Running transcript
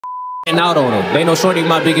acting out on them. They know shorty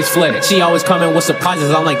my biggest flex. She always coming with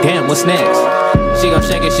surprises. I'm like, damn, what's next? She gon'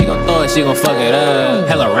 shake it, she gon' throw it, she gon' fuck it up.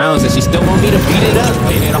 Hella rounds and she still want me to beat it up.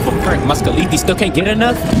 Hit it off a perk, my Scaliti still can't get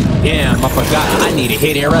enough. Damn, I forgot, I need to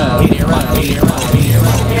hit it up. Hit it up, hit it up, hit it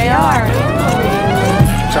up. JayFurr.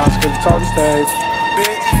 I'm trying to skip the talking stage.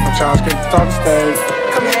 I'm trying to skip the talking stage.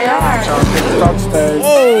 JayFurr. I'm trying to skip the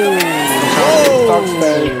talking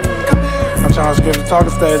stage. I'm trying to skip the talking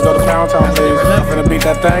stage. Go to Pound Town, please. I'm finna beat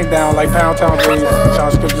that thing down like Pound Town, please. I'm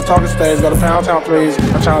trying to skip the talking stage. Go to Pound Town, please.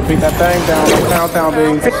 I'm trying to beat that thing down like Pound Town,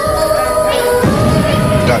 please.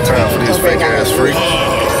 Got time for these fake ass freaks.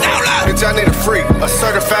 Bitch, I need a freak, a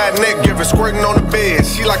certified neck giver squirting on the bed.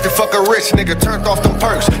 She like to fuck a rich nigga, turned off them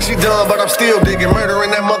perks. She done, but I'm still digging, murdering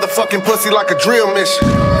that motherfucking pussy like a drill mission.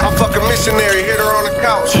 I fuck a missionary, hit her on the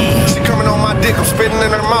couch. She coming on my dick, I'm spitting in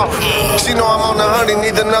her mouth. She know I'm on the honey,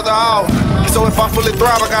 need another out. So if I fully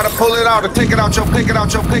thrive, I gotta pull it out and take it out, yo, pick it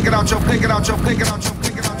out, yo, pick it out, yo, pick it out, yo, pick it out, yo,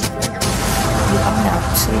 pick it out, yo, pick it out. You are now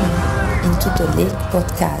tuned into the Leak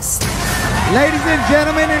Podcast. Ladies and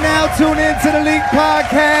gentlemen, and now tune in to the Leak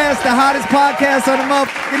Podcast, the hottest podcast on the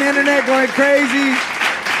motherfucking internet, going crazy.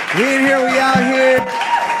 We in here, we out here.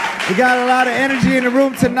 We got a lot of energy in the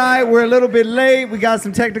room tonight. We're a little bit late. We got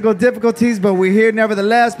some technical difficulties, but we're here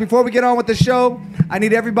nevertheless. Before we get on with the show, I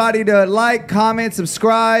need everybody to like, comment,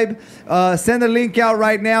 subscribe. Send the link out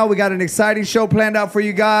right now. We got an exciting show planned out for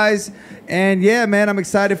you guys. And yeah, man, I'm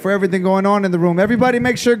excited for everything going on in the room. Everybody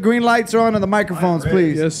make sure green lights are on the microphones,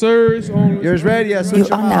 please. Yes, sir. It's on. Yours ready? Yes. You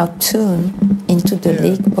are now tuned into the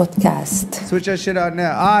Leak Podcast. Switch that shit out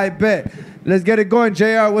now. I bet. Let's get it going.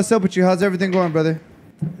 JR, what's up with you? How's everything going, brother?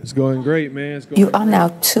 It's going great, man. It's going You are now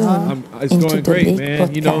tuned it's into going the great, Leak man.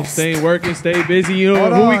 Podcast. You know, staying working, stay busy. You know,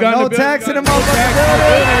 Hold who on, we got no in the building? tax in the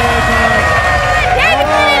motherfucker.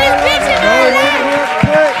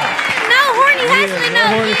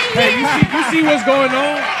 Hey, you see what's going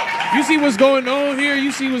on? You see what's going on here?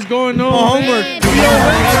 You see what's going on? Homework. Do your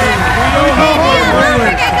homework.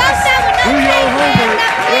 Do your homework.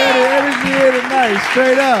 Energy here tonight,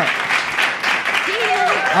 straight up.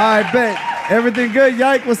 All right, bet. Everything good?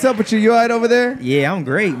 Yike, what's up with you? You all right over there? Yeah, I'm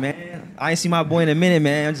great, man. I ain't seen my boy in a minute,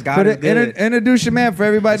 man. I just got it good. Introduce your man for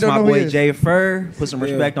everybody It's don't my know boy who he is. JayFurr. Put some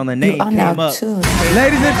respect on the name. You are Came now up. tuned.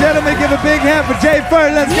 Ladies and gentlemen, give a big hand for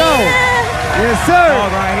JayFurr. Let's go. Yes, sir.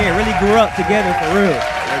 Dog right here. Really grew up together for real.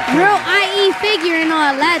 Real IE figure and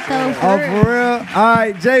all that though. Oh, for real? All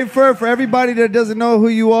right, JayFurr, for everybody that doesn't know who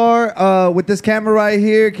you are, with this camera right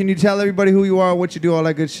here, can you tell everybody who you are, what you do, all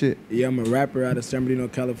that good shit? Yeah, I'm a rapper out of San Bernardino,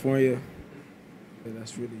 California. Yeah,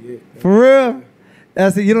 that's really it. For real?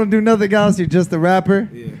 That's it. You don't do nothing else. You're just a rapper.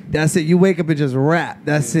 Yeah. That's it. You wake up and just rap.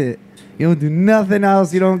 That's it. You don't do nothing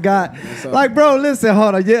else. You don't got. all. Like, bro, listen,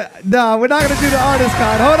 hold on. Yeah, nah, we're not gonna do the artist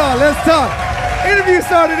card. Hold on, let's talk. Interview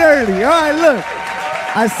started early. All right, look.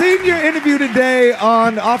 I seen your interview today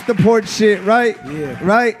on Off the Porch shit, right? Yeah.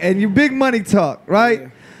 Right? And you big money talk,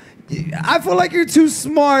 right? Yeah. I feel like you're too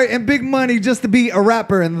smart and big money just to be a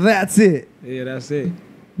rapper, and that's it. Yeah, that's it.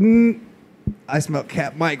 I smell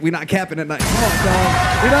cap, Mike. We not capping tonight. Come on,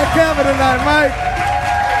 dog. We not capping tonight, Mike.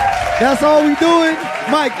 That's all we doing.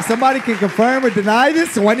 Mike, somebody can confirm or deny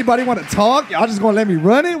this, so anybody want to talk? Y'all just gonna let me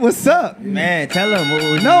run it? What's up? Man, tell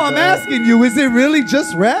him. No, I'm asking you, is it really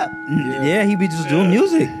just rap? Yeah, he be just doing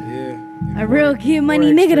music. Yeah. A real kid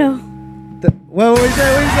money nigga though. What he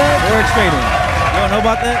say? What he say? Forex trading. You don't know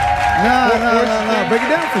about that? No. Break it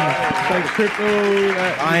down for me. Like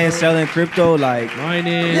crypto. Buying, selling crypto, like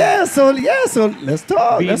Mining. Yeah, so let's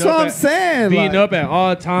talk. beating That's up what I'm at- saying. Being like. up at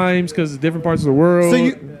all times because it's different parts of the world. So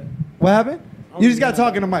you, what happened? You just got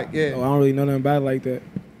talking to Mike. Yeah. Oh, I don't really know nothing about it like that.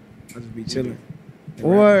 I just be chilling.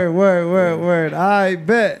 Word. I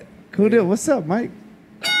bet. Cool deal. What's up, Mike?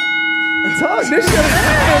 Talk. This shit is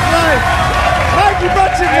like, Mike, you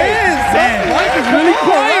brought your hands. man, Mike is really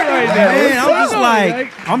quiet right now. man, I'm What's just up?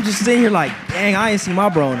 like, I'm just sitting here like, dang, I ain't seen my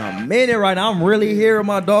bro in a minute right now. I'm really here with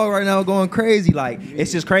my dog right now going crazy. Like,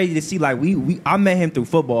 it's just crazy to see, like, I met him through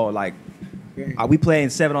football. Like, we play in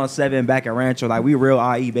 7-on-7 back at Rancho. Like, we real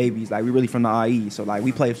IE babies. Like, we really from the IE. So, like,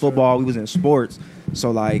 we played football. We was in sports.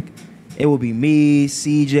 So, like, it would be me,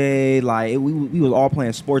 CJ. Like, we was all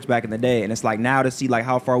playing sports back in the day. And it's like now to see, like,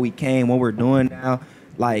 how far we came, what we're doing now.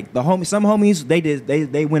 Like, some homies,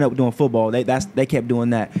 they went up doing football. They kept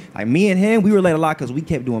doing that. Like, me and him, we relate a lot because we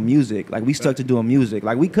kept doing music. Like, we stuck to doing music.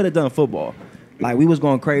 Like, we could have done football. Like, we was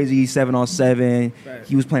going crazy, 7-on-7.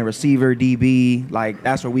 He was playing receiver, DB. Like,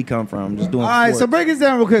 that's where we come from, just doing All right, sports. so break us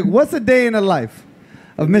down real quick. What's a day in the life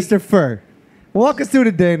of Mr. Fur? Walk us through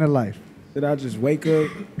the day in the life. Did I just wake up,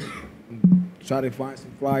 try to find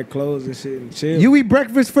some fly clothes and shit and chill. You eat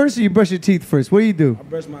breakfast first or you brush your teeth first? What do you do? I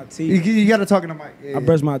brush my teeth. You got to talk in the mic. Yeah, I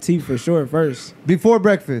brush my teeth for sure first. Before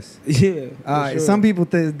breakfast? Yeah. All right. Sure. Some people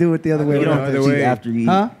do it the other way You don't around. have to eat after you eat.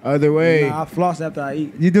 Huh? Other way. Nah, I floss after I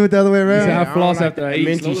eat. You do it the other way around? I floss like after I the eat.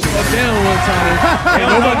 minty Slow the shit. fuck down one time. Hey,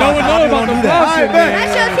 no one know about the flossing, man.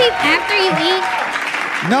 Brush your teeth after you eat.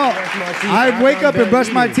 No, I wake up and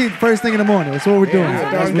brush my teeth first thing in the morning. That's what we're doing.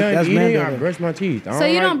 After I'm done eating, I brush my teeth. So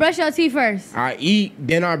you don't brush your teeth first? I eat,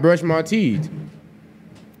 then I brush my teeth.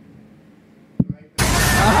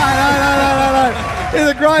 All right. He's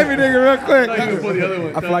a grimy nigga real quick.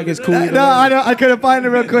 I feel like it's cool either No, way. I couldn't find it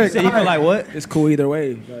real quick. You feel like what? It's cool either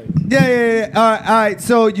way. Like, Yeah. All right.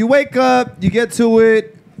 So you wake up, you get to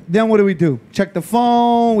it. Then what do? Check the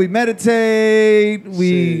phone. We meditate.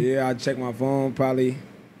 shit, yeah, I check my phone, probably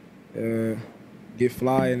get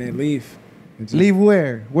fly and then leave. And just Leave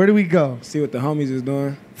where? Where do we go? see what the homies is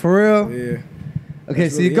doing. For real? Yeah. Okay,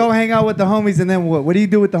 That's so you really go it. hang out with the homies, and then what? What do you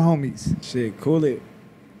do with the homies? Shit, cool it.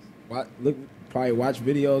 Probably watch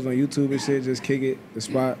videos on YouTube and shit, just kick it, the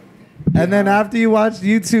spot. And then after you watch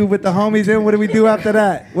YouTube with the homies, then what do we do after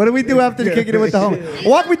that? What do we do after kicking it with the homies?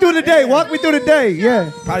 Walk me through the day. Yeah.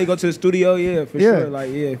 Probably go to the studio, yeah, for Yeah. sure.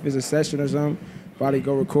 Like, yeah, if it's a session or something, probably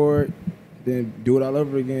go record, then do it all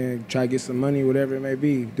over again, try to get some money, whatever it may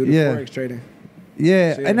be. Do the Yeah. Forex trading.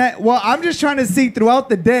 Yeah. Shit. And I'm just trying to see throughout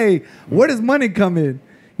the day, where does money come in?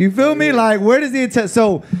 You feel me? Like, where does the intent?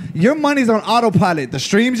 So your money's on autopilot. The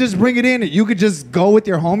streams just bring it in, and you could just go with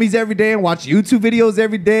your homies every day and watch YouTube videos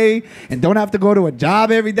every day, and don't have to go to a job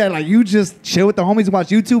every day. Like, you just chill with the homies and watch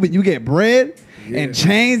YouTube, and you get bread and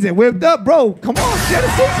chains and whipped up, bro. Come on, share the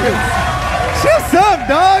secrets. Share some,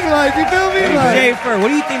 dog. Like, you feel me? Like, JayFurr, what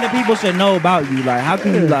do you think that people should know about you? Like, how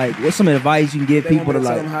can you like? What's some advice you can give They want people me to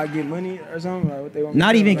tell like? them how to get money or something? Like, what they want me Not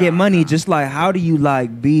to tell even them? get money, just like how do you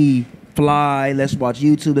like be fly? Let's watch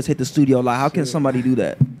YouTube. Let's hit the studio. Like, how can somebody do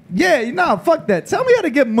that? yeah, nah, fuck that. Tell me how to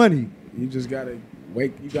get money. You just gotta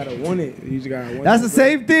wake. You gotta want it. You just gotta want That's it. the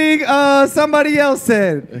same thing somebody else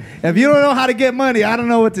said. If you don't know how to get money, I don't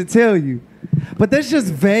know what to tell you. But that's just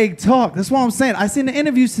vague talk. That's what I'm saying. I seen the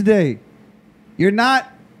interviews today. You're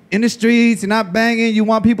not in the streets. You're not banging. You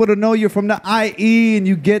want people to know you're from the IE and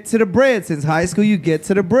you get to the bread. Since high school, you get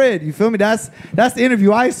to the bread. You feel me? That's the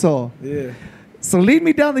interview I saw. Yeah. So lead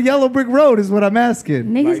me down the yellow brick road is what I'm asking.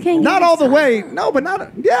 Niggas can't Not get all the inside. way. No, but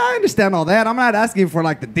not. Yeah, I understand all that. I'm not asking for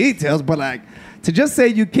like the details, but like to just say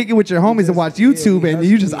you kick it with your homies and watch YouTube and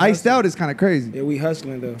you just iced out is kind of crazy. Yeah, we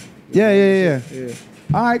hustling though. Yeah. Yeah.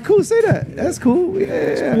 All right, cool. Say that. That's cool.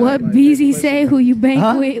 Yeah. What Like, BZ next say? Who you bank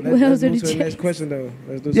Huh? with? What Let's else are move the to the next checks? question though.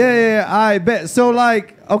 Let's do Yeah. I bet. So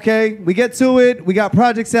like, okay, we get to it. We got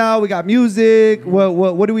projects out. We got music.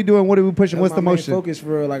 What are we doing? What are we pushing? What's the my main motion? focus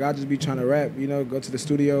for real. Like I just be trying to rap, you know, go to the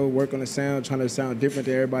studio, work on the sound, trying to sound different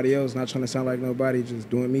than everybody else, not trying to sound like nobody, just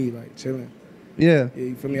doing me, like chilling. Yeah. Yeah,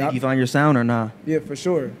 you feel me? You find your sound or not? Yeah, for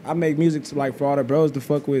sure. I make music to like for all the bros to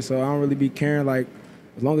fuck with, so I don't really be caring. Like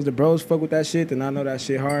as long as the bros fuck with that shit, then I know that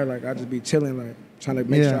shit hard. Like I just be chilling, like trying to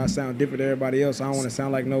make Yeah. sure I sound different than everybody else. I don't want to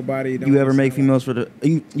sound like nobody. Don't You wanna ever make sound like- females for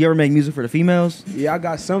the? You ever make music for the females? Yeah, I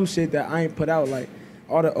got some shit that I ain't put out. Like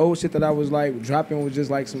all the old shit that I was like dropping was just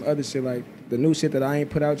like some other shit. Like the new shit that I ain't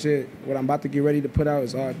put out yet. What I'm about to get ready to put out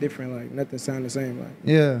is all different. Like nothing sound the same. Like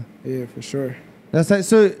Yeah. yeah, for sure. That's like,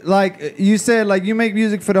 so like you said, like you make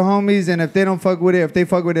music for the homies, and if they don't fuck with it, if they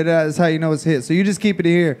fuck with it, that's how you know it's hit. So you just keep it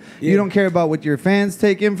here. You Yeah. don't care about what your fans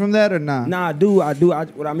take in from that or not. Nah, I do.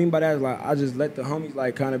 What I mean by that is like I just let the homies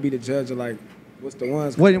like kind of be the judge of like what's the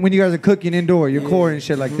ones. When you guys are cooking indoor, your Yeah. core and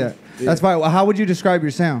shit like that. Yeah. That's fine. Well, how would you describe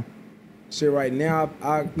your sound? Shit right now,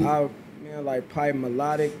 I man like probably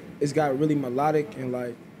melodic. It's got really melodic and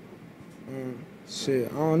like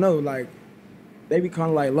shit. I don't know like. They be kind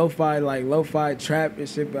of like lo-fi trap and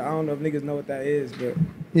shit, but I don't know if niggas know what that is. But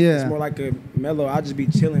Yeah. it's more like a mellow. I just be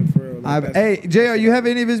chilling for real. Like that's- Hey, JR, you have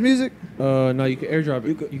any of his music? No, you can airdrop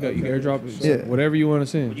it. You can airdrop it. Yeah. Whatever you want to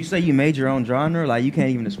send. Would you say you made your own genre? Like you can't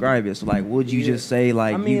even describe it. So like, would you Yeah. just say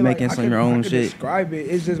like you making I some could- your I own could shit? Describe it.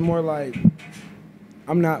 It's just more like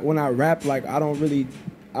I'm not when I rap. Like I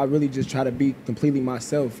really just try to be completely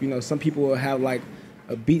myself. You know, some people will have like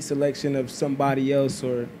a beat selection of somebody else,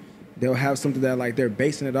 or they'll have something that like they're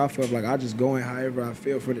basing it off of. Like I just go in however I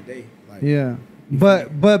feel for the day. Like, Yeah.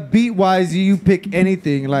 But beat wise, you pick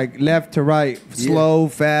anything like left to right, slow,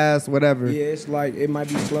 fast, whatever. Yeah, it's like it might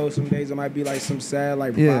be slow some days. It might be like some sad,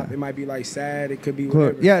 like Yeah. pop. It might be like sad. It could be Cool.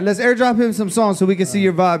 whatever. Yeah, let's airdrop him some songs so we can see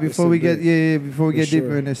your vibe before we get before we For get deeper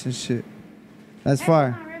sure. in this and shit. That's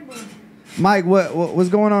fire. Mike, what's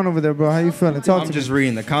going on over there, bro? How you feeling? Talk I'm to just me.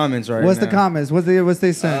 reading the comments right What's now. the comments? What's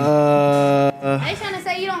they saying? They trying to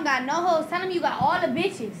say you don't got got no hoes. Tell him you got all the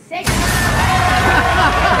bitches. Sexy.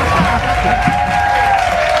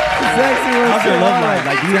 How's your love life?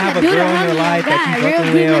 Like, do you have a girl in your life that you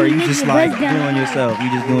fucking with, or are you just like doing yourself?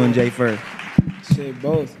 You just doing JayFurr? Shit,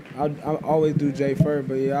 both. I always do JayFurr,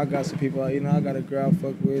 but yeah, I got some people. You know, I got a girl I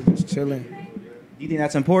fuck with, just chilling. Do you think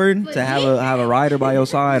that's important to have a rider by your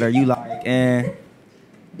side? Or you like,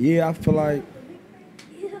 Yeah, I feel like.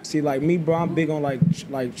 See, like me, bro, I'm big on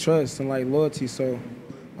like trust and like loyalty, so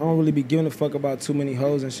I don't really be giving a fuck about too many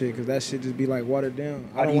hoes and shit, cause that shit just be like watered down.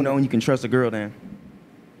 How do you know when you can trust a girl then?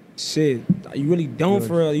 Shit, you really don't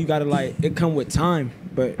for real. You gotta like, it come with time,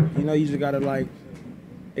 but you know, you just gotta like,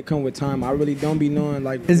 it come with time. I really don't be knowing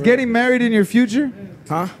like. Is getting married in your future?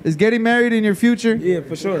 Huh? Is getting married in your future? Yeah,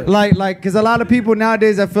 for sure. Like, cause a lot of people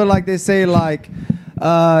nowadays, I feel like they say like,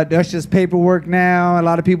 that's just paperwork now. A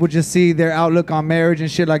lot of people just see their outlook on marriage and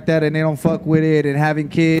shit like that, and they don't fuck with it and having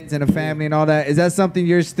kids and a family and all that. Is that something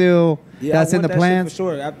you're still that's in the plans? For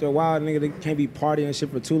sure. After a while, nigga, they can't be partying and shit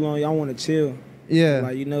for too long. Y'all want to chill. Yeah.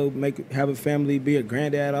 Like, you know, have a family, be a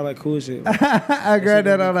granddad, all that cool shit. I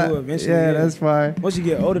granddad, all that. Eventually, yeah, that's fine. Once you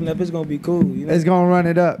get old enough, it's gonna be cool. You know? It's gonna run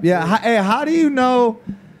it up. Yeah. Hey, how do you know?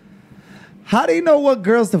 How do you know what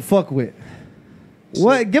girls to fuck with?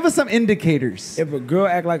 What? Give us some indicators. If a girl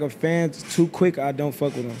act like a fan too quick, I don't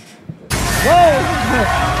fuck with them. Whoa!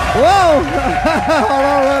 Whoa! Hold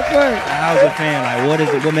on, real quick. How's a fan? Like, what is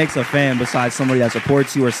it? What makes a fan besides somebody that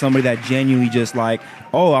supports you or somebody that genuinely just like,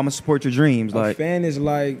 oh, I'm gonna support your dreams? Like, a fan is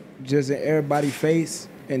like just in everybody's face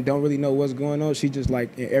and don't really know what's going on. She just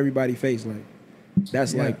like in everybody's face, like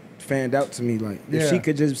that's like fanned out to me. Like if she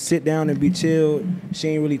could just sit down and be chilled, she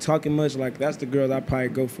ain't really talking much. Like that's the girl I'd probably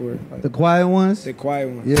go for. Like, the quiet ones. The quiet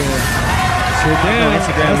ones. Yeah. Sit down.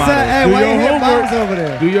 Instagram What's that? Hey, do why your you hit homework. bombs over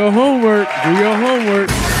there? Do your homework. Do your homework.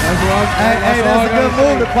 That's what Hey, that's a good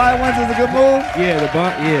move. The quiet ones is a good move. Yeah, the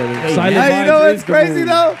silent Hey, you vibes know is what's the crazy move.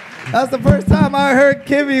 though? That's the first time I heard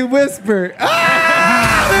Kimmy whisper.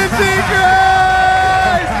 Ah,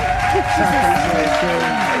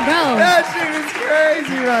 Bro. that shit is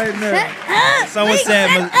crazy right now.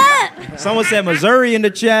 Someone said Missouri in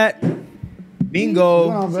the chat. Bingo.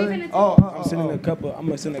 I'm sending a couple. I'm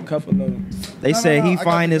gonna send a couple of them. They say he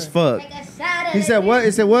fine as fuck. He said what?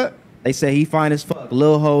 He said what? They say he fine as fuck.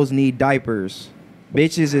 Lil hoes need diapers.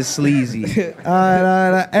 Bitches is sleazy. All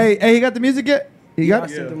right. Hey, he got the music yet? You got I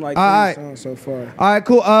it? sent them like All 3 songs so far. All right,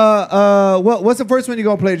 cool. What's the first one you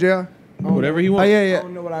gonna play, JR? Whatever you Oh want. yeah. I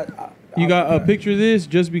don't know what You got a picture of this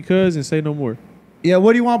just because and say no more. Yeah,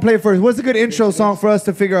 what do you want to play first? What's a good intro song for us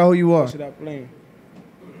to figure out who you are? What should I play?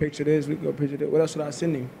 Picture this. We can go picture this. What else should I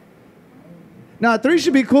send him? Nah, 3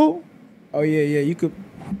 should be cool. Oh yeah. You could.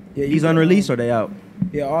 Yeah, These unreleased or they out?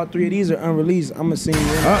 Yeah, all 3 of these are unreleased. I'm gonna sing them. We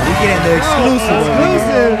getting the exclusive.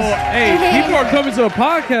 Exclusives. Hey, people are coming to a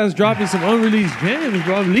podcast dropping some unreleased jams,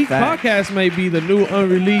 bro. Leaked podcast may be the new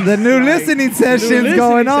unreleased. The new listening sessions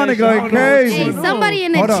going on and going crazy. Hey, somebody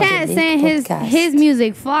in the Hold on. chat saying his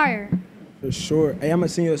music fire. For sure. Hey, I'm gonna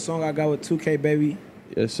sing you a song I got with 2K, baby.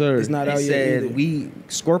 Yes, sir. It's not out They yet said either.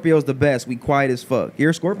 Scorpio's the best. We quiet as fuck. You're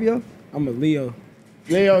a Scorpio? I'm a Leo.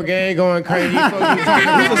 Leo gang going crazy. Who's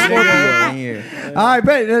a Scorpio in here? All right,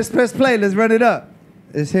 babe, let's press play. Let's run it up.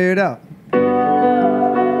 Let's hear it out.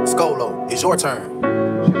 Skolo, it's your turn.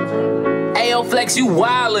 Ayo, Flex, you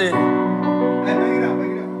wildin'.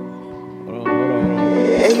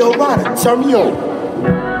 Hey, yo, Ryder, turn me on.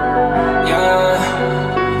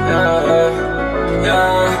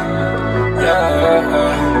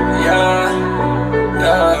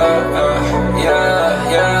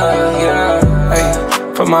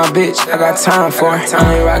 For my bitch, I got time for it.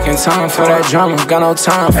 I ain't rockin' time for that drama, got no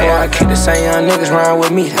time for it. I keep the same young niggas round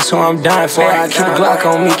with me, that's who I'm dying for. I keep a Glock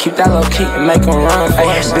on me, keep that low key and make them run for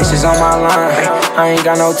it. Bitches on my line, I ain't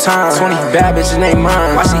got no time. 20 bad bitches, they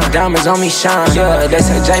mine. I see diamonds on me shine. Yeah, they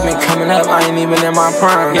say Jay been coming up, I ain't even in my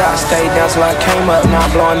prime. Yeah, I stayed down till I came up, now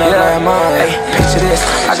I'm blowing up like mine. Hey, picture this,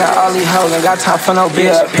 I got all these hoes, ain't got time for no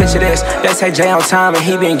bitch. Picture this, they say Jay on time and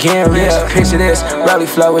he been getting rich. Picture this, Rally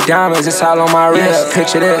flow with diamonds, it's all on my wrist.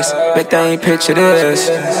 Picture this, but they ain't picture this.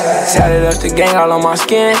 Tatted up the gang all on my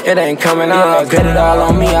skin, it ain't coming off. Bet it all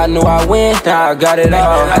on me, I knew I win, now I got it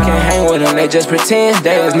all. I can't hang with them, they just pretend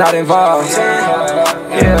they is not involved.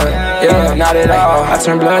 Yeah, not at all. I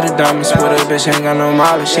turn blood to diamonds with a bitch, ain't got no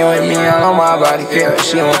mileage. She with me all on my body, yeah,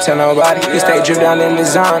 she won't tell nobody. We stay drip down in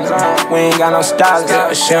designer, we ain't got no stylist.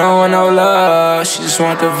 Yeah, she don't want no love, she just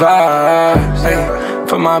want the vibe. Hey.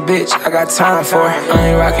 For my bitch, I got time for it.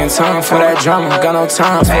 I ain't rockin' time for that drama, got no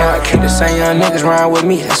time for it. I keep the same young niggas round with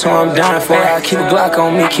me, that's who I'm dying for. I keep a Glock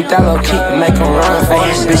on me, keep that low key, and make them run for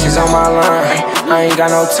it. Bitches on my line, I ain't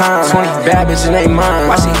got no time. 20 bad bitches, they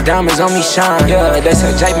mine. Watch these diamonds on me shine. Yeah, they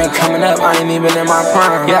say Jay been coming up, I ain't even in my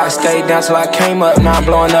prime. Yeah, I stayed down till I came up, now I'm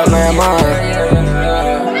blowing up landmine.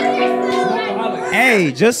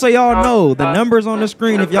 Hey, just so y'all know, the number's on the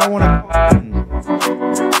screen if y'all want to call in.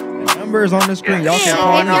 The number's on the screen. Y'all can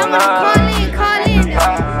call in. If y'all want to call in.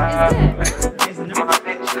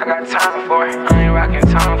 I got time for it. I ain't rockin'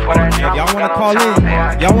 time for that. If y'all want to call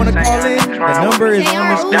in, the number is on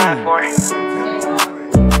the screen.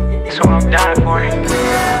 So I'm dying for it.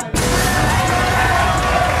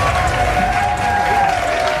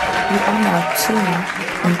 You are now tuned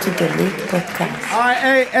into the League Podcast. All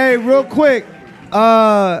right, hey, real quick.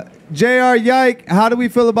 JR Yike, how do we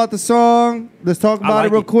feel about the song? Let's talk about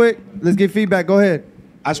it real quick. Let's get feedback. Go ahead.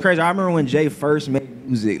 That's crazy. I remember when Jay first made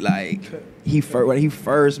music, like when he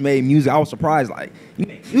first made music, I was surprised. Like, you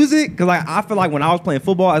made music? Because like I feel like when I was playing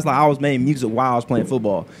football, it's like I was making music while I was playing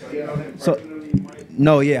football. So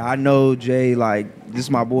no, yeah, I know Jay, like, this is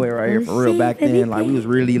my boy right here for real. Back then, like, we was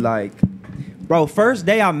really like, bro, first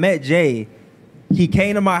day I met Jay, he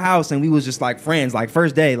came to my house and we was just like friends. Like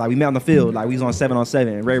first day, like we met on the field, like we was on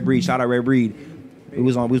 7-on-7. Ray Breed, shout out Ray Breed. We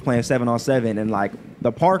was playing 7-on-7, and like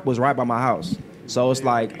the park was right by my house. So it's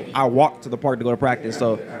like I walked to the park to go to practice.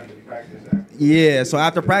 So yeah, so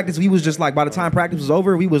after practice, we was just like, by the time practice was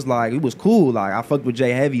over, we was cool. Like I fucked with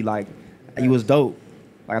Jay heavy. Like he was dope.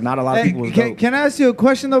 Like not a lot of people was dope. Can I ask you a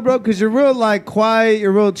question though, bro? Because you're real like quiet,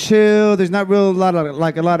 you're real chill. There's not real a lot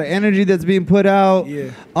of energy that's being put out.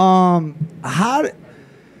 Yeah.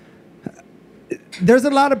 There's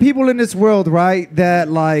a lot of people in this world, right? That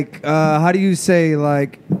like, how do you say,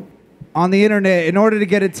 like, on the internet, in order to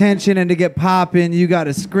get attention and to get popping, you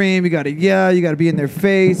gotta scream, you gotta yell, you gotta be in their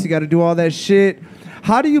face, you gotta do all that shit.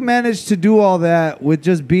 How do you manage to do all that with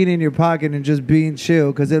just being in your pocket and just being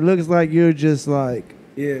chill? Because it looks like you're just like,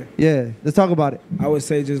 yeah. Let's talk about it. I would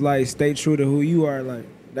say just like stay true to who you are. Like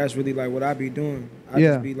that's really like what I be doing. I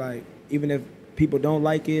just be like, even if people don't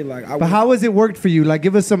like it, like But how has it worked for you? Like,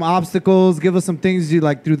 give us some obstacles, give us some things you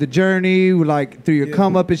like through the journey, like through your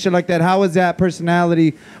come up and shit like that. How is that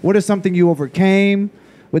personality? What is something you overcame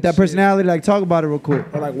with that personality? Like, talk about it real quick.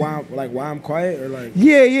 Or why I'm quiet, or like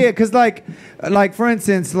yeah, because like for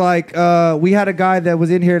instance, like we had a guy that was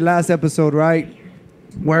in here last episode, right?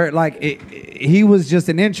 Where like he was just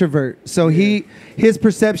an introvert, so his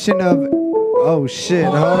perception of shit.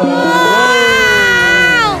 Hold on.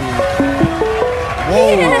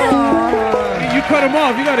 Whoa. You cut him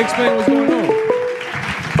off. You gotta explain what's going on.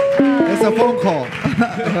 It's a phone call.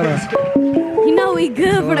 You know we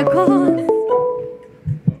good for the call.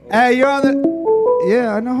 Hey, you're on the...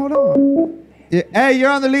 Yeah, I know. Hold on. Yeah. Hey,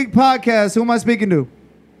 you're on the League Podcast. Who am I speaking to?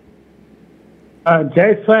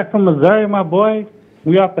 JayFurr from Missouri, my boy.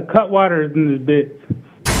 We off the Cutwaters in this bitch.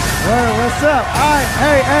 What's up? All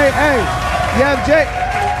right, hey. You have Jay...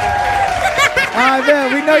 All right,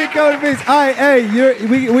 man, we know you're coming to peace. All right, hey,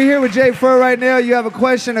 we here with JayFurr right now. You have a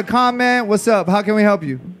question, a comment. What's up? How can we help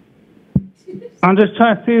you? I'm just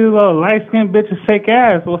trying to see these little light-skinned bitches shake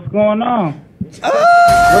ass. What's going on?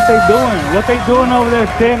 What they doing? What they doing over there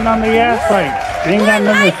sitting on their ass like? They ain't got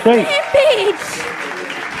nothing to shake.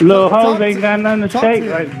 Little hoes ain't got nothing to shake.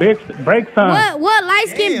 Like, bitch, break some. What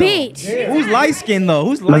light-skinned bitch? Who's light-skinned, though?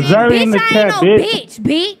 Who's light-skinned? Missouri in the chat,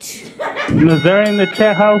 bitch. Missouri in the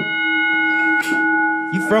chat, house.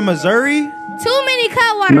 You from Missouri? Too many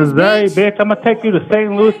Cutwaters, Missouri, bitch. I'm gonna take you to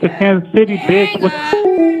St. Louis to Kansas City, bitch.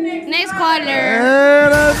 Next caller. Yeah,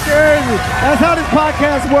 that's crazy. That's how this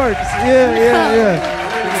podcast works. Yeah.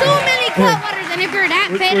 Too many Cutwaters, and if you're that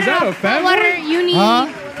fed up Cutwater, you need...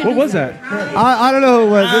 What was that? I don't know who it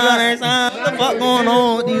was. What the fuck going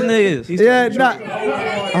on with these niggas? Yeah,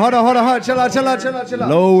 hold on. Chill out.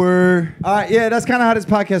 Lower. All right, yeah, that's kind of how this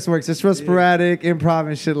podcast works. It's real sporadic, improv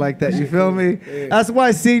and shit like that. You feel me? That's why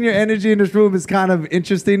seeing your energy in this room is kind of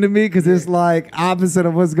interesting to me, because it's like opposite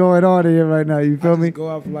of what's going on here right now. You feel me? Go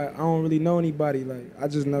off like I don't really know anybody. Like I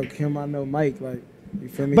just know Kim. I know Mike. Like you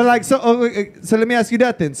feel me? But like so let me ask you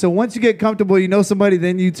that then. So once you get comfortable, you know somebody,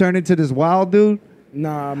 then you turn into this wild dude.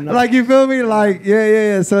 Nah, I'm not. Like, you feel me? Like,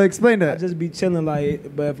 yeah. So explain that. I just be chilling,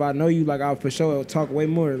 like, but if I know you, like, I'll for sure talk way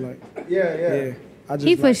more, like. Yeah.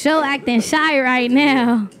 He for sure acting shy right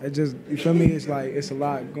now. It just, you feel me? It's like, it's a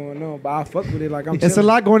lot going on, but I fuck with it like I'm It's chilling. a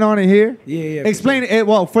lot going on in here? Yeah. Explain it,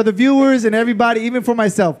 well, for the viewers and everybody, even for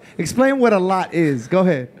myself, explain what a lot is. Go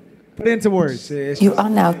ahead. Put it into words. You are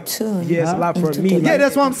now tuned. Yeah, it's a lot for me. Yeah,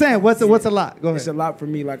 that's what I'm saying. What's a lot? Go ahead. It's a lot for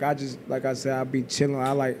me. Like I said, I be chilling.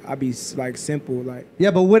 I be like simple. Like yeah,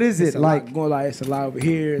 but what is it like? Going like it's a lot over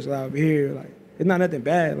here. It's a lot over here. Like it's not nothing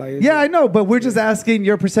bad. Like yeah, I know, but we're just asking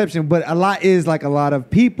your perception. But a lot is like a lot of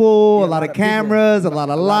people, a lot of cameras, a lot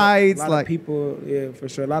of lights, a lot of people. Yeah, for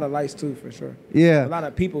sure. A lot of lights too, for sure. Yeah, a lot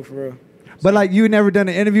of people for real. But like you never done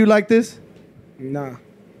an interview like this? Nah.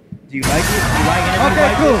 Do you like it? Do you like interviews okay,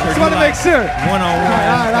 like cool. this? Just want to make sure. One-on-one.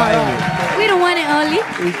 All right. We don't want it only.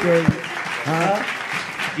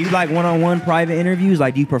 Do you like one-on-one private interviews?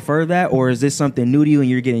 Like, do you prefer that? Or is this something new to you and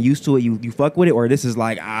you're getting used to it? You fuck with it? Or this is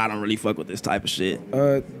like, I don't really fuck with this type of shit?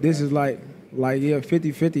 This is like yeah,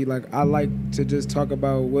 50-50. Like, I like to just talk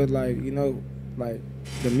about what, like, you know, like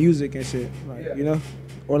the music and shit. Like, you know?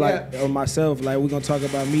 Or like, or myself. Like, we're going to talk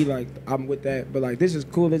about me. Like, I'm with that. But like, this is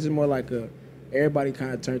cool. This is more like everybody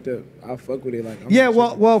kind of turned up. I fuck with it. Like,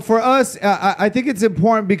 well, for us, I think it's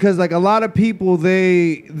important because like a lot of people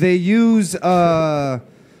they use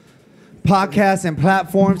podcasts and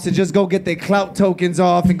platforms to just go get their clout tokens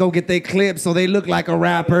off and go get their clips so they look like a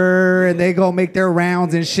rapper and they go make their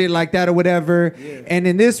rounds and shit like that or whatever. Yeah. And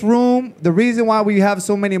in this room, the reason why we have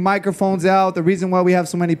so many microphones out, the reason why we have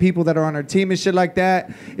so many people that are on our team and shit like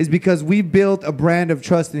that is because we built a brand of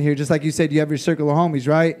trust in here. Just like you said, you have your circle of homies,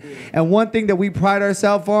 right? Yeah. And one thing that we pride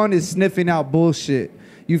ourselves on is sniffing out bullshit.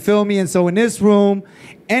 You feel me? And so in this room,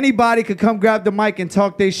 anybody could come grab the mic and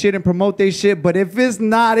talk their shit and promote their shit, but if it's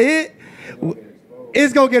not it,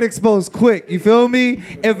 it's gonna get exposed quick. You feel me?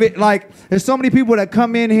 If it like, there's so many people that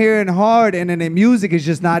come in here and hard, and then their music is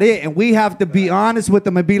just not it, and we have to be honest with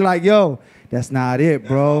them and be like, "Yo, that's not it,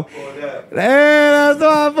 bro." That's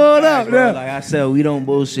why I pulled up. Bro, like I said, we don't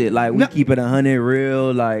bullshit. Like we keep it 100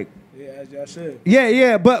 real. Like.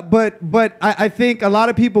 Yeah, but I think a lot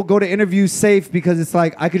of people go to interviews safe because it's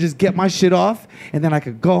like I could just get my shit off and then I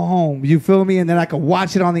could go home. You feel me? And then I could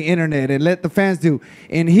watch it on the internet and let the fans do.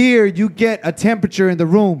 And here you get a temperature in the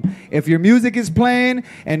room. If your music is playing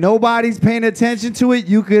and nobody's paying attention to it,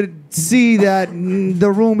 you could see that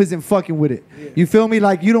the room isn't fucking with it. You feel me?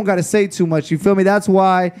 Like you don't gotta say too much. You feel me? That's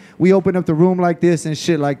why we open up the room like this and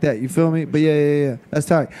shit like that. You feel me? But yeah. That's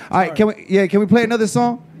tight. All right, can we play another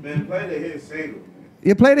song? Man, play the hit single.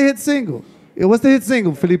 Yeah, play the hit single. Yeah, what's the hit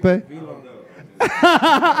single, Felipe? Yeah.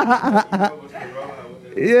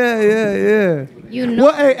 You know.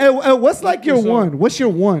 Well, hey, what's like your one? What's your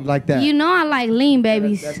one like that? You know I like Lean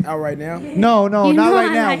Babies. That's out right now? No, You not know right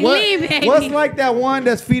I now. like Lean Babies. What's like that one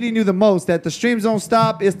that's feeding you the most? That the streams don't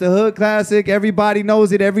stop. It's the hood classic. Everybody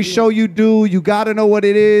knows it. Every show you do, you gotta know what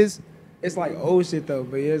it is. It's like old shit though,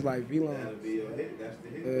 but it's like V-Long.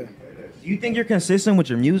 Do you think you're consistent with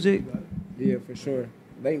your music? Yeah, for sure.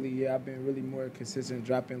 Lately, yeah, I've been really more consistent,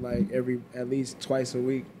 dropping like at least twice a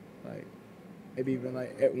week, like maybe even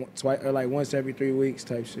like twice or like once every 3 weeks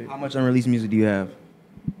type shit. How much unreleased music do you have?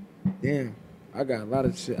 Damn, I got a lot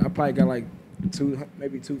of shit. I probably got like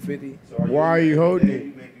maybe 250. So why are you holding it?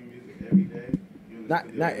 You making music every day?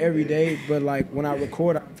 Not every day, but like when I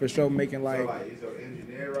record, I'm for sure making like. So like, is your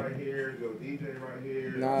engineer right here? Is your DJ right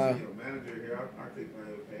here? Nah. I see your manager here. I click on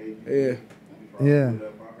your page. Yeah.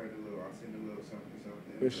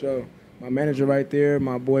 For sure. My manager right there,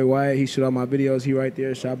 my boy Wyatt, he shoot all my videos. He right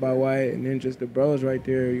there, shot by Wyatt, and then just the bros right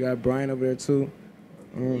there. You got Brian over there too.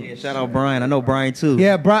 Yeah, shout out Brian. I know Brian too.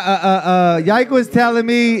 Yeah, Yike was telling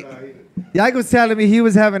me he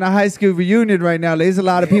was having a high school reunion right now. There's a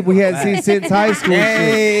lot of people he hadn't seen since high school.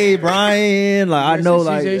 Hey, Brian. Like I know,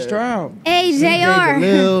 like Stroud. Hey,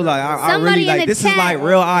 JayFurr. Like I really like this is like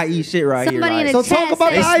real IE shit right here. Somebody in Like, the So talk chat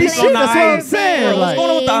about the said IE play shit. That's what I'm play saying. play. what's going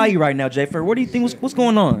on with the IE right now, JayFurr? What do you think? What's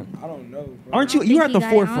going on? I don't know, bro. Aren't you? You're at the I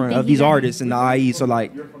don't forefront think of he these got it. artists in the IE. So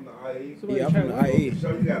like, You're from the IE? Yeah, I'm from the IE. So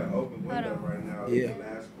you got an open window right now. Yeah.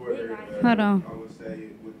 Last quarter. Hold on. I would say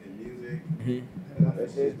with the music.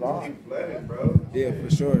 That shit's bomb. Flooded, bro. Yeah, for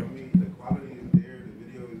sure. I mean, the quality is there, the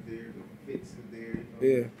video is there, the fits is there.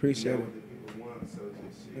 Yeah, appreciate it. What the people want, so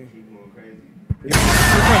just shit keep going crazy. you're from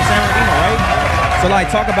San Bernardino, right? So like,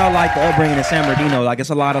 talk about like the upbringing in San Bernardino. Like, it's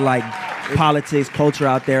a lot of like politics, culture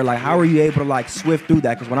out there. Like, how are you able to like swift through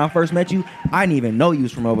that? Because when I first met you, I didn't even know you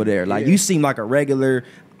was from over there. Like, you seemed like a regular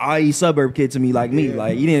IE suburb kid to me, like me.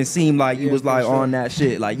 Like, you didn't seem like you was like on that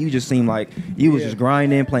shit. Like, you just seemed like you was just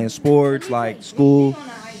grinding, playing sports, like school.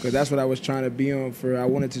 Cause that's what I was trying to be on for. I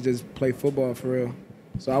wanted to just play football for real.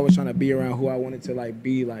 So I was trying to be around who I wanted to like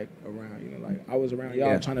be like around. You know, like I was around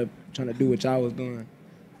y'all trying to do what y'all was doing.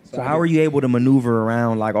 So how were you able to maneuver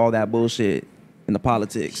around like all that bullshit in the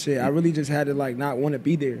politics? Shit, I really just had to like not want to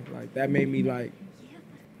be there. Like that made me like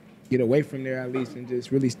get away from there at least and just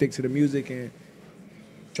really stick to the music and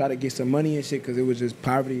try to get some money and shit because it was just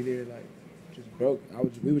poverty there, like just broke.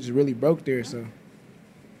 We was just really broke there, so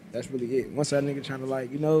that's really it. Once that nigga trying to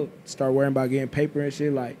like, you know, start worrying about getting paper and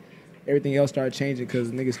shit, like everything else started changing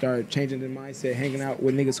because niggas started changing their mindset, hanging out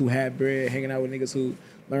with niggas who had bread, hanging out with niggas who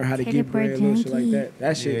learn how to get bread, little shit like that.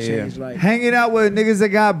 That shit changed. Like hanging out with niggas that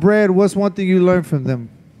got bread. What's one thing you learned from them?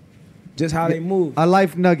 Just how they move. A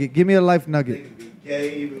life nugget. Give me a life nugget.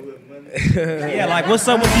 Yeah, like what's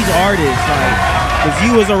up with these artists? Like,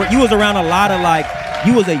 cause you was around a lot of like,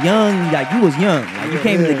 you was young. Like you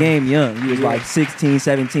came in the game young. You was like 16,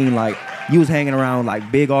 17. Like you was hanging around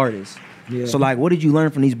like big artists. Yeah. So like, what did you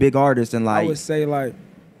learn from these big artists? And like, I would say like,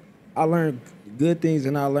 I learned good things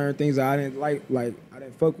and I learned things that I didn't like I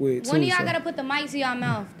didn't fuck with. One of y'all gotta put the mic to y'all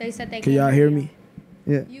mouth. They said they can y'all hear me?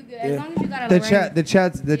 Yeah. You good? As long as you got a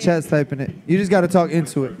The chat's typing it. You just gotta talk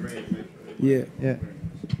into it. Yeah. Yeah.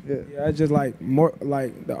 Yeah, I just like more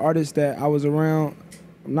like the artists that I was around.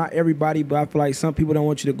 Not everybody, but I feel like some people don't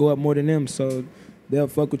want you to go up more than them, so they'll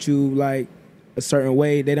fuck with you like a certain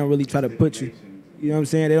way. They don't really try to put you. You know what I'm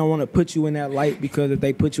saying? They don't want to put you in that light because if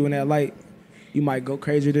they put you in that light, you might go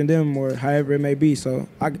crazier than them or however it may be. So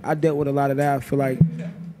I dealt with a lot of that. I feel like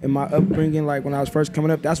in my upbringing, like when I was first coming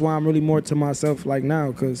up, that's why I'm really more to myself like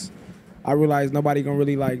now because I realize nobody gonna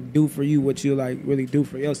really like do for you what you like really do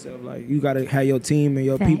for yourself. Like you gotta have your team and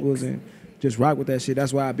your peoples and just rock with that shit.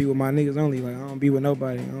 That's why I be with my niggas only. Like I don't be with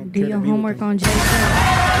nobody. I don't Do care your to be homework with them. on JayFurr.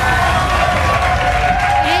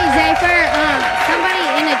 Hey JayFurr, somebody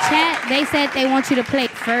in the chat they said they want you to play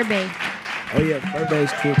Furby. Oh yeah,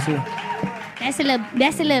 Furby's cool too. That's a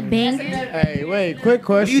little banger. Hey, wait, quick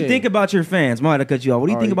question. what do you think about your fans? Might have cut you off. What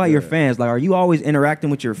do you think about your fans? Like, are you always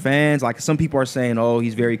interacting with your fans? Like, some people are saying, "Oh,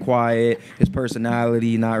 he's very quiet. His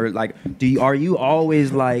personality, not like." Are you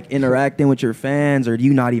always like interacting with your fans, or do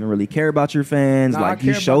you not even really care about your fans? Nah, like,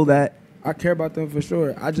 you show that. I care about them for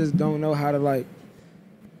sure. I just don't know how to like.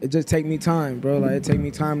 It just take me time, bro. Like it take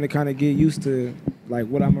me time to kind of get used to like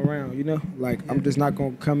what I'm around. You know, like I'm just not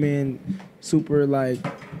gonna come in super like.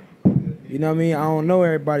 You know what I mean? I don't know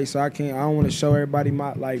everybody, so I don't want to show everybody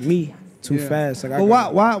my me too fast. Like,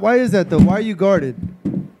 Why is that though? Why are you guarded?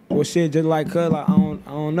 Well, shit, just like cuz, like I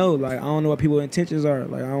don't know, like I don't know what people's intentions are.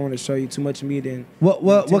 Like I don't want to show you too much of me. Then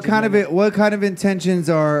what kind of intentions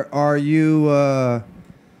are you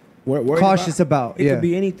cautious about? It could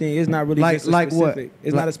be anything. It's not really just like specific. what?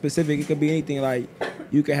 It's not a specific. It could be anything. Like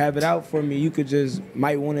you could have it out for me. You could just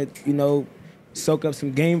might want to soak up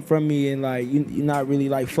some game from me and like you're not really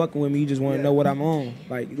like fucking with me. You just want to know what I'm on.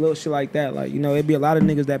 Like little shit like that. Like it'd be a lot of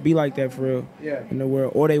niggas that be like that for real. Yeah. In the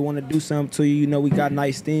world, or they want to do something to you. We got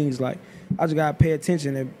nice things. Like I just gotta pay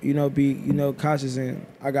attention and be cautious. And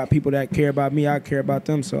I got people that care about me. I care about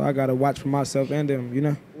them. So I gotta watch for myself and them.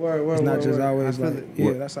 Word, it's not just always like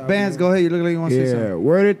that's how. Bands, go ahead. You look like you want to say something. Yeah,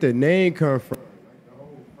 where did the name come from? The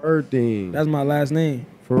whole Fur thing. That's my last name.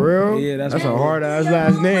 For real? Yeah, that's a my hard ass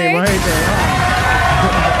last name. I ain't that.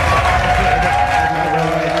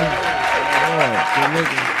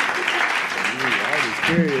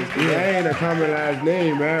 That ain't a common last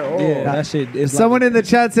name, man. Oh. Yeah, that shit. Is Someone in the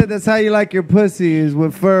chat said that's how you like your pussy is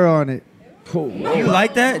with fur on it. Do you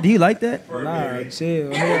like that? Do you like that? Nah,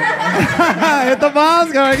 chill. Hit the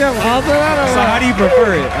bombs going again. So how do you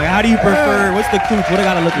prefer it? Like, how do you prefer? What's the cooch? What it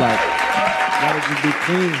gotta look like? Gotta just be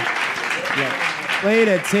clean. Playing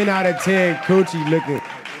a 10 out of 10 coochie looking.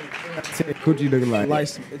 10 coochie looking like. Like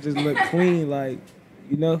it just look clean, like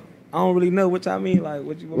I don't really know what y'all mean. Like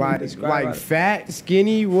what you want me to describe? Like fat,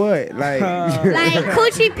 skinny, what? Like like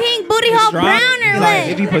coochie pink, booty hole brown, or like,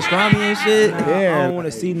 what? if you pastrami and shit. Yeah, I don't want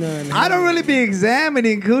to see none. I don't really be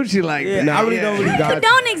examining coochie like that. I really don't really.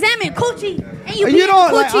 Don't examine coochie, and you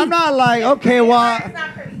don't coochie. like. I'm not like okay, well.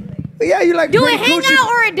 Yeah, you like do it hang coochie, out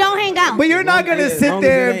or it don't hang out. But you're not gonna sit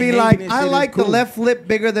there and be like, I like the left lip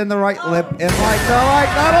bigger than the right lip, and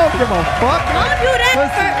I don't give a fuck. Don't do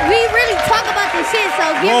that. We really talk about this shit, so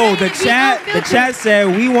give Whoa, me the chat said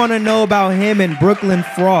we want to know about him and Brooklyn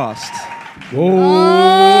Frost. Whoa.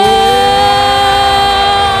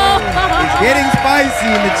 It's getting spicy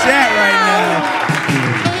in the chat right now.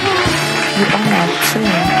 You are now tuned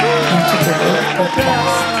into the Lake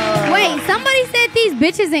Podcast. Wait, somebody said these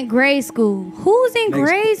bitches in grade school. Who's in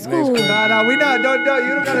grade school? No, we not. Don't.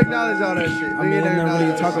 You don't gotta acknowledge all that shit. I mean, I'm not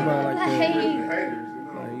really talk about it like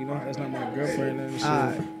that. That's not my girlfriend and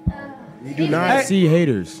shit. You do not see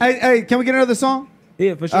haters. Hey, can we get another song?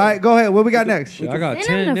 Yeah, for sure. All right, go ahead. What we got next? I got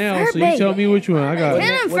 10 now, so you tell me which one. I got.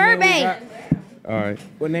 Tell them Fur Babe. All right.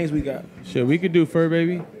 What names we got? Shit, we could do Fur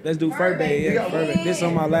Baby. Let's do Fur Babe. Yeah, Fur Babe. This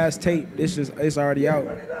on my last tape. It's already out.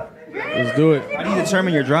 Let's do it. How do you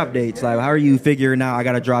determine your drop dates? Like, how are you figuring out I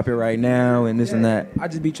gotta drop it right now and this and that? I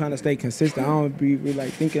just be trying to stay consistent. I don't be really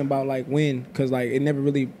like thinking about like when, cause like it never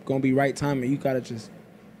really gonna be right time, and you gotta just.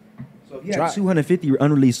 So if you have 250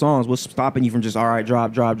 unreleased songs, what's stopping you from just all right,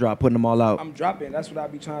 drop, putting them all out? I'm dropping. That's what I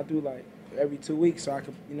be trying to do, like every 2 weeks, so I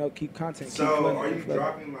can keep content. So keep flooding, are you flooding.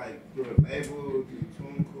 dropping like through a label, through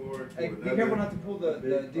TuneCore? Hey, be careful not to pull the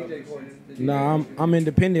DJ cord. Nah, I'm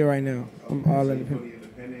independent right now. I'm all independent.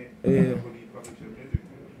 Yeah.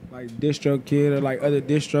 Like Distro Kid or like other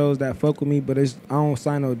distros that fuck with me, but I don't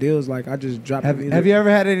sign no deals. Like I just drop. Have you ever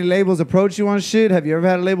had any labels approach you on shit? Have you ever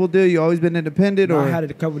had a label deal? You always been independent, No, or I had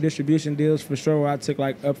a couple distribution deals for sure where I took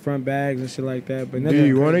like upfront bags and shit like that. But nothing. Do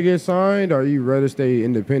you want to get signed, or you rather stay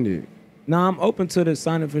independent? Nah, I'm open to the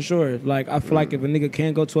signing for sure. Like I feel like if a nigga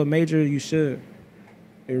can go to a major, you should.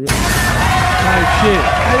 It really. Shit.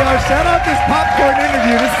 Hey, yo, shout out this popcorn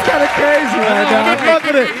interview. This is kind of crazy right now. I'm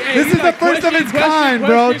fucking it. This is the first of its kind,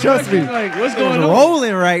 bro. Trust me. Like, what's going It's on?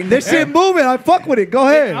 rolling right now. This shit moving. I fuck with it. Go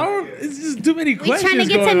ahead. It's just too many We questions. trying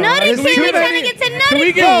to get to going know on. this Like, shit. We trying to get to know Can we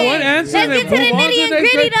this get shit. one answer Let's and get then to the move on nitty to and the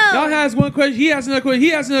next gritty question? though. Y'all ask one question, he asks another question,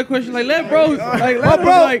 he asks another question. Like, let bro, like, Oh, let him,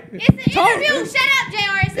 bro. like, It's an interview. Shut up,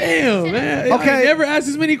 JR. damn, man. Okay. I never asked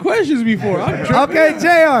as many questions before. I'm tripping. Okay,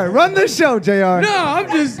 JR, run the show, JR. No, I'm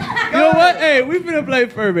just, you know what? Hey, we finna play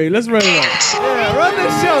Fur Baby. Let's run it on. Yeah, run the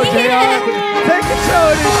show, JR. Take control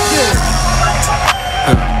of this shit.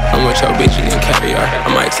 I'm with your bitch eating caviar.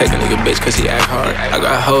 I might take a nigga bitch cause he act hard. I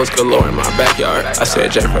got hoes galore in my backyard. I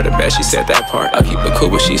said JayFurr the best, she said that part. I keep it cool,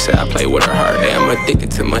 but she said I play with her heart. Hey, I'm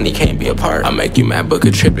addicted to money, can't be apart. I make you mad, book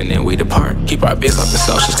a trip and then we depart. Keep our biz off the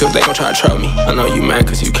socials cause they gon' try to troll me. I know you mad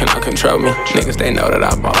cause you cannot control me. Niggas, they know that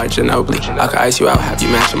I ball like Ginobili. I can ice you out, have you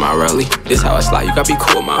matching my rollie. This how I slide, you gotta be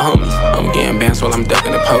cool with my homies. I'm getting bands while I'm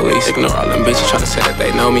ducking the police. Ignore all them bitches trying to say that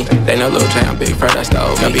they know me. They know Lil J, I'm Big Fur, that's the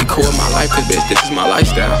old me. Gotta be cool with my life cause bitch, this is my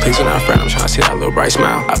lifestyle. Please do not fret, I'm trying to see that little bright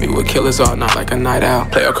smile. I be with killers all night like a night owl.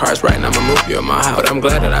 Play your cards right, and I'ma move you in my house. But I'm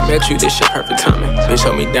glad that I met you, this shit perfect timing. Bitch,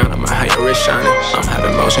 hold me down, I'ma have your wrist shining. I'm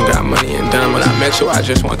having motion, got money and done. When I met you, I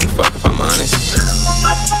just want to fuck if I'm honest.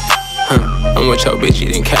 I'm with your bitch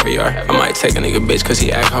eating caviar. I might take a nigga bitch cause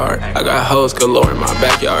he act hard. I got hoes galore in my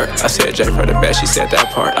backyard. I said JayFurr the best, she said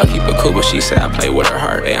that part. I keep it cool, but she said I play with her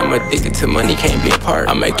heart. Hey, I'm addicted to money, can't be apart.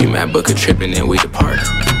 I make you mad, book a trip and then we depart.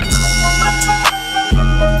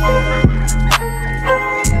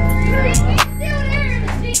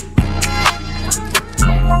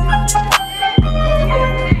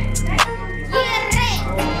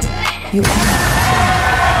 You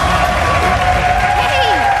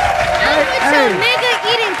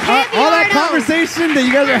All that conversation that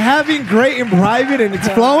you guys are having, great in private, and it's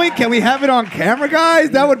flowing. Can we have it on camera,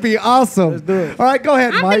 guys? That would be awesome. Let's do it. All right, go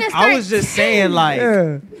ahead, Mike. I was just saying, like,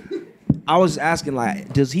 I was asking,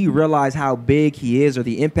 like, does he realize how big he is or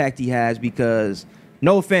the impact he has? Because,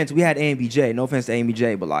 no offense, we had AMBJ. No offense to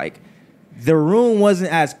AMBJ, but like, the room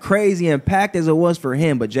wasn't as crazy and packed as it was for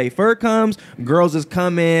him. But JayFurr comes, girls is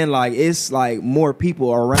coming, like it's like more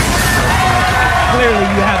people around. Clearly,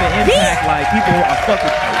 you have an impact. Like people are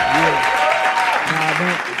fucking.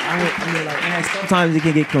 And sometimes it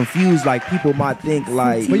can get confused. Like people might think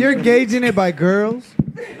like. But you're gauging it by girls.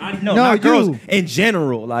 No, not girls in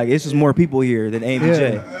general. Like it's just more people here than AMBJ.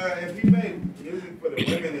 If he made music for the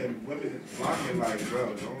women and women is flocking, like, bro,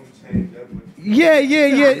 don't change that.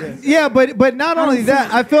 Yeah, but not only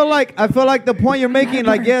that, I feel like the point you're making,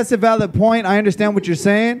 like, yeah, it's a valid point. I understand what you're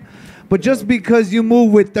saying, but just because you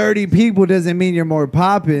move with 30 people doesn't mean you're more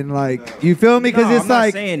popping. Like, you feel me? Because No, it's I'm not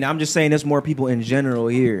like, saying that. I'm just saying there's more people in general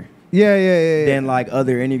here. Yeah. Than like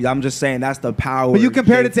other interviews. I'm just saying that's the power. But you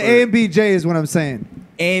compared it to AMBJ is what I'm saying.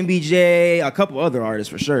 AMBJ, a couple other artists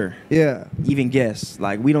for sure. Yeah. Even guests.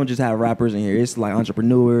 Like we don't just have rappers in here. It's like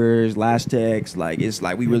entrepreneurs, Last Text. Like it's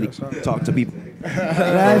like we really talk to people.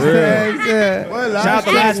 Last Text, yeah. Shout out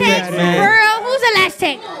to Last Text, man. Girl, who's the last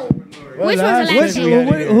text? Which one's the last text?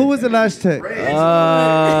 Who was the last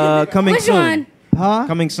text? Coming Which soon. one? Huh?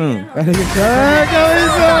 Coming soon. Ain't no last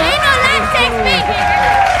text, baby.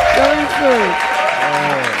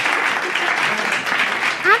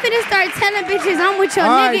 I'm finna start telling bitches I'm with your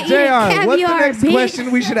All nigga right, eating JR, caviar, what's the next bitch.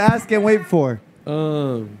 question we should ask and wait for?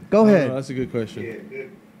 Go ahead. That's a good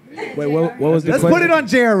question. Wait, what was the Let's question? put it on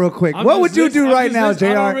JR real quick. I'm What just would you do listening- I'm right just now,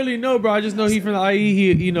 listening. I don't JR? really know, bro. I just know he's from the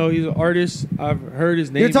IE. He's an artist. I've heard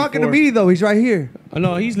his name. You're talking before. to me though. He's right here. I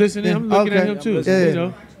know he's listening. I'm looking at Okay. him too. Yeah. You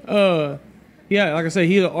know, yeah. Like I said,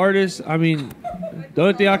 he's an artist. I mean, the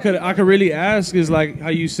only thing I could really ask is like how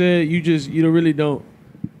you said you really don't.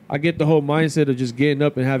 I get the whole mindset of just getting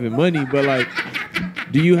up and having money, but like,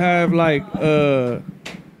 do you have like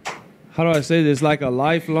how do I say this? Like a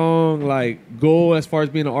lifelong like goal as far as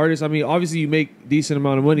being an artist. I mean, obviously you make decent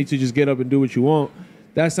amount of money to just get up and do what you want.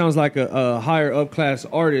 That sounds like a higher up class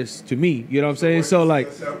artist to me. You know what I'm saying? So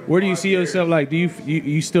like, where do you see yourself? Like, do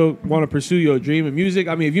you still want to pursue your dream of music?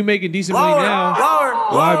 I mean, if you're making decent money now,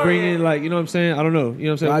 why bring in like, you know what I'm saying? I don't know. You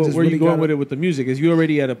know what I'm saying? Where are you going with it with the music? Is you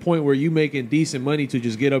already at a point where you making decent money to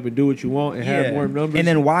just get up and do what you want and have more numbers? And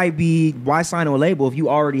then why sign to a label if you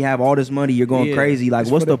already have all this money? You're going crazy. Like,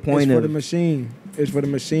 what's the point of? It's for the machine. It's for the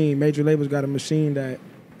machine. Major labels got a machine that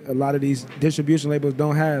a lot of these distribution labels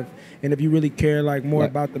don't have. And if you really care like more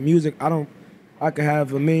about the music, I could have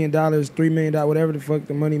 $1 million, $3 million, whatever the fuck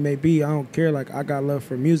the money may be. I don't care. Like, I got love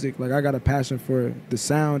for music. Like, I got a passion for the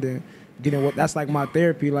sound and getting that's like my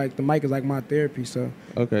therapy. Like, the mic is like my therapy. So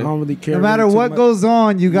I don't really care. No matter what goes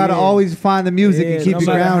on, you got to always find the music and keep it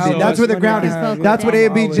grounded. That's where the ground is. That's what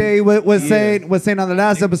ABJ was saying on the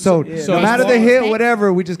last episode. So no matter the hit,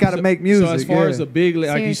 whatever, we just got to make music. So as far as a big,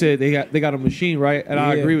 like you said, they got a machine, right? And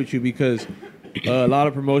I agree with you because a lot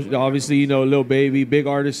of promotion, obviously, you know, Lil Baby, big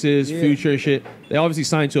artists, Future and shit. They obviously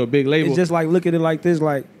signed to a big label. It's just like, look at it like this,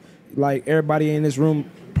 like everybody in this room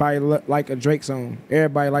probably like a Drake song.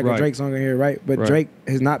 Everybody like a Drake song in here, right? But Drake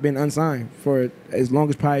has not been unsigned for as long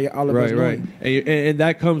as probably all of us know. Right. And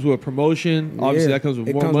that comes with promotion. Obviously, that comes with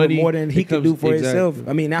more money. With more than he can do for himself.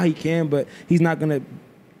 I mean, now he can, but he's not gonna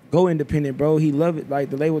go independent, bro. He love it.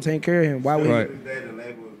 Like, the label take care of him. Why would he?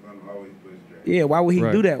 Yeah, why would he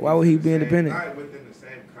do that? Why would he be independent? Not within the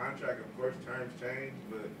same contract, of course, terms change,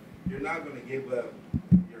 but you're not going to give up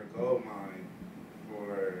your gold mine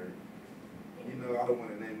for, you know, I don't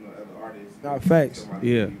want to name no other artists. Not facts.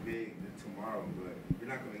 Yeah. Be big tomorrow, but you're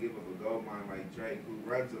not going to give up a gold mine like Drake, who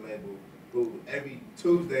runs the label, who every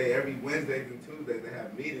Tuesday, every Wednesdays and Tuesdays, they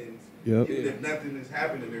have meetings. Yep. Even if nothing is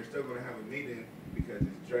happening, they're still going to have a meeting because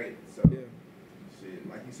it's Drake. So, shit,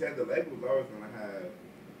 like you said, the label is always going to have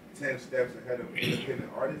 10 steps ahead of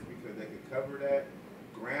independent artists because they can cover that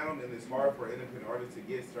ground, and it's hard for independent artists to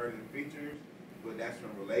get certain features, but that's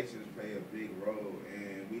when relations play a big role.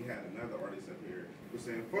 And we had another artist up here who's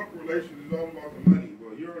saying, fuck relations, it's all about the money.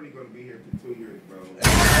 Well, you're only going to be here for 2 years, bro. Who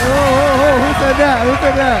said that? Who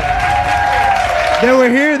said that? They were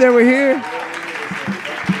here.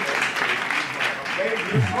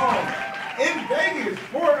 In Vegas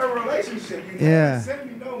for a relationship, you know,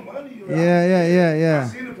 send me no money. Yeah. I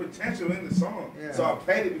seen the potential in the song, so I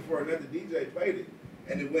played it before another DJ played it,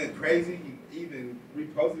 and it went crazy. You even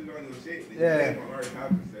reposted it on your shit. And you came on Earth House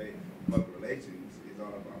and say, "Fuck relations, it's all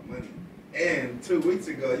about money." And 2 weeks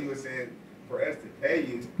ago, you were saying for us to pay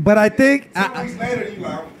you. But I think 2 weeks later, you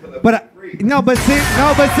like, I'm gonna but see,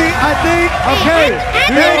 I think okay. At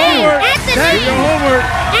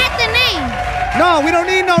the name. No, we don't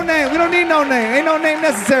need no name. Ain't no name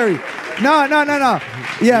necessary. No.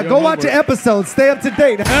 Yeah, go watch the episode. Stay up to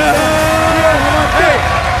date. Hey,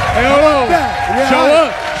 hold on.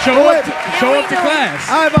 Show up to class.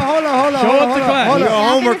 All right, but hold on. Show up to class. Hold on. Your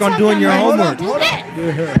homework on doing your homework.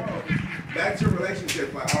 Back to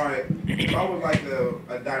relationships, like, all right, if I was like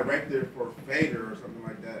a director for Fader or something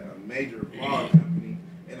like that, a major vlog company,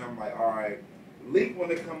 and I'm like, all right, Leak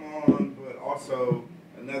want to come on, but also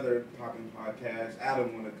another popping podcast,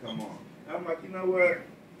 Adam want to come on. And I'm like, you know what?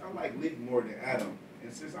 I like Leak more than Adam.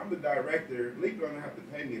 And since I'm the director, Leak gonna have to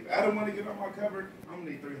pay me. If Adam want to get on my cover, I'm gonna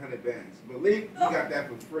need 300 bands. But Leak, you got that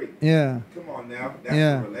for free. Yeah. Come on now, that's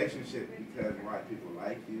a relationship because white people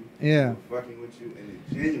like you. Yeah. People fucking with you, and it's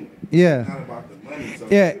genuine. Yeah. It's not about the money. So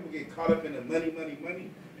people get caught up in the money,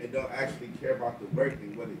 and don't actually care about the work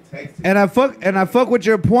and what it takes. And I fuck with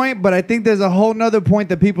your point, but I think there's a whole nother point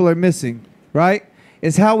that people are missing, right?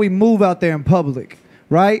 It's how we move out there in public.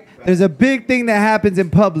 Right? There's a big thing that happens in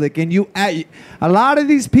public, and a lot of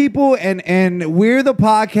these people, and we're the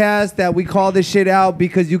podcast that we call this shit out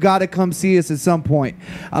because you got to come see us at some point.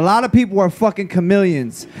 A lot of people are fucking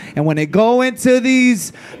chameleons, and when they go into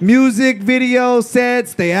these music video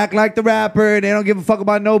sets, they act like the rapper, and they don't give a fuck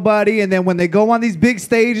about nobody, and then when they go on these big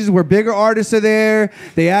stages where bigger artists are there,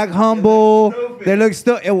 they act humble, they look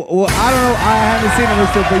stupid. Well, I don't know, I haven't seen them look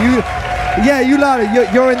stupid, but you... Yeah,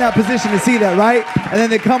 you're in that position to see that, right? And then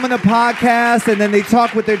they come on the podcast and then they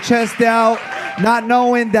talk with their chest out, not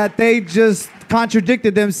knowing that they just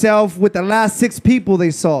contradicted themselves with the last 6 people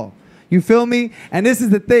they saw. You feel me? And this is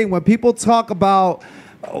the thing, when people talk about,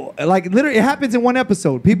 like literally it happens in one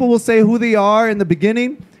episode. People will say who they are in the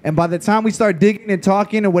beginning, and by the time we start digging and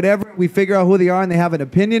talking or whatever, we figure out who they are and they have an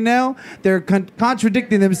opinion now. They're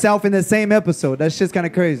contradicting themselves in the same episode. That's just kind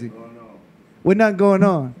of crazy. With nothing going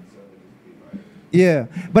on. Yeah,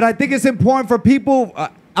 but I think it's important for people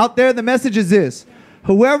out there. The message is this: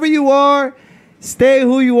 whoever you are, Stay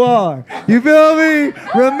who you are. You feel me?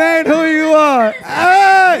 Remain who you are.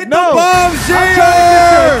 Hey, no. I'm trying to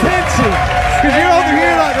get your attention. Because you're over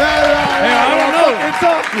here like, hey, I don't know.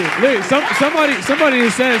 Talking. Look, somebody in the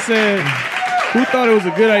chat said, who thought it was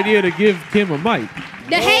a good idea to give Kim a mic?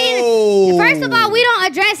 The hating. First of all, we don't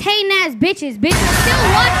address hating ass bitches. Bitches are still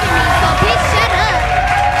watching me, so bitch, shut up.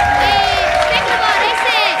 And second of all, they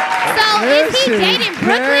said, so is he dating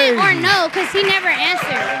Brooklyn or no? Because he never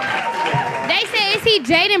answered. They said, is he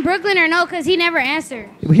dating Brooklyn or no? Because he never answered.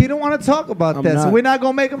 He don't want to talk about that, so we're not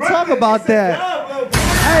going to make him talk about that.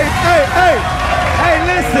 Hey,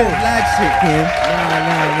 listen. Black shit, Kim.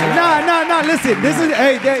 Nah, listen. This is,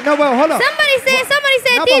 no, but hold up. Somebody said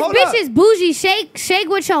these bitches bougie. Shake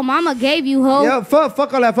what your mama gave you, ho. Yeah,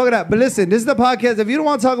 fuck all that. But listen, this is the podcast. If you don't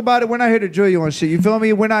want to talk about it, we're not here to drill you on shit. You feel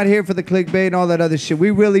me? We're not here for the clickbait and all that other shit.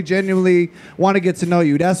 We really genuinely want to get to know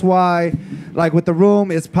you. That's why, like with the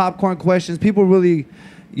room, it's popcorn questions. People really,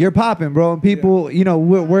 you're popping, bro. And people, you know,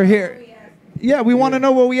 we're here. Yeah, we want to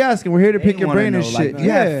know what we asking. We're here to pick your brain and shit. Like,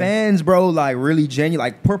 yeah, fans, bro, like really genuine,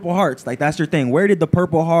 like Purple Hearts, like that's your thing. Where did the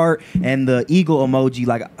Purple Heart and the eagle emoji,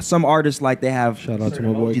 like some artists, like they have shout out to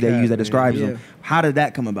my boy emoji they use that describes them. How did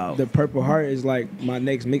that come about? The Purple Heart is like my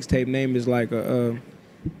next mixtape name is like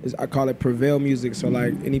I call it Prevail Music. So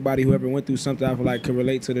like anybody who ever went through something, I feel like could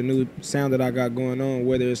relate to the new sound that I got going on,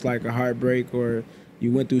 whether it's like a heartbreak or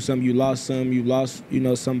you went through something, you lost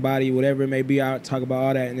somebody, whatever it may be. I talk about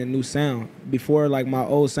all that in the new sound. Before, like, my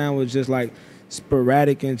old sound was just, like,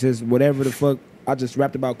 sporadic and just whatever the fuck. I just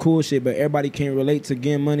rapped about cool shit, but everybody can't relate to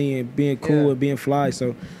getting money and being cool and being fly.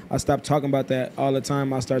 So I stopped talking about that all the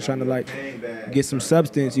time. I started trying to, like, get some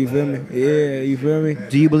substance, you feel me? Yeah, you feel me?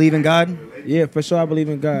 Do you believe in God? Yeah, for sure I believe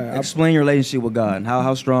in God. Explain your relationship with God.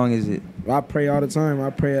 How strong is it? I pray all the time. I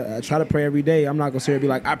try to pray every day. I'm not gonna say be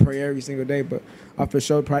like I pray every single day, but I for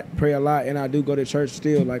sure pray a lot, and I do go to church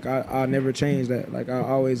still. Like I never change that. Like I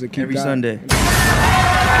always keep every God. Sunday. If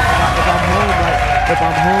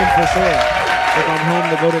I'm home, for sure. If I'm home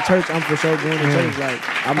to go to church, I'm for sure going to church. Like,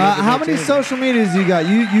 how many social medias you got?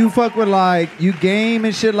 You fuck with like you game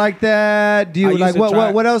and shit like that. Do you like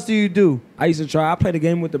what else do you do? I used to try. I play the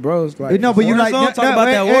game with the bros. Like, no, but you like talk about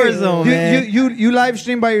that Warzone, man. You live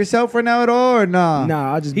stream by yourself right now at all or nah?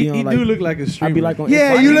 Nah, I just be on. He like, do look like a streamer. I be like on.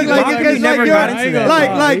 Yeah, you look like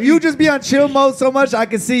like you just be on chill mode so much. I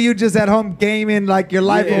can see you just at home gaming like your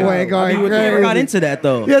life away, going crazy. Never got into that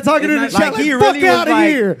though. Yeah, talking to the chat. Like, he really was out of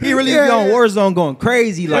here. He really be on Warzone going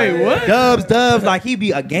crazy. Like what? Dubs. Like he be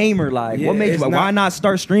a gamer. Like what makes you? Why not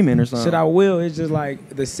start streaming or something? Shit, I will. It's just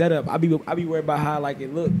like the setup. I be worried about how like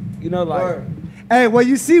it look. You know, like. Hey, well,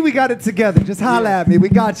 you see, we got it together. Just holla at me. We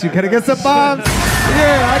got you. Can I get some bombs?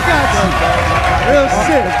 Yeah, I got you. Real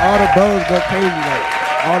shit. All the bows go crazy. Like,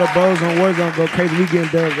 all the bows on Warzone go crazy. We getting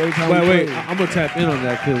dubs every time. Wait. I'm gonna tap in on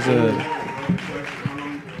that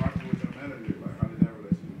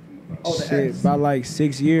because. Shit, about like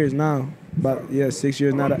 6 years now. 6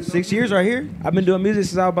 years now. 6 years right here. I've been doing music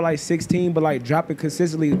since I was about like 16, but like dropping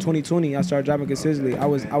consistently in 2020. I started dropping consistently. I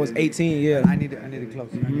was 18. Yeah. I need it close.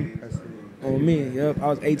 On me, yep. I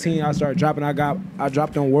was 18. I started dropping. I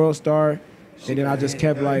dropped on World Star, and then I just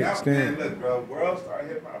kept like staying. Look, bro, World Star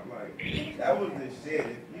Hip Hop, like that was the shit.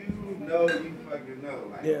 If you know, you fucking know.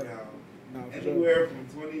 Like, you know, anywhere from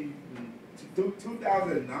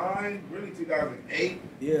 2009, really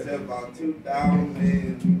 2008, to about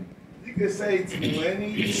 2000. You could say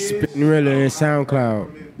 20 years. Spitting Rilla and SoundCloud.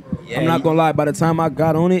 Yeah, I'm not gonna lie. By the time I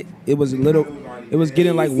got on it, it was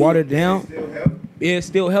getting like watered down. Yeah, it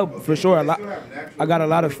still helped for sure. I got a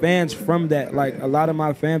lot of fans from that. Like a lot of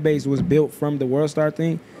my fan base was built from the World Star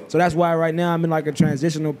thing. So that's why right now I'm in like a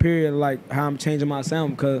transitional period, like how I'm changing my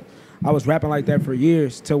sound, because I was rapping like that for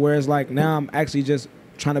years to where it's like now I'm actually just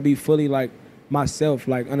trying to be fully like myself,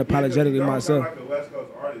 like unapologetically myself. Like a West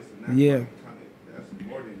Coast artist, and that's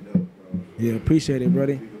more than dope, bro. Yeah, appreciate it,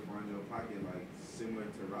 brother. People find your pocket like similar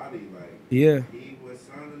to Roddy, like he was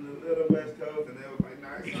sounding a little West Coast, and they was like,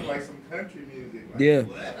 nah, it sounds like some country music. Like,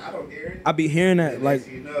 what? I don't hear it. I be hearing that, and like,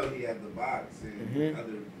 you know, he had the box and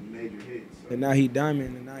other major hits. So. And now he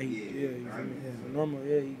diamond, and now normal,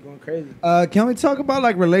 he going crazy. Can we talk about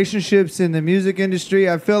like relationships in the music industry?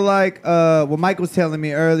 I feel like what Mike was telling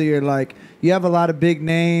me earlier, like you have a lot of big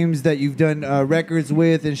names that you've done records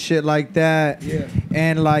with and shit like that. Yeah.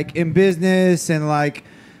 And like in business and like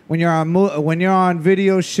when you're on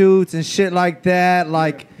video shoots and shit like that,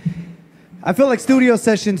 like. I feel like studio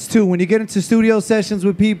sessions too. When you get into studio sessions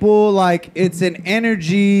with people, like it's an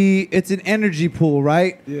energy pool,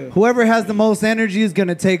 right? Yeah. Whoever has the most energy is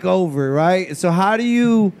gonna take over, right? So how do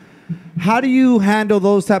you how do you handle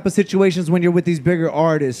those type of situations when you're with these bigger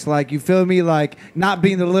artists? Like, you feel me? Like, not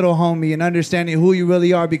being the little homie and understanding who you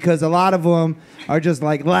really are, because a lot of them are just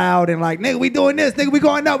like loud and like, nigga, we doing this, nigga, we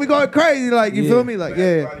going out, we going crazy. Like, you feel me? Like,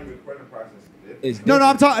 yeah. No,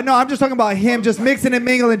 I'm just talking about him just mixing and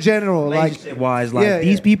mingling in general. Like, wise, like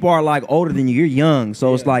these people are like older than you. You're young,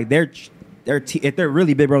 so it's like if they're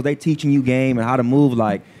really big bros, they teaching you game and how to move.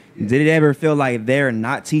 Like, did it ever feel like they're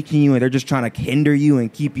not teaching you and they're just trying to hinder you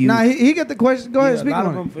and keep you? Nah, he got the question. Go ahead, speak a lot on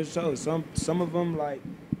of them for sure. Some of them like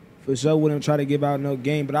for sure wouldn't try to give out no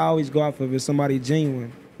game, but I always go off of if somebody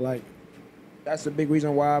genuine. Like, that's a big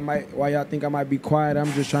reason why y'all think I might be quiet.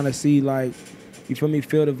 I'm just trying to see, like, you feel me,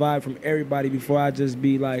 feel the vibe from everybody before I just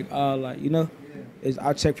be like, you know,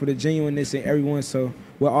 I check for the genuineness in everyone. So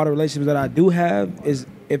with all the relationships that I do have, is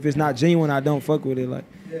if it's not genuine, I don't fuck with it. Like,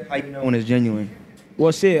 how you know when it's genuine?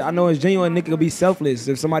 Well, shit, I know it's genuine. Nigga could be selfless.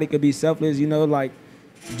 If somebody could be selfless, you know, like,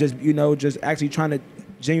 just actually trying to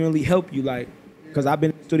genuinely help you, like, because I've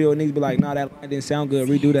been in the studio and niggas be like, nah, that line didn't sound good,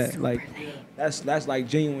 redo that. Like, that's like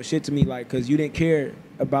genuine shit to me, like, because you didn't care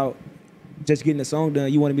about just getting the song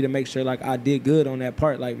done. You wanted me to make sure, like, I did good on that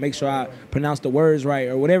part, like, make sure I pronounced the words right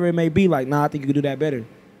or whatever it may be. Like, nah, I think you could do that better.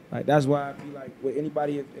 Like, that's why I feel like with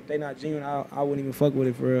anybody, if they not genuine, I wouldn't even fuck with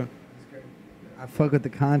it for real. I fuck with the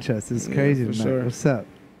contrast. It's crazy tonight. sure. What's up?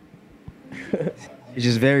 It's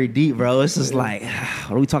just very deep, bro. It's just like,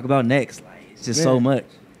 what do we talk about next? Like, it's just so much.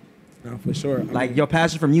 No, for sure. Like, your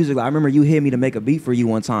passion for music. Like, I remember you hit me to make a beat for you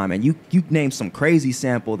one time, and you named some crazy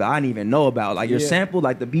sample that I didn't even know about. Like, your sample,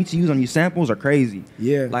 like the beats you use on your samples are crazy.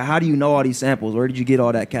 Yeah. Like, how do you know all these samples? Where did you get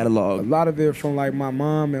all that catalog? A lot of it from like my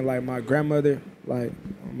mom and like my grandmother. Like,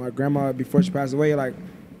 my grandma, before she passed away, like,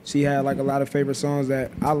 she had like a lot of favorite songs that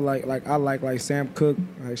I like. Like, I like Sam Cooke.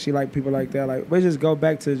 Like, she like people like that. Like, we just go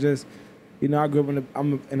back to just, you know, I grew up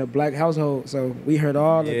I'm in a black household, so we heard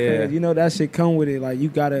all the crazy, you know, that shit come with it. Like, you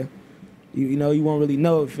gotta, you know, you won't really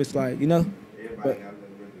know if it's like, you know, but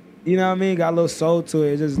you know what I mean? Got a little soul to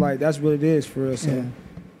it. It's just like, that's what it is for us. So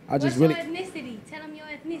I just What's really. your ethnicity? Tell them your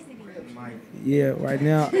ethnicity. Yeah, right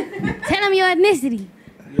now. Tell them your ethnicity.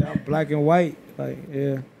 Yeah, I'm black and white. Like,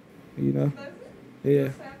 yeah, you know, yeah.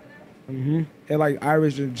 And like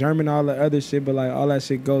Irish and German, all the other shit, but like all that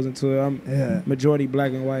shit goes into it. I'm majority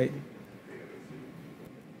black and white.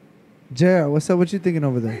 Jared, what's up? What you thinking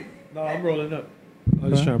over there? No, I'm rolling up. I'm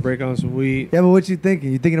just trying to break on some weed. Yeah, but what you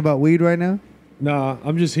thinking? You thinking about weed right now? Nah,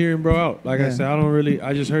 I'm just hearing bro out. Like I said,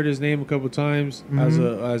 I just heard his name a couple times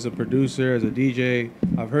as a producer, as a DJ.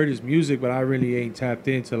 I've heard his music, but I really ain't tapped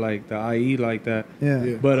into like the IE like that.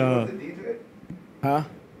 Yeah. But huh?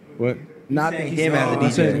 What? Not him as a DJ. I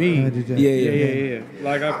said me. Yeah.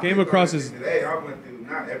 Like I came across his. Today I went through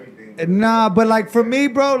not everything. Nah, but like for me,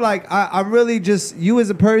 bro, like I'm really just you as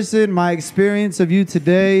a person, my experience of you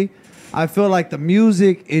today, I feel like the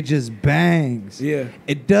music, it just bangs. Yeah.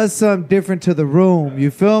 It does something different to the room.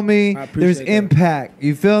 You feel me? There's impact.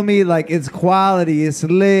 You feel me? Like it's quality, it's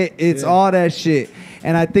lit, it's all that shit.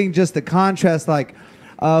 And I think just the contrast, like,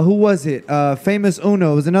 who was it? Famous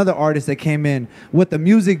Uno was another artist that came in. What the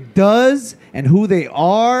music does and who they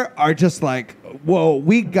are just like, whoa,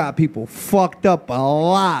 we got people fucked up a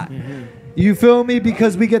lot. You feel me?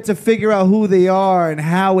 Because we get to figure out who they are and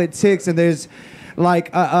how it ticks. And there's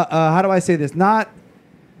like, how do I say this?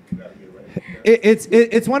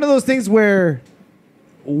 It's one of those things where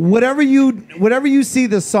whatever you see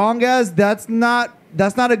the song as, that's not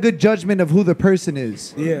a good judgment of who the person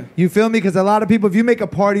is. Yeah. You feel me? Because a lot of people, if you make a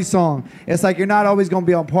party song, it's like you're not always going to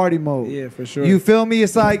be on party mode. Yeah, for sure. You feel me?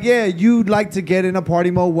 It's like, yeah, you'd like to get in a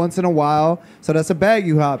party mode once in a while, so that's a bag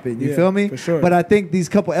you hop in. You feel me? For sure. But I think these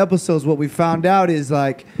couple episodes, what we found out is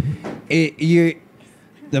like, the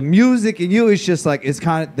music in you is just like, it's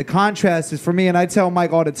kind of, the contrast is for me, and I tell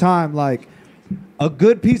Mike all the time, like, a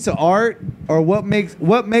good piece of art, or what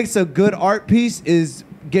makes a good art piece is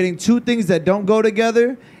getting two things that don't go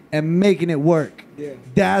together and making it work. Yeah.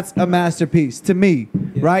 That's a masterpiece to me,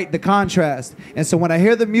 right? The contrast. And so when I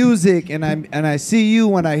hear the music and I see you,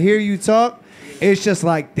 when I hear you talk, it's just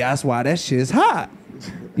like, that's why that shit is hot.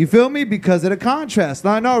 You feel me? Because of the contrast.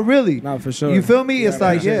 No, really. No, for sure. You feel me? It's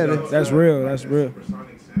like, that's real. That's real.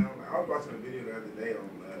 I was watching a video the other day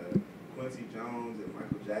on Quincy Jones and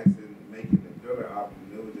Michael Jackson making the Thriller album.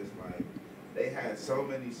 And it was just like, they had so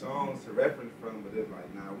many songs to reference from, but it's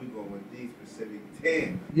like, nah, we going with these specific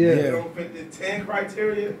 10. Yeah. If they don't fit the 10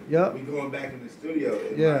 criteria, we going back in the studio.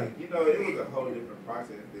 And like, you know, it was a whole different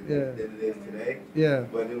process than it is today. Yeah.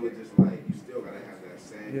 But it was just like, you still got to have that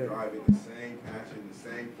same drive, the same passion, the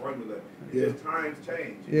same formula. Just times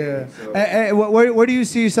change. Yeah. So, where do you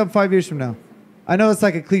see yourself 5 years from now? I know it's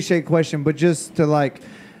like a cliche question, but just to like,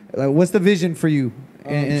 Like, what's the vision for you?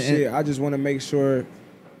 Shit, I just want to make sure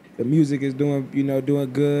the music is doing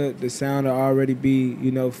good. The sound will already be,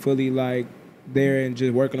 fully like there and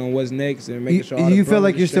just working on what's next and making sure. You feel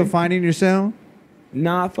like you're still finding your sound?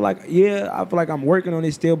 Nah, I feel like I'm working on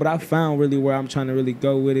it still, but I found really where I'm trying to really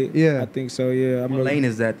go with it. Yeah, I think so. Yeah, what lane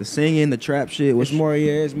is that? The singing, the trap shit? It's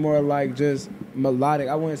more like just melodic.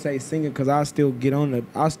 I wouldn't say singing because I'll still get on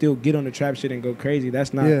the trap shit and go crazy.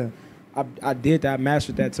 That's not. Yeah. I did that,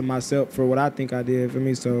 mastered that to myself for what I think I did for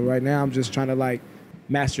me. So right now I'm just trying to like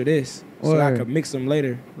master this so I can mix them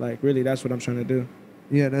later. Like really, that's what I'm trying to do.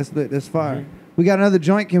 Yeah, that's fire. We got another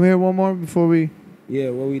joint. Can we hear one more before we? Yeah,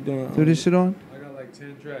 what we doing? Do this shit on? I got like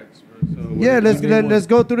 10 tracks, bro. So Yeah, let's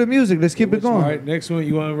go through the music. Let's keep it going. All right, next one.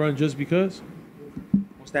 You want to run Just Because?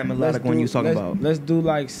 What's that melodic one you was talking about? Let's do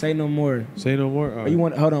like Say No More. Say No More. Or you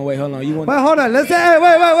want? Hold on. You want? Wait, hold on. Let's say.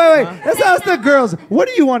 Wait. Huh? Let's ask the girls. What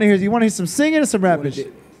do you want to hear? Do you want to hear some singing or some rapping?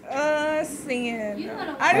 Singing.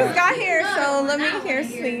 I just got here, so let me hear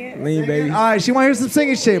singing. Lean, baby. All right, she want to hear some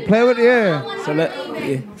singing shit. Play with So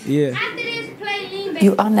yeah.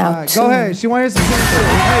 You are now. Go ahead. She want to hear some singing shit.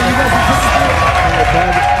 Hey, you got some singing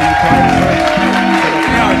shit?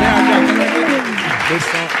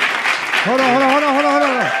 Hold on.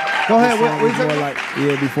 Go ahead.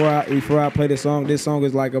 Before I play this song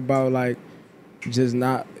is like about like just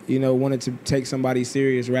not wanting to take somebody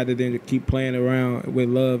serious rather than to keep playing around with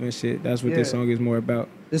love and shit. That's what this song is more about.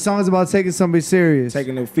 This song is about taking somebody serious.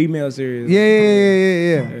 Taking a female serious.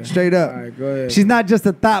 Yeah. Straight up. All right, go ahead. She's not just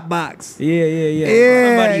a thought box. Yeah.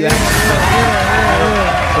 Yeah.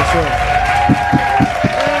 For sure.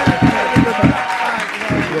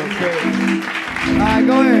 All right,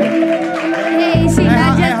 go ahead. Hey, she's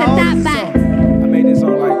not just a thought box. I made this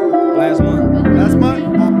song like last month. Last month?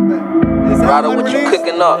 Ryder, what you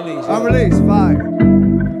cooking up? Unreleased, fire.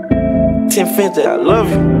 1050, I love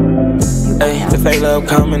you. Hey, the fake love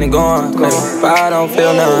coming and going. Hey, but I don't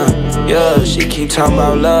feel none. Yeah, she keep talking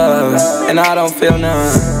about love, and I don't feel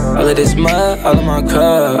none. All of this mud, all of my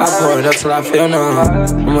cup, I pour it up till I feel none.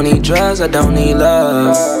 I'm gonna need drugs, I don't need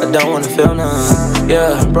love. I don't wanna feel none.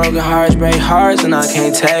 Yeah, broken hearts break hearts, and I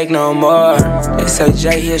can't take no more. They say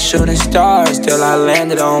Jay, he a shooting star, still I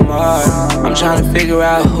landed on Mars. I'm trying to figure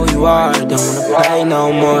out who you are, don't wanna play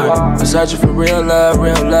no more. I'm searching for real love,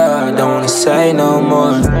 I don't wanna say no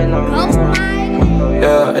more.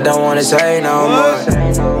 Yeah, I don't wanna say no more.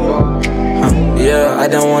 Yeah, I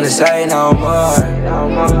don't wanna say no more.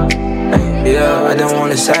 Yeah, I don't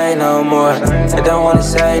wanna say no more. I don't wanna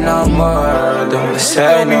say no more. I don't wanna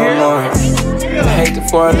say no more. I hate the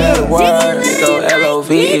four-letter word, it go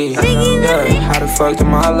L-O-V-E. Yeah, how the fuck do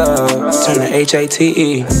my love turn to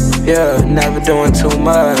H-A-T-E? Yeah, never doing too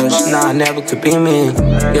much, nah, I never could be me.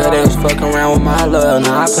 Yeah, they was fucking around with my love,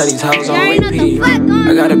 now I play these hoes on repeat.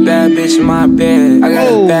 I got a bad bitch in my bed, I got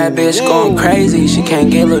a bad bitch going crazy, she can't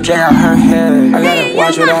get Lil J out her head. I gotta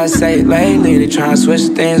watch what I say lately, they tryna switch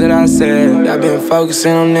the things that I said. I've been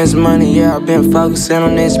focusing on this money, yeah, I've been focusing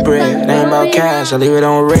on this bread. It ain't about cash, I leave it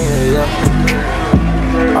on red, yeah.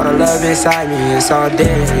 All the love inside me, it's all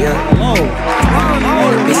dead, yeah.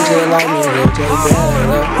 Wanna be just like me, Lil J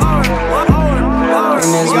bad,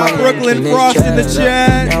 and this money, Brooklyn Frost in the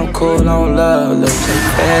chat. I'm cool on love, Lil J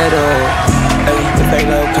fed up. Hey, the fake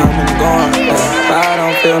love coming and going, but I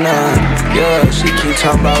don't feel none. Yeah, she keep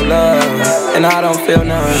talking about love, and I don't feel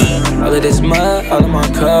none. All of this mud, all of my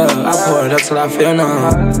cup, I pour it up till I feel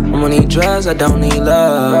none. I'm gonna need drugs, I don't need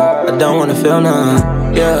love. I don't wanna feel none.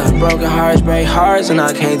 Yeah, broken hearts break hearts, and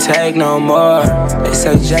I can't take no more. They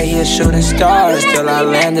say Jay, he a shooting star, still I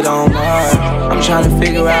landed on Mars. I'm trying to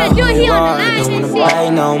figure out who you are, I don't wanna play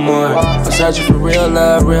no more. I'm searching for real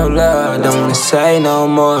love, I don't wanna say no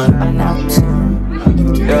more.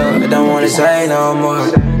 Yeah, I don't wanna say no more.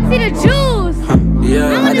 See the juice.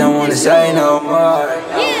 Yeah, I don't wanna say no more.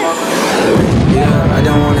 Yeah, I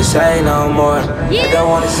don't wanna say no more. I don't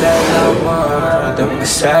wanna say no more. I don't wanna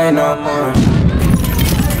say no more.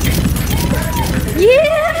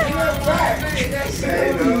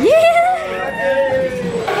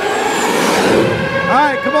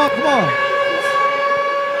 Alright, come on.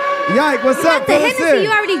 Yike, what's up? The Hennessy,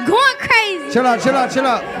 you already going crazy. Chill out.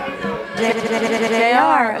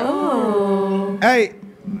 JayFurr. Ooh. Hey,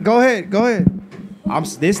 go ahead.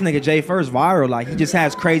 this nigga JayFurr's viral. Like he just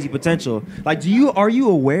has crazy potential. Like, are you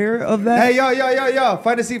aware of that? Hey, yo.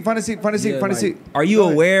 Find a seat. Are you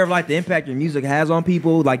aware of like the impact your music has on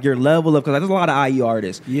people? Like your level of, because there's a lot of IE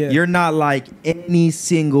artists. Yeah. You're not like any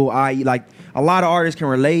single IE. Like a lot of artists can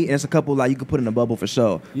relate, and it's a couple like you could put in a bubble for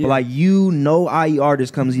sure. Yeah. But like IE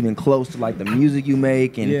artist comes even close to like the music you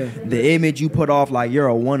make and the image you put off. Like you're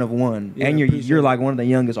a one of one, and you're like one of the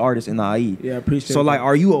youngest artists in the IE. Yeah, I appreciate. So like,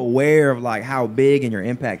 are you aware of like how big and your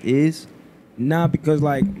impact is? Nah, because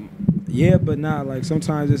like, yeah, but not like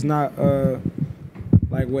sometimes it's not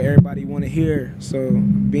like what everybody want to hear. So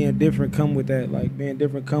being different come with that. Like being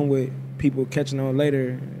different come with people catching on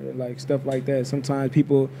later, like stuff like that. Sometimes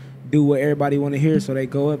people do what everybody want to hear, so they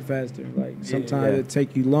go up faster. Like sometimes it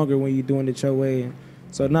take you longer when you're doing it your way.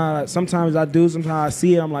 So now sometimes I do, sometimes I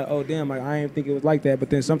see it, I'm like, oh damn, like I didn't think it was like that. But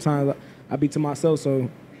then sometimes I be to myself, so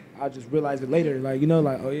I just realize it later. Like, you know,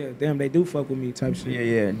 like, oh yeah, damn, they do fuck with me type shit.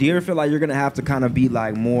 Yeah. Do you ever feel like you're gonna have to kind of be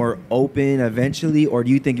like more open eventually, or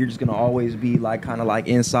do you think you're just gonna always be like kind of like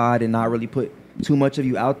inside and not really put too much of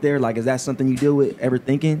you out there? Like, is that something you deal with ever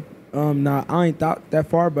thinking? Nah, I ain't thought that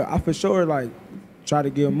far, but I for sure like try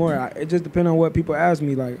to give more. It just depends on what people ask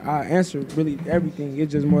me. Like I answer really everything.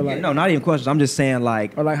 It's just more like no, not even questions. I'm just saying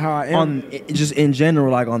like, or like how I am. Just in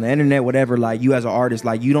general, like on the internet, whatever. Like you as an artist,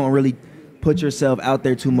 like you don't really put yourself out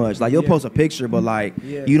there too much. Like you'll post a picture, but like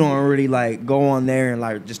you don't really like go on there and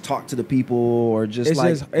like just talk to the people or just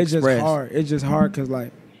it's just hard. It's just hard because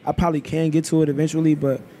like I probably can get to it eventually,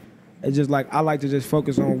 but it's just like I like to just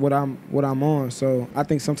focus on what I'm on. So I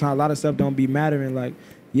think sometimes a lot of stuff don't be mattering. Like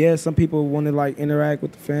yeah, some people want to like interact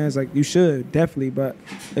with the fans. Like you should definitely, but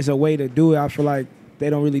it's a way to do it. I feel like they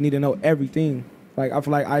don't really need to know everything. Like I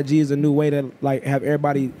feel like IG is a new way to like have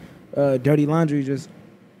everybody dirty laundry just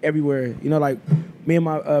everywhere. You know, like me and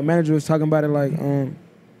my manager was talking about it.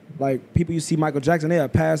 Like people you see Michael Jackson, they'll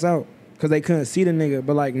pass out because they couldn't see the nigga.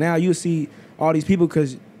 But like now you see all these people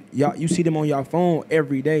because you see them on your phone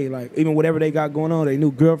every day. Like even whatever they got going on, they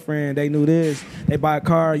new girlfriend, they knew this, they buy a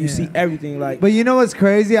car, you see everything. Like, but you know what's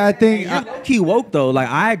crazy? I think key woke though. Like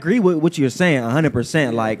I agree with what you're saying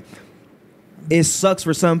 100%. Like it sucks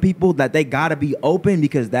for some people that they gotta be open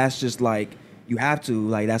because that's just like you have to.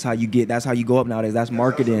 Like that's how you go up nowadays. That's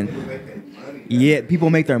marketing. Yeah, people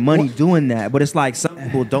make their money doing that, but it's like some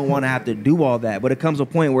people don't want to have to do all that. But it comes a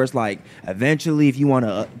point where it's like, eventually, if you want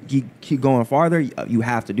to keep going farther, you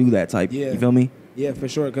have to do that type. Yeah. You feel me? Yeah, for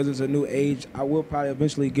sure. Because it's a new age. I will probably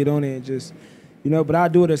eventually get on it and just, you know, but I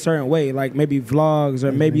do it a certain way, like maybe vlogs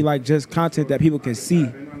or maybe like just content that people can see.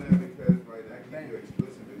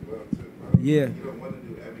 Yeah. You don't want to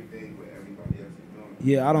do everything what everybody else is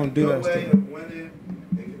doing. Yeah, I don't do that stuff. Your way of winning,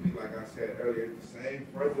 it could be like I said earlier, the same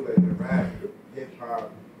formula in rap, hip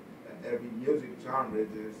hop, every music genre is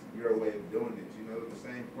just your way of doing it. You know, the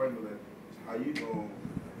same formula. How you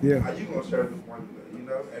gonna serve the formula? You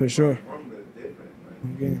know, for sure. Formula is different.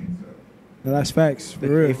 Like, no, that's facts. For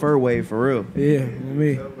real. JayFurr way for real. Yeah,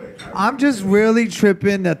 me. I'm just really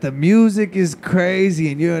tripping that the music is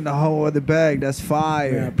crazy and you're in the whole other bag. That's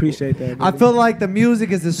fire. Yeah, I appreciate that. Baby. I feel like the music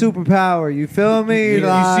is the superpower. You feel me?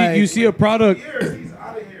 Yeah, you see a product.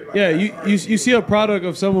 Yeah, you see a product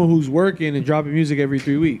of someone who's working and dropping music every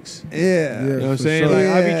 3 weeks. Yeah. You know what I'm saying? Sure. Like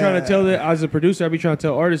I be trying to tell that as a producer, I be trying to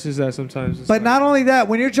tell artists that sometimes. But like, not only that,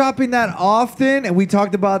 when you're dropping that often, and we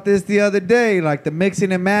talked about this the other day, like the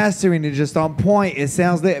mixing and mastering is just on point. It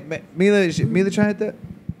sounds like Mila trying to that?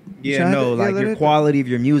 Yeah, no, like your quality of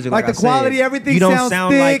your music. Like the quality, everything sounds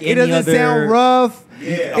sound thick. Like it doesn't sound rough.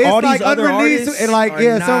 Yeah. It's all like these other unreleased and like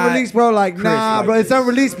it's unreleased, bro. Like nah, bro, it's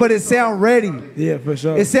unreleased, but it sound ready. Yeah, for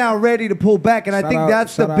sure. It sound ready to pull back, and I think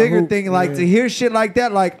that's the bigger thing. Like to hear shit like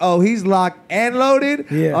that, like oh he's locked and loaded.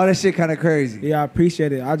 Yeah, oh that shit kind of crazy. Yeah, I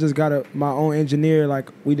appreciate it. I just got my own engineer. Like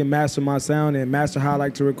we did master my sound and master how I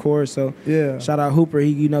like to record. So yeah, shout out Hooper.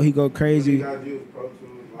 He go crazy.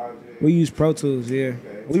 We use Pro Tools, yeah.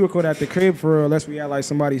 Okay. We record at the crib for real, unless we at like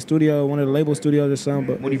somebody's studio, one of the label studios or something.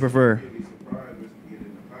 But what do you prefer?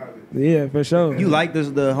 Yeah, for sure. You like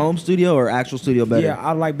the home studio or actual studio better? Yeah,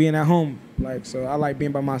 I like being at home. Like so, I like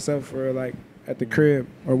being by myself for like at the crib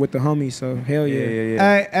or with the homies. So hell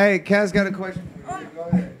yeah. Hey, Kaz got a question. Go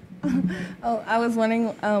ahead. Oh, I was wondering,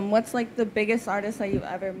 what's like the biggest artist that you've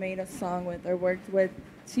ever made a song with or worked with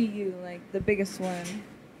to you, like the biggest one?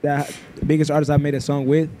 The biggest artist I made a song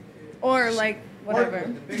with. Or like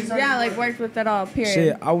whatever. Yeah, like worked with at all, period.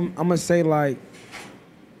 Shit, I'm gonna say like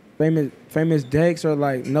famous Dex or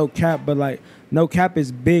like No Cap, but like No Cap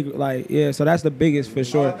is big, like yeah, so that's the biggest for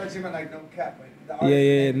sure. I thought you meant like No Cap.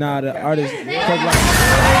 Yeah, nah, the artist.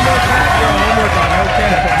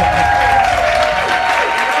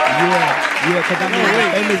 Yeah, because I mean,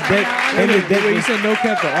 famous Deck. Wait, you said No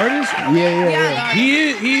Cap the artist? Yeah.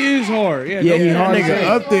 He is hard. Yeah, Yeah, no he cap. hard. Nigga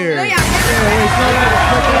up there. Yeah,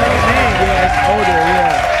 it's older.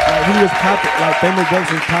 Yeah, like he was popping. Like famous Deck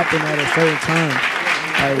was popping at a certain time.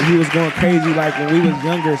 Like he was going crazy. Like when we was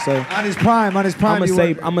younger. So on his prime. I'm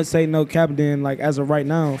gonna say No Cap. Then like as of right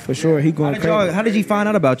now, for sure, he going crazy. How did you find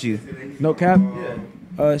out about you? No Cap.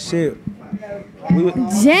 Shit.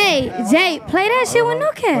 Jay, play that shit with No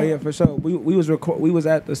Cap. Oh yeah, for sure. We was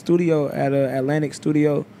at the studio at Atlantic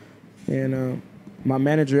Studio, and my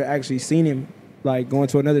manager actually seen him like going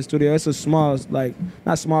to another studio. It's a small, like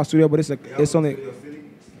not small studio, but it's only.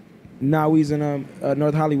 Nah, we was in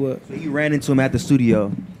North Hollywood. So you ran into him at the studio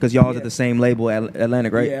because y'all was at the same label,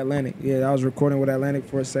 Atlantic, right? Yeah, Atlantic. Yeah, I was recording with Atlantic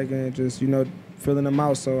for a second, just filling them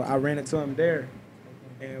out. So I ran into him there.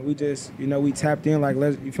 And we just, we tapped in like,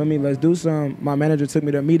 let's do some. My manager took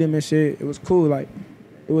me to meet him and shit. It was cool. Like,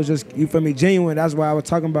 it was just, genuine. That's why I was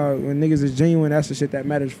talking about when niggas is genuine, that's the shit that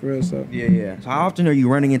matters for real. So Yeah. So how often are you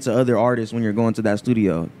running into other artists when you're going to that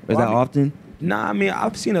studio? Is that often? Nah, I mean,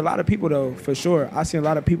 I've seen a lot of people though, for sure. I seen a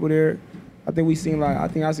lot of people there. I think I seen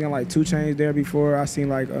like 2 Chainz there before. I seen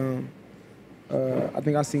like, I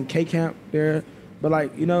think I seen K-Camp there. But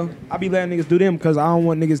like, I be letting niggas do them because I don't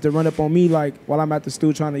want niggas to run up on me like while I'm at the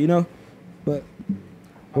studio trying to, But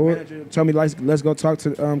my manager told me let's go talk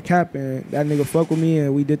to Cap, and that nigga fuck with me,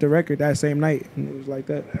 and we did the record that same night, and it was like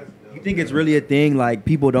that. You think it's really a thing? Like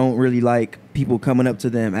people don't really like people coming up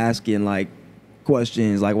to them asking like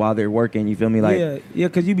questions like while they're working. You feel me? Like yeah,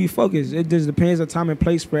 because you be focused. It just depends on time and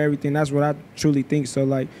place for everything. That's what I truly think. So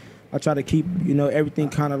like, I try to keep, everything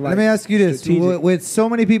kind of like. Let me ask you this: with so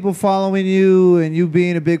many people following you, and you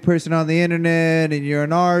being a big person on the internet, and you're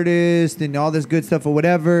an artist, and all this good stuff or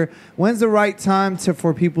whatever, when's the right time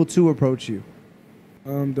for people to approach you?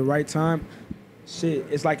 The right time, shit.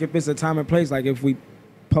 It's like if it's a time and place. Like if we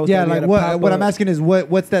post. Yeah, like what I'm asking is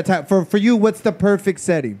what's that time for you? What's the perfect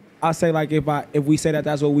setting? I say like if we say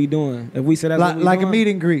that's what we doing. If we say that's what we like doing, a meet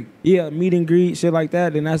and greet. Yeah, meet and greet, shit like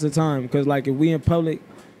that. Then that's the time. Cause like if we in public.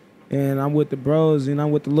 And I'm with the bros, and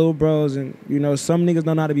I'm with the little bros, and some niggas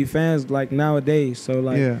don't know how to be fans like nowadays. So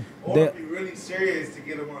like, or if you're really serious to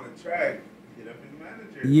get them on the track, get up in the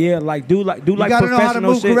manager. Yeah, like do like you gotta know how to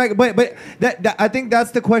move shit. correct. But that I think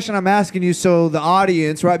that's the question I'm asking you. So the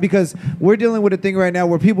audience, right? Because we're dealing with a thing right now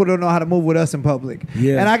where people don't know how to move with us in public.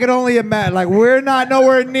 Yeah. And I can only imagine, like we're not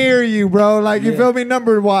nowhere near you, bro. Like you feel me,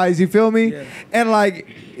 number wise. You feel me? Yeah. And like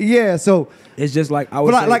so. It's just like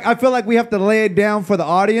I feel like we have to lay it down for the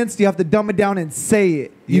audience. You have to dumb it down and say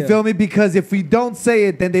it. You feel me? Because if we don't say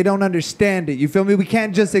it, then they don't understand it. You feel me? We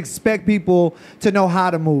can't just expect people to know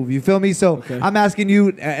how to move. You feel me? So I'm asking you,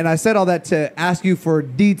 and I said all that to ask you for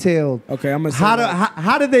detailed. Okay, I'm gonna say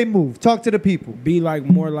how do they move? Talk to the people. Be like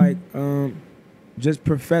more like just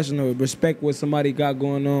professional. Respect what somebody got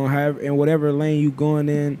going on. However, in whatever lane you going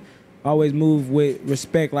in. Always move with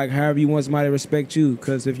respect, like however you want somebody to respect you.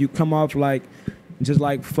 Because if you come off like, just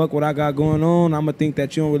like fuck what I got going on, I'm gonna think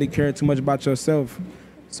that you don't really care too much about yourself.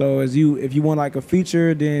 So if you want like a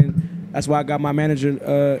feature, then that's why I got my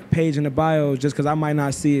manager page in the bio, just because I might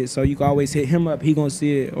not see it. So you can always hit him up, he gonna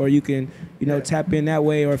see it, or you can tap in that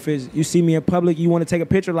way. Or if you see me in public, you want to take a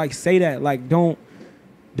picture, like say that, like don't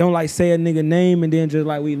like say a nigga name and then just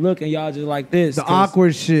like we look and y'all just like this. The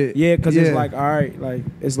awkward shit. Yeah, because it's like, all right, like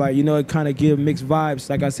it's like, it kind of give mixed vibes.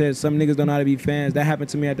 Like I said, some niggas don't know how to be fans. That happened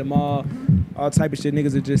to me at the mall. All type of shit.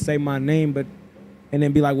 Niggas would just say my name, and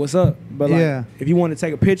then be like, what's up? But like, if you want to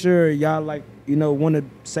take a picture, or y'all like, want to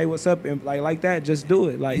say what's up and like that, just do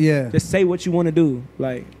it. Like, just say what you want to do.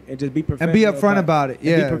 Like, and just be professional. And be upfront about it.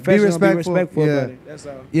 Yeah. Be professional, be respectful about it. That's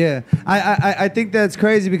all. Yeah. I think that's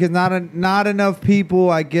crazy because not enough people,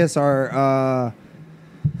 I guess, are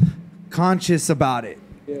conscious about it.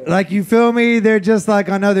 Yeah. Like, you feel me? They're just like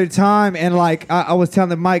another time. And like I was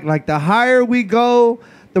telling Mike, like the higher we go,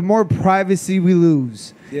 the more privacy we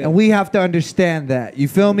lose. Yeah. And we have to understand that. You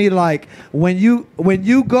feel me? Like when you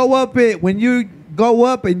go up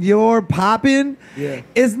and you're popping,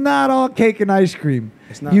 it's not all cake and ice cream.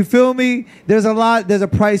 It's not. You feel me? There's a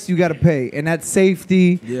price you gotta pay. And that's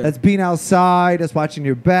safety, that's being outside, that's watching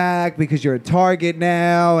your back because you're a target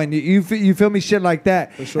now, and you feel me? Shit like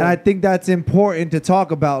that. For sure. And I think that's important to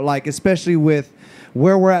talk about, like especially with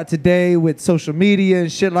where we're at today with social media and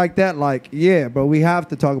shit like that. Like, yeah, bro, we have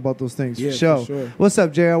to talk about those things for sure. What's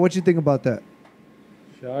up, JR? What you think about that?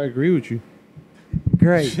 I agree with you.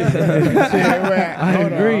 Great. I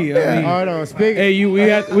agree. Hold on. Hey, we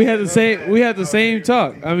had the same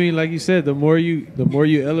talk. I mean, like you said, the more you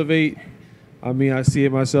elevate. I mean, I see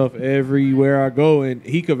it myself everywhere I go, and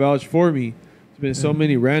he could vouch for me. been so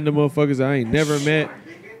many random motherfuckers I ain't never met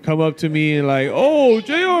come up to me and like, oh,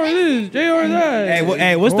 JR this, JR that.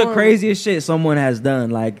 Hey, what's the craziest shit someone has done?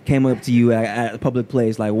 Like, came up to you at a public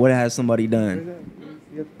place. Like, what has somebody done?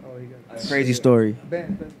 Crazy story.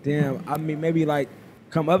 Damn, I mean, maybe like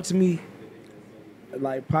come up to me,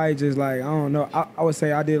 like probably just like, I don't know. I would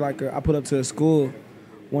say I did like, I put up to a school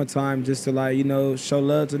one time just to like, you know, show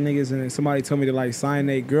love to niggas, and then somebody told me to like sign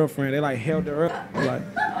their girlfriend. They like held her up. Like,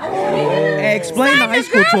 hey, explain the high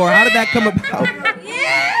school tour. How did that come about?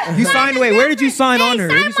 You signed, wait, where did you sign on her?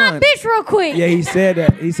 Where did you Sign my bitch real quick. Yeah, he said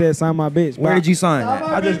that. He said sign my bitch. Where did you sign that?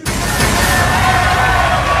 I just.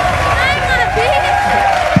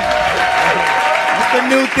 That's the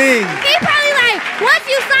new thing. He probably like, once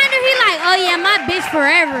you signed her, he like, oh yeah, my bitch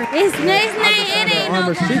forever. It's name, it ain't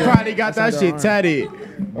no. She probably got that shit tatted.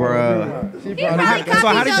 Bruh. So So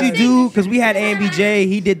how did you do, because we had AMBJ,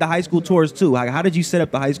 he did the high school tours too. Like, how did you set up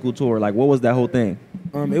the high school tour? Like, what was that whole thing?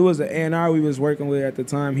 It was an A&R we was working with at the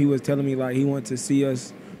time. He was telling me like he wanted to see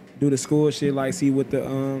us do the school shit, like see what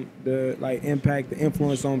the like impact, the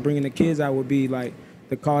influence on bringing the kids out would be, like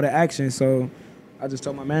the call to action. So I just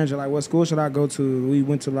told my manager like, what school should I go to? We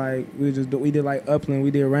went to like we did like Upland,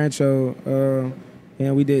 we did Rancho,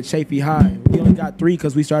 and we did Chafee High. We only got 3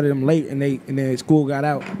 because we started them late and then school got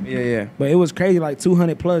out. Yeah. But it was crazy, like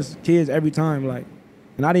 200 plus kids every time, like.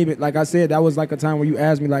 And I didn't even, like I said, that was like a time where you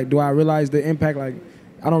asked me like, do I realize the impact? Like,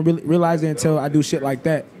 I don't really realize it until I do shit like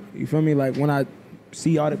that. You feel me? Like when I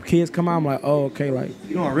see all the kids come out, I'm like, oh, okay, like.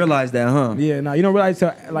 You don't realize that, huh? Yeah, no, you don't realize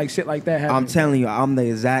till, like shit like that happens. I'm telling you, I'm the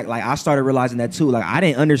exact, like, I started realizing that too. Like, I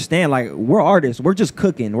didn't understand, like, we're artists. We're just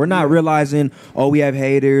cooking. We're not realizing, oh, we have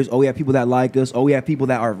haters. Oh, we have people that like us. Oh, we have people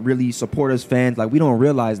that are really support us fans. Like, we don't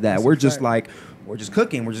realize that. We're just like, we're just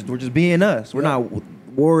cooking. We're just being us. We're not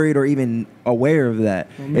worried or even aware of that.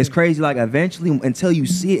 It's crazy. Like, eventually, until you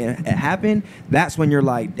see it happen, that's when you're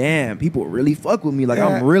like, damn, people really fuck with me. Like,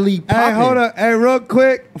 I'm really popping. Hey, hold up. Hey, real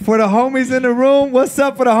quick, for the homies in the room, what's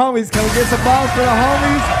up for the homies? Can we get some balls for the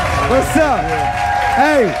homies? What's up?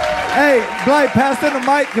 Hey, Blight, pass them the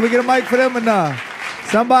mic. Can we get a mic for them? And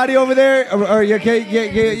somebody over there, or yeah,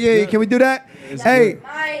 can we do that? Hey,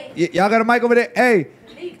 y'all got a mic over there? Hey,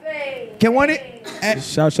 can one?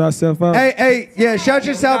 Shout yourself out. Hey, shout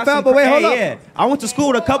yourself out. But wait, hold up. Yeah. I went to school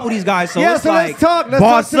with a couple of these guys, so Yeah, it's so like let's talk. Let's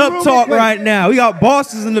boss talk to the up room talk real quick. right now. We got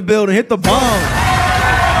bosses in the building. Hit the bomb. Hold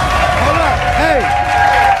up. Hey,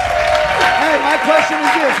 my question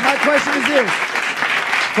is this.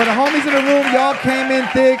 For the homies in the room, y'all came in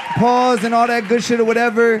thick, pause, and all that good shit or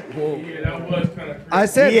whatever. Yeah, that was kind of crazy. I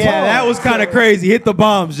said pause. That was kind of crazy. Hit the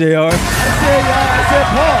bombs, JR. I said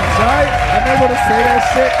pause, all right? I'm able to say that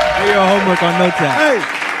shit. Do your homework on no time.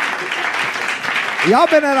 Hey, y'all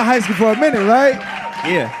been out of high school for a minute, right?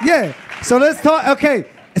 Yeah. So let's talk. Okay.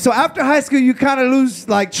 So after high school, you kind of lose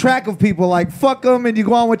like track of people. Like fuck them, and you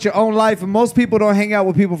go on with your own life. And most people don't hang out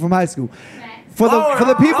with people from high school. For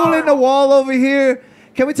the people in the wall over here,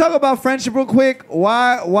 can we talk about friendship real quick?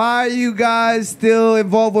 Why are you guys still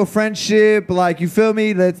involved with friendship? Like, you feel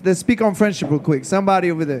me? Let's speak on friendship real quick.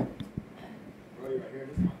 Somebody over there.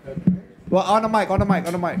 Well, on the mic. He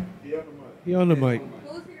on the mic.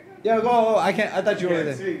 Yeah, go. I can't. I thought you were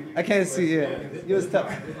over there. I can't see. Yeah, it was tough.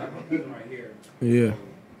 Yeah.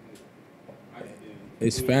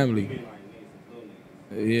 It's family.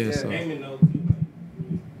 Yeah. So.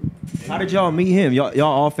 How did y'all meet him? Y'all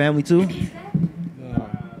all family too?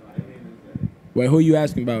 Wait, who you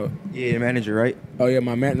asking about? Yeah, the manager, right? Oh yeah,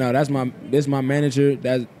 my man. No, this my manager.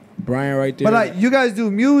 That's Brian right there. But like, you guys do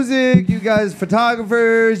music. You guys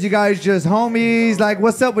photographers. You guys just homies. Like,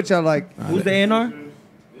 what's up with y'all? Like, who's the A&R?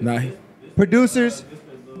 Nah. Producers.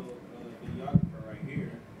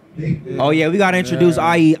 Oh yeah, we gotta introduce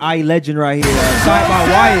IE Legend right here. Side by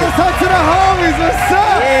Wyatt. Let's talk to the homies. What's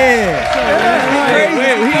up?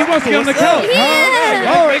 Wait, he wants to get on the couch.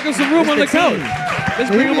 Oh, make him some room on the couch. Let's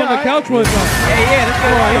bring him on the couch one time. Yeah, let's go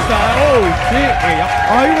on inside. Oh shit.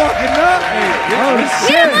 Oh, you walking up? Oh shit.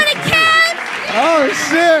 Get him on the couch. Oh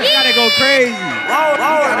shit. We gotta go crazy. Man,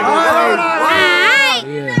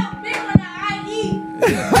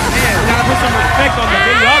 we gotta put some respect on the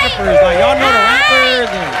videographers. Like, y'all know the rappers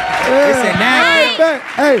and this and that.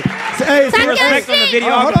 Hey, some respect on the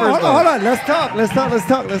videographers. Hold on. Let's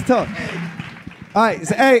talk. All right.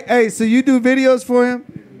 So, hey. So you do videos for him?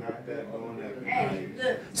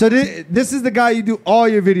 So this is the guy you do all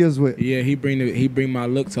your videos with? Yeah, he bring my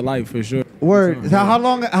look to life for sure. Word. So how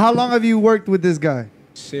long have you worked with this guy?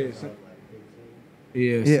 Shit.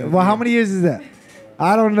 Yeah. Yeah. Well, how many years is that?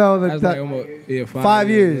 I don't know the That's like almost, yeah, 5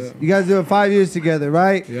 years. Yeah. You guys doing 5 years together,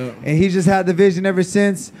 right? Yeah. And he just had the vision ever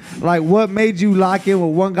since. Like, what made you lock in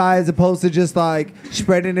with one guy as opposed to just like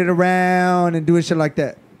spreading it around and doing shit like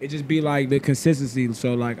that? It just be like the consistency.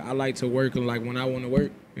 So like I like to work like when I want to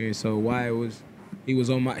work, and so he was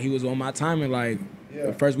on my timing. Like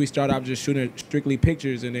at first we started off just shooting strictly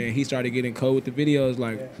pictures, and then he started getting cold with the videos.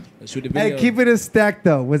 Like let's shoot the video. Hey, keep it a stack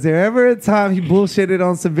though. Was there ever a time he bullshitted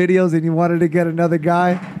on some videos and you wanted to get another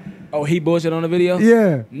guy? Oh, he bullshit on the video?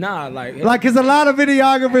 Yeah. Nah, like cause a lot of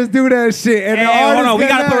videographers do that shit. And Hey, the hold artists on, we get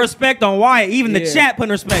gotta put mad. respect on Wyatt. Even the Yeah. chat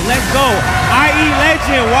putting respect. Let's go. IE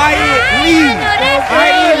legend, Wyatt Lee.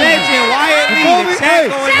 IE legend, Wyatt Lee. The chat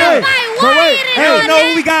going on. But wait, They don't know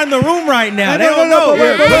who we got in the room right now. They don't know. But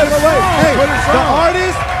wait. Hey,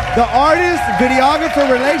 the artist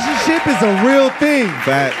videographer relationship is a real thing.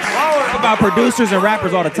 Facts. About producers and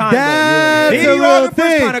rappers all the time. That's a real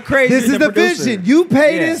thing. This is the vision. You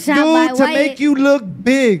pay this Shot by dude to Wyatt. make you look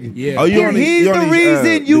big. Yeah. Oh, you only- He's you the only,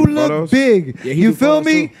 reason you do look photos? big. Yeah, he You do feel photos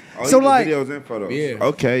me? too. Oh, So you do like, videos and photos. Yeah.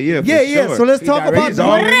 Okay, yeah, for yeah. sure. So let's talk about He's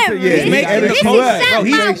always, Whatever. yeah, This he is- edits this is what? shot Bro,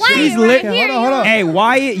 he by makes Wyatt shit. right here, Hold on. Hey,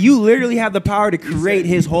 Wyatt, you literally have the power to create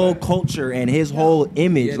his whole culture and his whole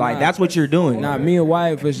image. Yeah, like nah. that's what you're doing. Nah, me and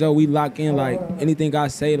Wyatt for sure. We lock in like anything I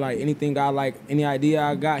say, like anything I like, any idea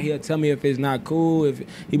I got. He'll tell me if it's not cool. If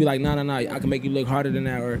he be like, nah, I can make you look harder than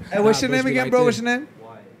that. Or Hey, what's nah, your name be again, like bro? this. What's your name?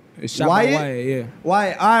 It's shot by Wyatt? Wyatt, yeah.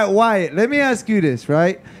 Wyatt, all right, Wyatt, let me ask you this,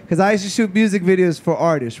 right? Because I used to shoot music videos for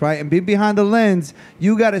artists, right? And be behind the lens,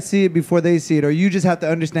 you got to see it before they see it, or you just have to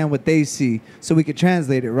understand what they see so we can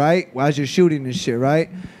translate it, right? As you're shooting this shit, right?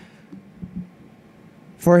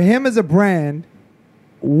 For him as a brand,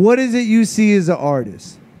 what is it you see as an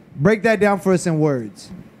artist? Break that down for us in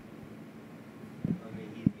words.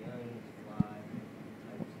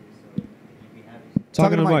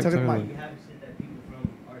 Talking to mic, Mike. talking to talking mic. to Mike.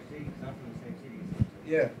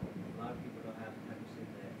 Yeah.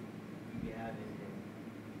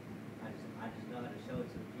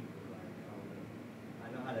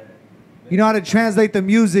 You know how to translate the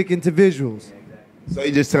music into visuals. So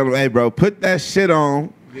you just tell him, hey, bro, put that shit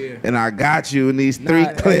on. Yeah. And I got you in these three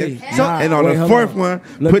clips. And on Wait, the hold fourth on. one,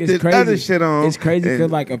 Look, put it's this crazy. other shit on. It's crazy and-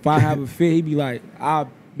 because like if I have a fit, he be like, I'll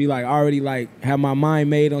be like already like have my mind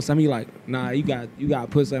made on something. He like, nah, you got to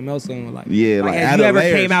put something else on. Like, Yeah, like Has add you a ever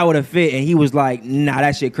layers. came out with a fit and he was like, nah,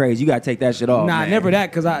 that shit crazy. You gotta take that shit off. nah, man. never that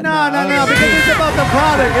because I No, because it's about the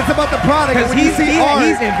product. It's about the product. Because And when you see art,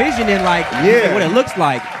 he's envisioning like Yeah. what it looks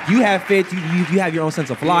like. You have fits, you have your own sense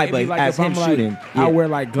of fly, It'd be but like as if I'm him like, shooting, I wear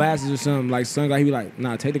like glasses or something, like sunglasses. He be like,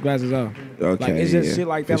 nah, take the glasses off. Okay, like it's just yeah, shit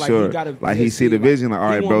like for that. Like sure. you gotta like he just see the like, vision. Like, all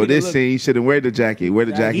he right, want bro, me to this look- scene you shouldn't wear the jacket. Wear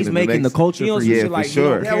the jacket. he's in making the next- culture He for on some you. Yeah, shit for like, you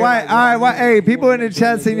sure. don't Yeah, care, why? like, All right, hey, people in the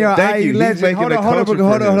chat saying you're Thank an IE you. He's legend. making Hold the on, culture for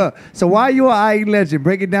hold them. on. So why are you an IE legend?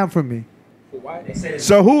 Break it down for me.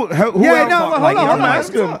 So who Yeah, else? no, but like, hold on.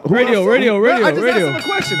 ask him. Who Radio, else? radio, radio, I just radio. asked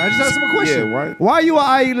him a question. I just asked him a question. Yeah, Why are you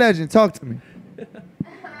an IE legend? Talk to me.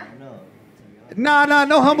 Nah,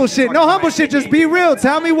 no humble shit. No humble shit. Just be real.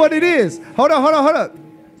 Tell me what it is. Hold up.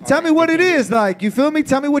 Tell me what it is. Like, you feel me?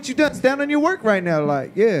 Tell me what you done. Stand on your work right now.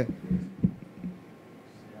 Like, yeah.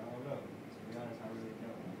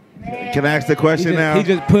 Can I ask the question now? he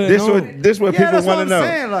just put it this on. what this what Yeah, people that's what want to I'm know.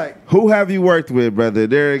 saying, like- Who have you worked with, brother?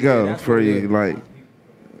 There you go that's for what it you. is. Like,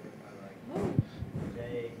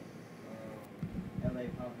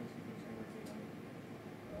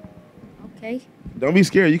 Okay. don't be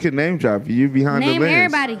scared. You can name drop. You behind Name the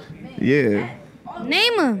lens. everybody. Yeah.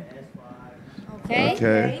 Name them. Okay.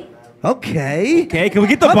 Okay. Okay. Okay, can we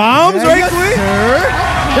get the bombs right quick?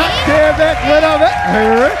 Damn it. What of it?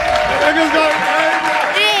 Hey.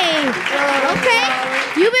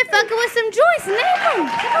 Okay. You been fucking with some joints. Name them.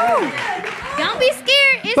 Come on. Don't be scared.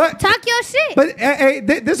 It's talk your shit. But hey,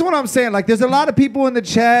 this is what I'm saying. Like, there's a lot of people in the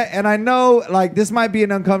chat, and I know like this might be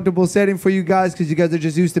an uncomfortable setting for you guys because you guys are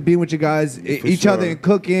just used to being with you guys, each other, and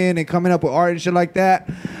cooking and coming up with art and shit like that.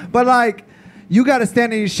 But like, you got to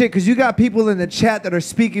stand in your shit because you got people in the chat that are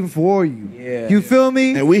speaking for you. Yeah. You feel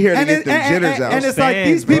me? And we here to get it- them jitters out. And it's like Fans,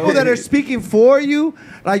 these people bro. that are speaking for you,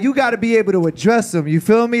 like you got to be able to address them. You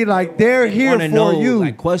feel me? Like they're here Wanna for know, you.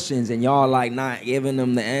 like questions, and y'all like not giving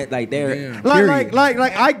them the an- like they're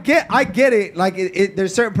Like I get it. Like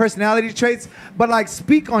there's certain personality traits, but like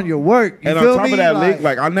speak on your work. You And feel on top me? of that,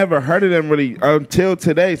 like I never heard of them really until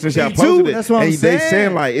today since y'all Me posted too, it. that's what I'm and they saying.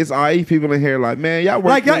 saying like it's IE people in here like, man, y'all work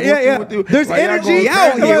Like, yeah. There's Like, y'all energy going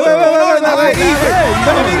out crazy. here. Wait, Like,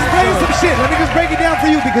 But let me explain some shit. Let me just break it down for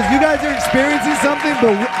you because you guys are experiencing something,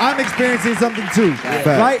 but I'm experiencing something too.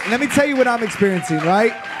 Right? Let me tell you what I'm experiencing,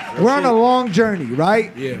 right? We're on a long journey,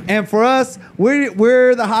 right? Yeah. And for us,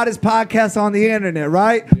 we're the hottest podcast on the internet,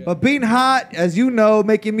 right? Yeah. But being hot, as you know,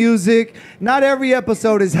 making music, not every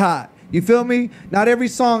episode is hot. You feel me? Not every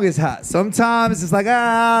song is hot. Sometimes it's like,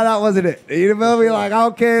 that wasn't it. You feel me? Like,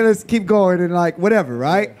 okay, let's keep going and like whatever,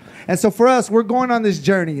 right? Yeah. And so for us, we're going on this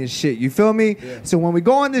journey and shit. You feel me? Yeah. So when we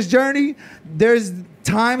go on this journey, there's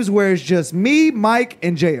times where it's just me, Mike,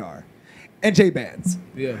 and JR. And J Bands.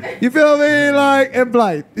 Yeah. You feel me? Like, and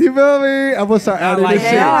Blythe. You feel me? And we'll start adding this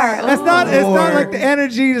shit. It's not like the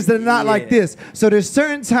energy is not like this. So there's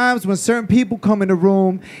certain times when certain people come in the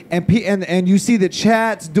room and you see the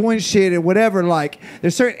chats doing shit and whatever, like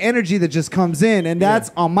there's certain energy that just comes in. And that's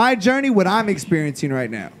on my journey what I'm experiencing right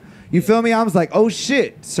now. You feel me? I was like, oh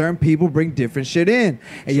shit, certain people bring different shit in.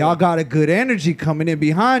 And y'all got a good energy coming in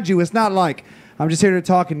behind you. It's not like I'm just here to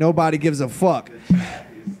talk and nobody gives a fuck.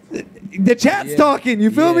 The chat's talking,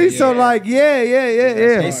 you feel me? So like,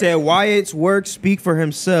 yeah. They said Wyatt's work speak for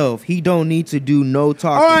himself. He don't need to do no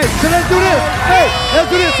talking. All right, so let's do this. Hey,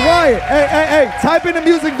 let's do this, Wyatt. Hey, type in the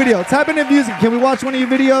music video. Type in the music. Can we watch one of your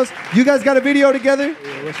videos? You guys got a video together?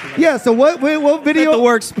 Yeah. So what video? Let the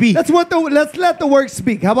work speak. Let's let the work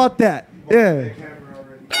speak. How about that? Yeah.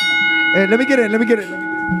 Hey, let me get it.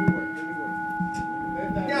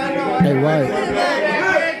 Hey, Wyatt.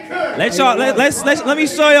 Let me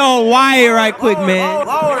show y'all Wyatt right quick, man.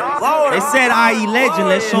 They said IE legend.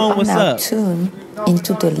 Let's show them what's up. Tune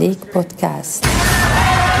into the League podcast.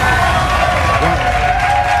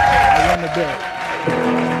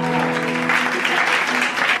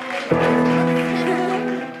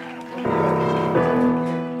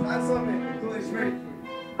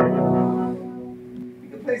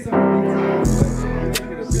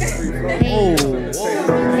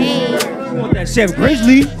 Chef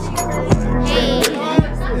Grizzly. Hey.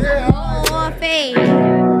 Oh, Faye.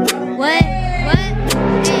 What? Hey.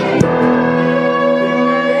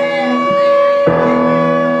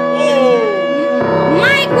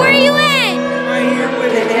 Mike, where you at? Right here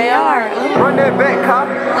with it. They are. Run that back, cop.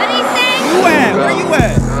 What'd he say? Where you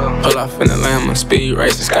at? Pull off in the Lamb, speed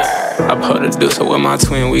racing sky. I pull the deuce with my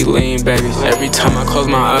twin, we lean, baby. Every time I close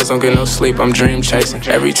my eyes, don't get no sleep, I'm dream chasing.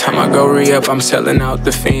 Every time I go re-up, I'm selling out,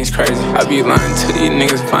 the fiends crazy. I be lying to these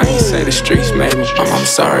niggas if I ain't say the streets made me. I'm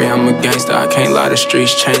sorry, I'm a gangster, I can't lie, the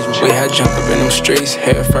streets changed me. We had jump up in them streets,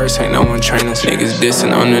 head first, ain't no one train us. Niggas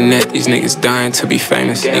dissing on the net, these niggas dying to be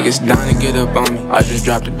famous. Niggas dying to get up on me, I just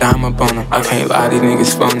dropped a dime up on them. I can't lie, these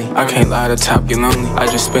niggas phony, I can't lie, the top get lonely. I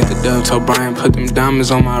just spent the dub, told Brian, put them diamonds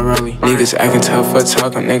on my rollie. Niggas acting tough for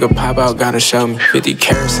talking, nigga pop out, gotta show me. 50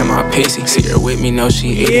 carats in my PC, see her with me, know she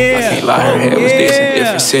eating. I can't lie, her head was decent.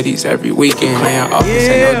 Different cities every weekend, playing offense,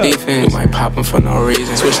 ain't no defense. You might pop them for no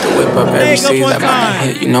reason. Switch the whip up every season, let my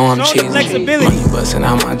hit, you know I'm cheesing. Money busting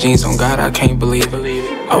out my jeans, on God, I can't believe it.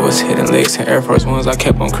 I was hitting licks and Air Force Ones, I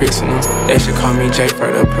kept on creasing them. They should call me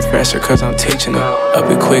JayFurr, the professor, cause I'm teaching them. Up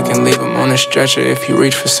it quick and leave them on a stretcher if you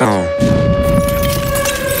reach for some.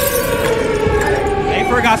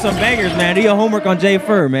 JayFurr got some bangers, man. Do your homework on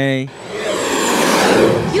JayFurr, man.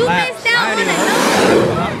 You missed out on another.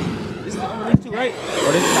 This is too right.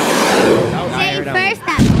 JayFurr,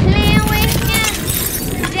 stop playing with ya.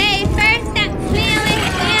 JayFurr, stop playing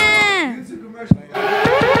with ya.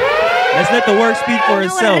 Let's let the work speak for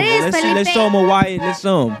itself. it is, Let's show him a Wyatt. Let's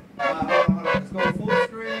show him. Let's go full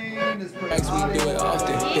screen. We do it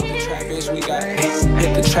often. Hit the trap, bitch, we got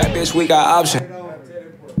hit the trap, bitch, we got options.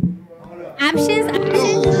 Options.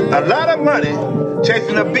 A lot of money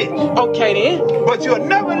chasing a bitch. Okay then. But you'll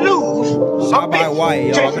never lose a Shot by bitch Wyatt,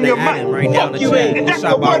 y'all. chasing your Finna add him money. right now in the Fuck you chat. in. And that's the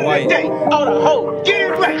Shot by word of the Wyatt. day. All the hoes. Get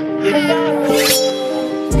it right.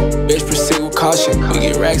 Bitch, proceed with caution. We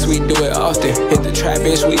get racks, we do it often. Hit the trap,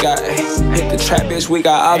 bitch, we got hit the trap, bitch, we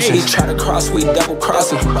got options. He try to cross, we double cross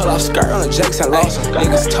him. Pull off skirt on the jakes and lost him.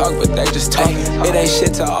 Niggas talk, but they just talking. It ain't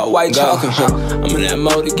shit to all white chalking. I'm in that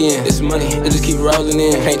mode again. This money, it just keep rolling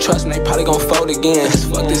in. Can't trust me, they probably gon' fold again.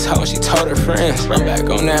 Fuck this hoe, she told her friends. I'm back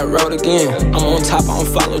on that road again. I'm on top, I don't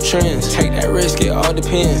follow trends. Take that risk, it all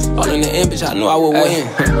depends. All in the end, bitch, I knew I would win.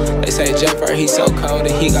 They say JayFurr, he so cold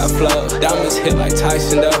and he got flow. Diamonds hit like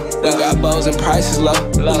Tyson though. We got bows and prices low.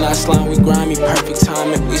 We not slime, we grimy, perfect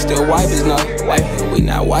timing. We still wifers, no. Wifing, we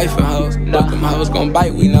not wifing hoes. But them hoes gon'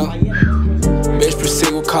 bite, we know. Bitch,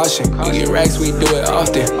 proceed with caution. We get racks, we do it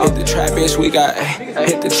often. Hit the trap, bitch, we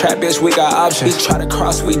got options. He try to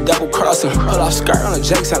cross, we double cross him. Pull off skirt on the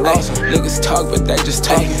jakes, I lost him. Niggas talk, but they just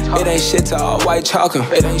talking. It ain't shit to all white chalk 'em.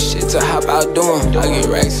 It ain't shit to hop out doing. I get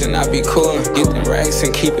racks and I be coolin'. Get them racks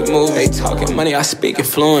and keep it moving. They talking money, I speak it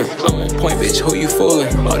fluent. I'm on point, bitch, who you fooling?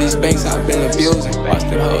 All these banks I've been abusing. Watch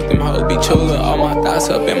them hoes be choosing. All my thoughts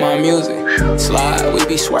up in my music. Slide, we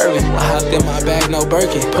be swerving. I hopped in my bag, no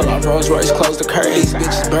Birkin. Pull off Rolls Royce, close the curtain. These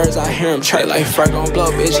bitches birds, I hear him trade like Fur gon'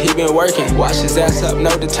 blow, bitch, he been working. Wash his ass up,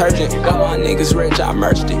 no detergent. Got my niggas rich, I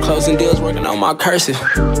merged it. Closing deals, working on my cursive.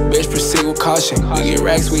 Bitch, proceed with caution. We get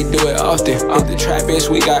racks, we do it often. Hit the trap, bitch,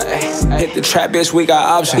 we got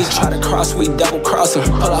options. He try to cross, we double cross him.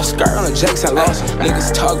 Pull off skirt on the jakes, I lost him.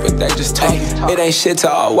 Niggas talk, but they just talking. It ain't shit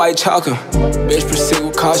to all white chalk 'em. Bitch, proceed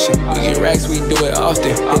with caution. We get racks, we do it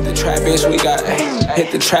often. Hit the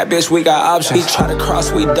trap, bitch, we got options. He try to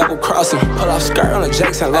cross, we double cross him. Pull off skirt on the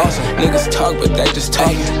jakes, I lost him. Niggas talk, but they just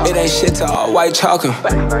talking. It ain't shit to all white chalk 'em.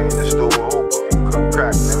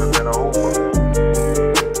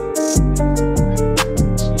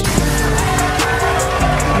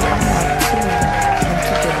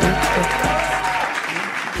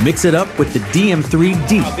 Mix it up with the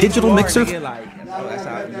DM3D digital mixer.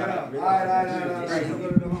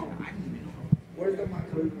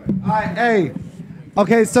 Alright, hey.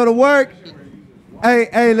 Okay, so the work.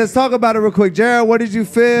 Hey, let's talk about it real quick. Jared, what did you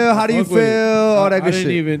feel? How do you feel? All that good shit.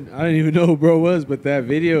 I didn't even know who bro was, but that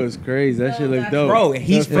video is crazy. That shit look dope. Bro,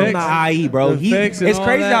 he's from the IE, bro. It's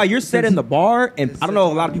crazy how you're setting the bar, and I don't know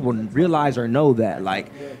if a lot of people realize or know that.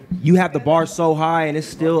 Like, you have the bar so high, and it's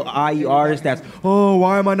still IE artists that's, oh,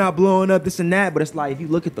 why am I not blowing up, this and that? But it's like, if you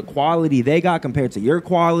look at the quality they got compared to your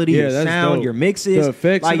quality, your sound, dope. Your mixes, the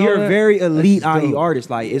effects, like, and you're all a that. very elite That's IE dope. artist.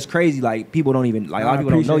 Like, it's crazy. Like, people don't even, like, a lot of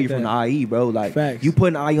people don't know you from the IE, bro. Like, you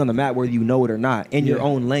putting IE on the map whether you know it or not, in your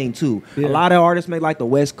own lane, too. A lot of artists make, like, the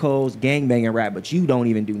West Coast gangbanging rap, but you don't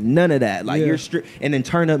even do none of that. Like, you're straight, and then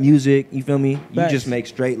turn up music, you feel me? You just make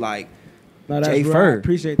straight, like, JayFurr.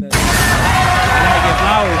 Appreciate that.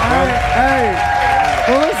 Hey,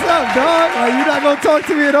 well, what's up, dog? Like, you not gonna talk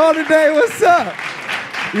to me at all today? What's up?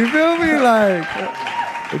 You feel me? Like,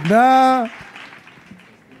 nah.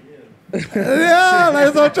 Yeah, like,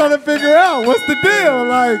 that's what I'm trying to figure out. What's the deal?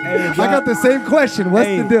 Like, I got the same question. What's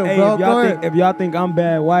the deal, bro? Go ahead. If y'all think I'm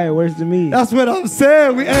bad, why? Where's the me? That's what I'm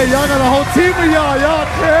saying. Y'all got a whole team of y'all. Y'all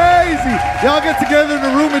crazy. Y'all get together in the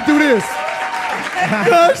room and do this.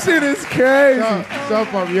 That shit is crazy. So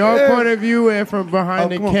from your point of view and from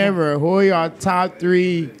behind the camera, who are y'all top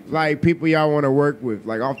 3 like people y'all want to work with,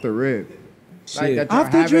 like off the rip? Like that y'all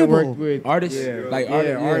haven't worked with artists,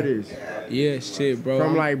 artists. Yeah, shit, bro.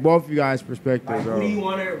 From like both you guys' perspective, bro. Who do you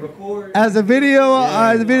want to record? As a video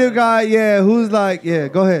guy, who's like,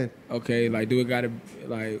 go ahead. Okay, like, do it gotta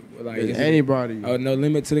like is anybody? Oh, no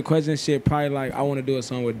limit to the question. Shit, probably like I want to do a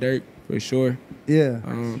song with Dirk for sure. Yeah.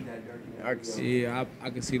 I can see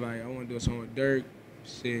like I want to do a song with Dirk.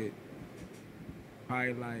 Shit,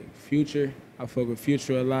 probably like Future. I fuck with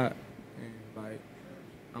Future a lot, and like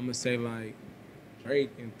I'm gonna say like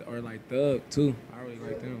Drake or like Thug too. I really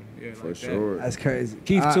like them. Yeah, for like sure. That's crazy.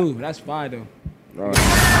 Keith too. That's fire though. Fuck it.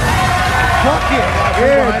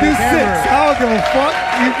 Yeah, do 6. I don't give a fuck.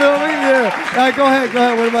 You feel me? Yeah. All right, go ahead.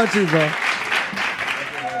 What about you, bro?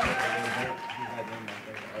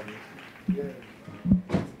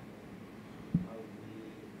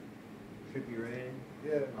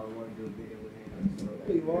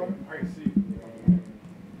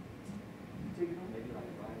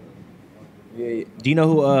 Do you know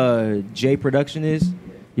who Jay Production is?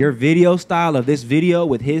 Your video style of this video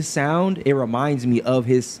with his sound, it reminds me of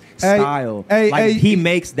his style. He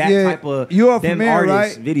makes that type of you're a them Premiere,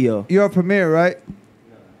 artists right? video. You're a Premiere, right?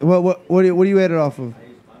 What do you edit off of?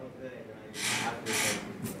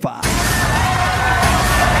 Five.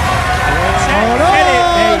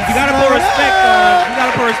 You gotta put respect on. You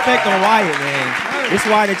gotta put respect on Wyatt, man. This is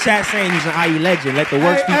why the chat saying he's an IE legend. Let the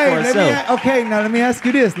work speak for itself. Okay, now let me ask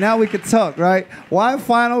you this. Now we can talk, right? Why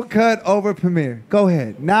Final Cut over Premiere? Go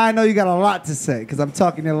ahead. Now I know you got a lot to say because I'm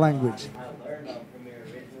talking your language. I learned on Premiere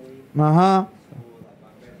originally. Uh-huh.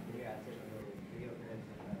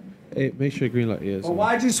 Hey, make sure green light. Yeah. Well,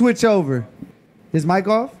 why'd you switch over? Is mic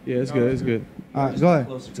off? Yeah, it's good. It's good. All right, go ahead.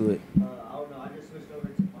 Closer to it. I don't know. I just switched over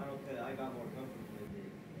to Final Cut. I got more comfortable with it,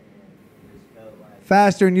 and it just felt like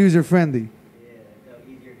Faster and user friendly. yeah, it felt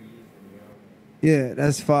easier to use for me. Yeah,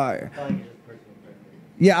 that's fire. I felt like it's just personal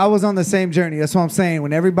preference. Yeah, I was on the same journey. That's what I'm saying.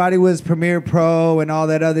 When everybody was Premiere Pro and all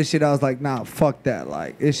that other shit, I was like, nah, fuck that.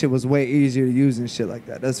 Like, this shit was way easier to use and shit like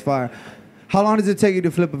that. That's fire. How long does it take you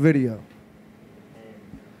to flip a video?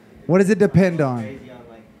 What does it depend on? Crazy on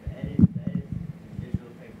like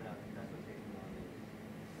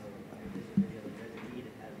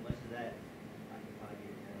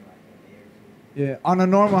Yeah. On a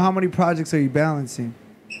normal, how many projects are you balancing?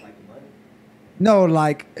 No,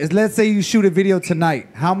 like, let's say you shoot a video tonight.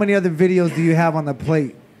 How many other videos do you have on the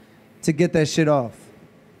plate to get that shit off?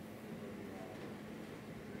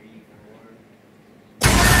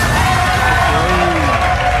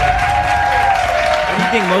 Where do you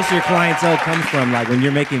think most of your clientele comes from? Like when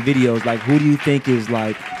you're making videos, like who do you think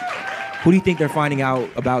they're finding out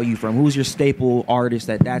about you from? Who's your staple artist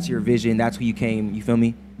that's your vision, that's who you came, you feel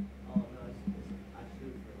me?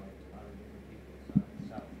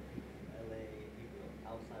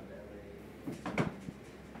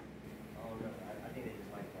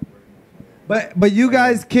 But you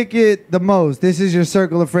guys kick it the most. This is your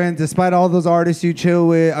circle of friends. Despite all those artists you chill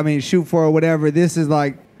with, I mean, shoot for or whatever, this is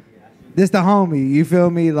like, this the homie. You feel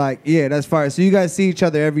me? Like, yeah, that's fire. So you guys see each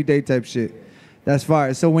other every day type shit. That's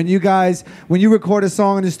fire. So when you record a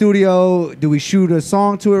song in the studio, do we shoot a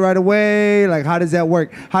song to it right away? Like, how does that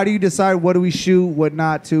work? How do you decide what do we shoot, what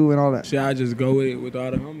not to, and all that? Shit, I just go with it with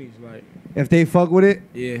all the homies. Like, if they fuck with it?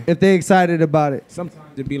 Yeah. If they excited about it?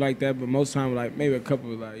 Sometimes it be like that, but most time, like, maybe a couple,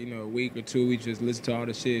 like, you know, a week or two, we just listen to all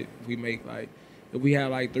the shit we make. Like, if we have,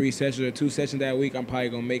 like, 3 sessions or 2 sessions that week, I'm probably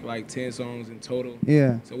going to make, like, 10 songs in total.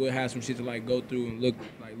 Yeah. So we'll have some shit to, like, go through and look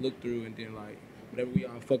through, and then, like, whatever we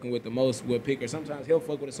all fucking with the most, we'll pick. Or sometimes he'll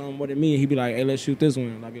fuck with a song more than me, and he'll be like, hey, let's shoot this one.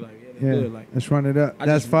 And I'll be like, yeah, that's good. Like, let's run it up. I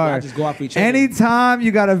That's fire. I just go off each other. Anytime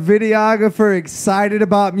you got a videographer excited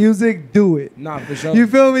about music, do it. Nah, for sure. You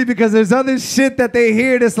feel me? Because there's other shit that they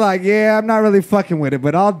hear that's like, yeah, I'm not really fucking with it,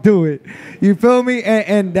 but I'll do it. You feel me?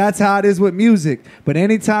 And that's how it is with music. But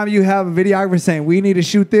anytime you have a videographer saying, we need to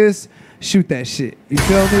shoot this, shoot that shit. You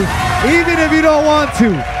feel me? Even if you don't want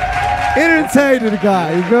to. Entertain the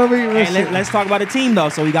guy, you feel me? Hey, let's talk about the team though.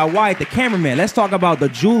 So we got Wyatt, the cameraman. Let's talk about the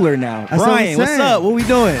jeweler now. That's Brian, what what's up? What we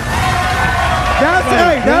doing? That's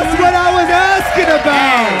what I was asking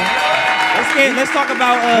about. Let's talk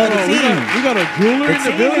about the team. We got a jeweler in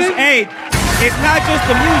the building? Hey, it's not just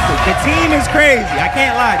the music. The team is crazy. I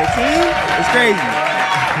can't lie. The team is crazy.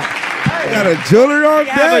 Got a jeweler on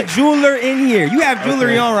deck? Have a jeweler in here. You have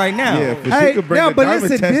jewelry on right now. Yeah, Hey, no, but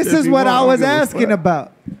listen, this is what I was asking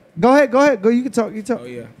about. Go ahead. Go. You can talk. Oh,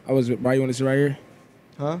 yeah. Why you want to sit right here?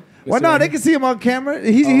 Huh? Well, no, they can see him on camera.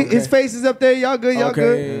 His face is up there. Y'all good. Y'all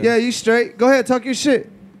good. Yeah, you straight. Go ahead. Talk your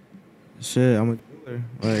shit. Shit, I'm a jeweler.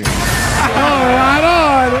 Like. Right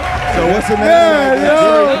on. So what's the name of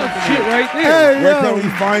that Shit right there. Hey, Where can we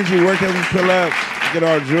find you? Where can we pull up? Get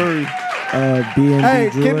our jewelry. B&B Hey,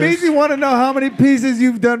 Jewelers. can Beezy want to know how many pieces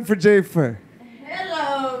you've done for JayFurr?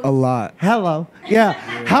 A lot. Hello. Yeah.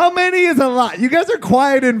 How many is a lot? You guys are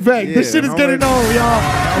quiet and vague. Yeah, This shit is how getting many? old, y'all.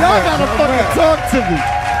 Y'all gotta fucking talk to me.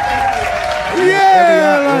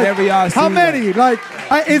 Yeah. Whatever y'all see. How many? Like,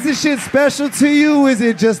 is this shit special to you? Is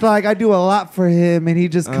it just like I do a lot for him and he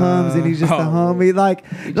just comes and he's just a homie? Like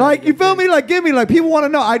you feel me? Like, give me, like, people want to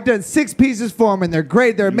know. I've done 6 pieces for him and they're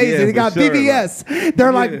great. They're amazing. Yeah, they got for sure, VVS.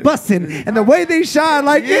 They're like busting. And the way they shine,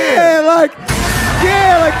 like, like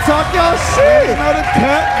talk y'all shit. Not the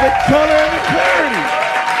cut, the color, and the clarity.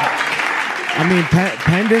 I mean,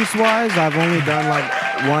 pendants wise, I've only done like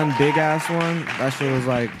one big ass one. That shit was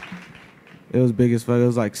like, it was big as fuck. It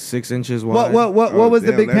was like 6 inches wide. What was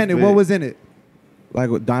the big pendant? big. What was in it?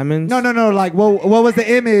 Like with diamonds? No. Like, what was the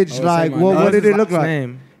image? Like, what did it look like?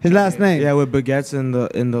 Name. His last name. Yeah, with baguettes in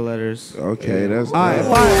the letters. Okay, that's All right,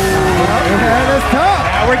 fine. Okay, let's talk.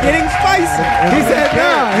 Now we're getting spicy. He said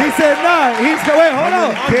nah. Wait, hold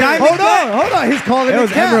on. He's calling it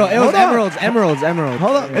cap. It was emeralds.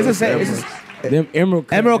 Hold on. It's the same. It's Them emerald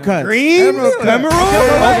cuts. Green? Emerald? Hold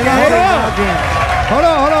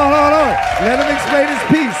on. Let him explain his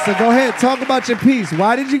piece. So go ahead, talk about your piece.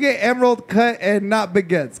 Why did you get emerald cut and not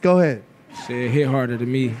baguettes? Go ahead. Shit hit harder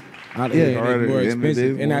than me. Harder, More and it expensive.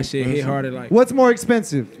 is And more that shit hit expensive. harder. Like, What's more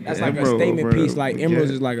expensive? that's like a Emerald statement over piece. Like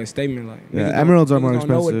emeralds baguette. is like a statement. Like, Yeah, niggas emeralds are don't- more niggas don't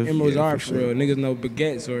know what expensive. emeralds Yeah, are for for real. Niggas know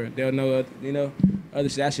baguettes or they'll know other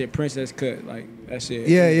shit. That shit princess cut. Like that shit.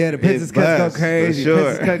 Yeah, the princess cuts go bust, for crazy.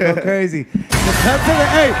 sure. Princess cut go crazy. The cut to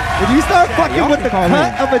the if you start fucking with the cut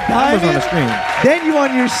of a Numbers on the diamond, screen. then you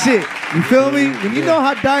on your shit. You feel me? When you know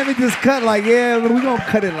how diamonds is cut, like, yeah, we gonna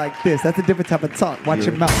cut it like this. That's a different type of talk. Watch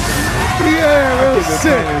your mouth. Yeah, real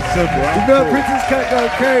shit. You know, princess cut go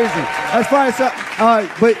crazy. That's fine. So,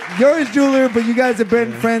 but you're his jeweler, but you guys have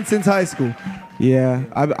been friends since high school. Yeah,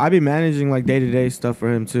 I be managing like day-to-day stuff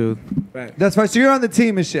for him too. That's right. So you're on the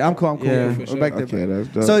team and shit. I'm cool. I'm cool. Yeah, We're back there. Okay, that's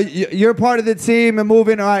dope. So you're part of the team and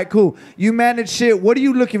moving. All right, cool. You manage shit. What are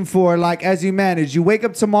you looking for? Like as you manage, you wake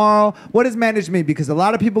up tomorrow. What does manage mean? Because a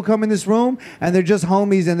lot of people come in this room and they're just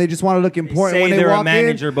homies and they just want to look important Say when they they're walk a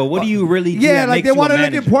manager, in. but what do you really do? Yeah, that like makes they you want a to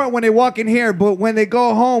look manager? important when they walk in here, but when they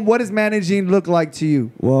go home, what does managing look like to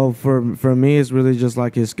you? Well, for me, it's really just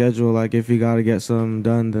like his schedule. Like if he got to get something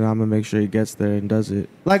done, then I'm gonna make sure he gets there and does it.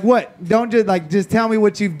 Like what? Don't just tell me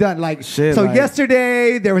what you've done. Like Shit, so like-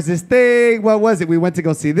 yesterday there was this thing. What was it? We went to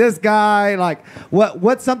go see this guy. Like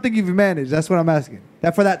what's something you've managed? That's what I'm asking.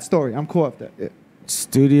 That for that story. I'm cool with that. Yeah.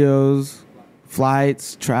 Studios,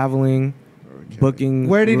 flights, traveling, booking.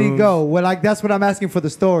 Where did he rooms. go? Well, like that's what I'm asking for the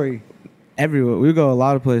story. Everywhere. We go a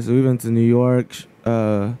lot of places. We've been to New York,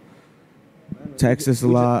 Texas a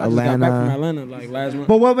lot, I just got back from Atlanta. Atlanta like last month.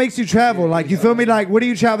 But what makes you travel? Like you feel me? Like what are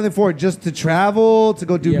you traveling for? Just to travel? To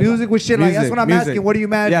go do music with shit? Like that's what I'm asking. What do you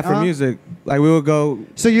manage? Yeah, for music. Like we would go.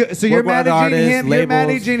 So you're work with other managing artists, him. You're labels.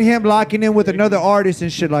 managing him, locking in with another artist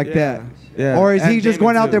and shit like that. Yeah. Or is he And just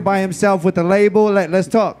going out there by himself with the label? Let's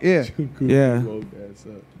talk. Yeah. Yeah.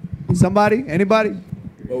 Somebody? Anybody?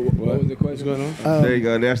 What was the question going on? There you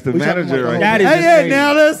go. That's the we talking manager about right the there. Hey,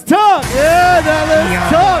 now let's talk. Yeah, now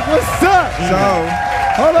let's talk. What's up?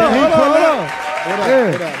 So, Hold on. What up?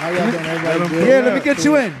 Yeah. What up? How y'all doing? Everybody good? Yeah, let me get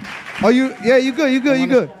you in. Oh, you? Yeah, you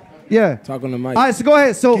good. Yeah. Talk on the mic. All right, so go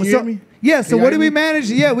ahead. So, Can you hear me? Yeah. So, Can what y'all do we hear me? manage?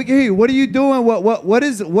 Yeah, we can hear you. What are you doing?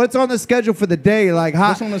 What's on the schedule for the day? Like how?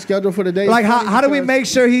 What's on the schedule for the day? Like It's funny how do we because- make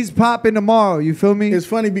sure he's popping tomorrow? You feel me? It's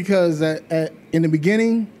funny because in the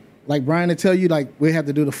beginning, like Brian to tell you, like we have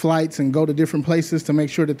to do the flights and go to different places to make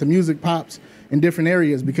sure that the music pops in different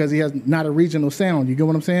areas because he has not a regional sound. You get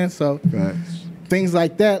what I'm saying? So things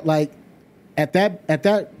like that, like at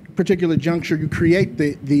that particular juncture, you create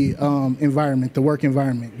the environment, the work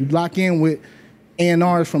environment. You lock in with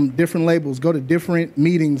A&Rs from different labels, go to different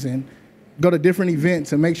meetings and go to different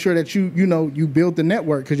events and make sure that you build the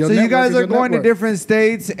network. Cause So you guys are going to different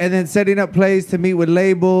states and then setting up plays to meet with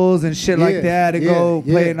labels and shit like that and go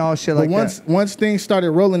play and all shit like that. Once things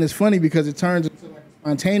started rolling, it's funny because it turns into like a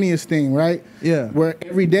spontaneous thing, right? Yeah. Where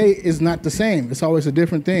every day is not the same. It's always a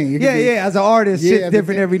different thing. It could be- As an artist, shit's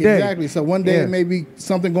different every day. Exactly. So one day Yeah. it may be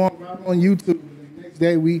something going on YouTube. The next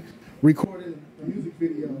day we recorded a music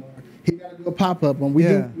video. Or he got to do a pop-up. And we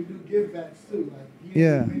do give backs too. Like,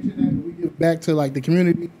 mention that, but we give back to like the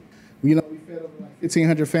community. You know, we fed over like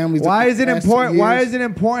 1,500 families. Why is it the past 2 important? Why years. is it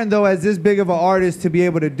important though, as this big of an artist, to be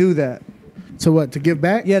able to do that? To what? To give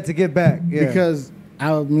back? Yeah, to give back. Yeah. Because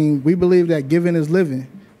I mean, we believe that giving is living.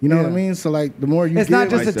 You know what I Yeah. mean? So like, the more you It's give, not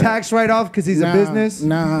just a tax write-off because he's a business.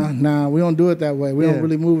 Nah, we don't do it that way. We Yeah. don't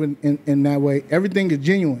really move in that way. Everything is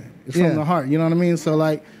genuine. It's Yeah. from the heart. You know what I mean? So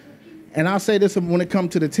like, and I'll say this when it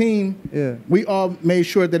comes to the team, we all made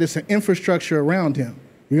sure that it's an infrastructure around him.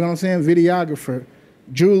 You know what I'm saying? Videographer,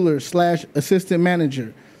 jeweler / assistant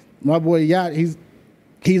manager. My boy Yacht,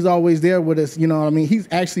 he's always there with us. You know what I mean? He's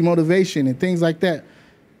actually motivation and things like that.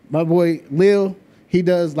 My boy Lil, he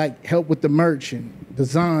does like help with the merch and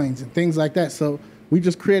designs and things like that. So we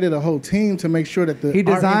just created a whole team to make sure that the He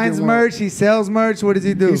art designs engine merch. He sells merch. What does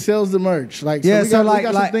he do? He sells the merch. Like Yeah, so so we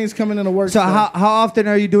got some things coming in the works. So how often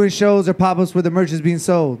are you doing shows or pop-ups where the merch is being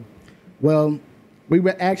sold? Well, we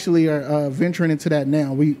were actually venturing into that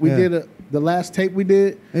now. We did the last tape we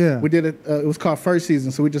did. Yeah. We did it. It was called First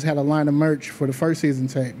Season. So we just had a line of merch for the first season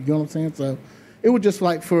tape. You know what I'm saying? So it was just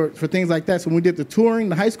like for things like that. So when we did the touring,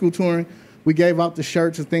 the high school touring, we gave out the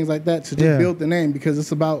shirts and things like that to just build the name because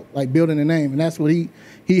it's about like building the name, and that's what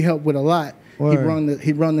he helped with a lot. Word.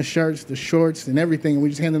 He run the shirts, the shorts, and everything, and we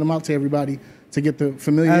just handed them out to everybody to get the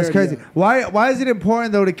familiarity. That's crazy. of it. Why is it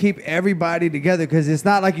important though to keep everybody together? Because it's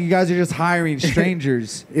not like you guys are just hiring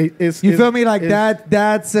strangers. You feel me? Like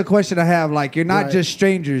that's a question I have. Like you're not Right. just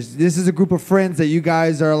strangers. This is a group of friends that you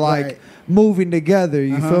guys are like moving together.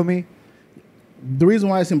 You feel me? The reason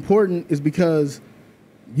why it's important is because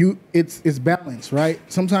it's balance, right?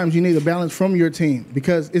 Sometimes you need a balance from your team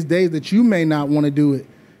because it's days that you may not want to do it,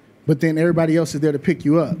 but then everybody else is there to pick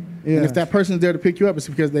you up. Yeah. And if that person's there to pick you up, it's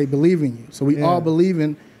because they believe in you. So we all believe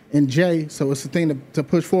in Jay, so it's a thing to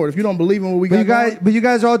push forward. If you don't believe in what we got going, But you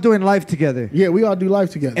guys are all doing life together. yeah, we all do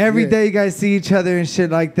life together. Every day you guys see each other and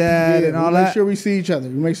shit like that and all we make that. sure we see each other.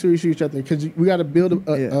 We make sure we see each other because we got to build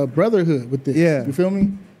a brotherhood with this. Yeah. You feel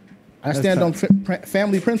me? I That's stand on tough.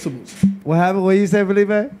 family principles. What happened? What you say,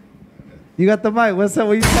 Felipe? You got the mic. What's up?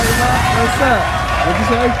 What you talking about? What's up? What'd you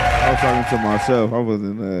say? I was talking to myself. I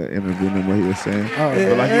wasn't interviewing what he was saying. Oh.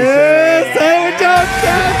 But like you said, say what y'all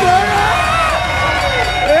said, brother.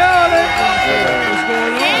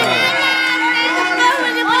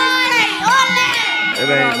 it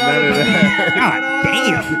ain't none of that. God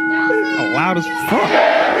damn. Loud as fuck.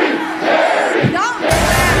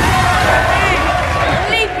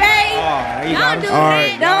 Don't do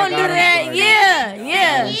that. Don't do that.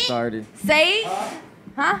 Yeah. Started. Say,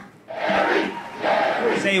 huh?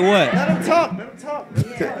 Say what? Let him talk.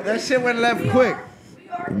 That shit went left quick.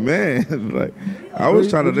 Man, like I was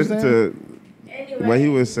trying to listen to what he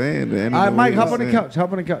was saying. All right, Mike, hop on the couch.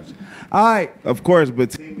 All right. Of course,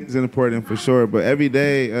 but team is important for sure. But every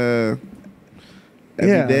day,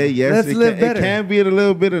 yes, it can be a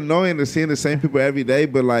little bit annoying to seeing the same people every day.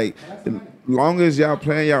 But like, long as y'all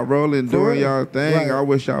playing y'all role and doing y'all thing, I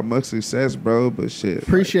wish y'all much success, bro. But shit,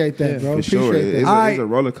 appreciate that, bro. For sure, it's a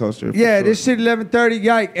roller coaster. Yeah, sure. this shit 11:30.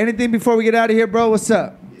 Yike. Anything before we get out of here, bro? What's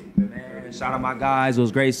up? Man, shout out my guys. It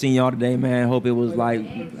was great seeing y'all today, man. Hope it was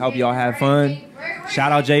like, hope y'all had fun.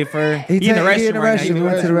 Shout out JayFurr. He in the restroom. He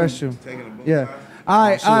went to the restroom. Yeah. All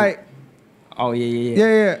right. Oh yeah.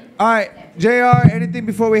 Yeah. All right, JR. Anything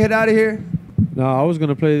before we head out of here? No, I was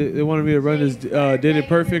gonna play. They wanted me to run this. Did it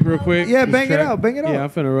perfect real quick. Yeah, bang it out. Yeah, I'm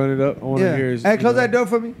finna run it up. I want to hear his. Hey, close that door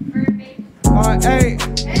for me. All right, hey.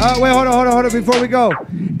 Wait, hold on. Before we go,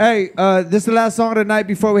 hey, this is the last song of the night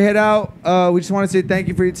before we head out. We just want to say thank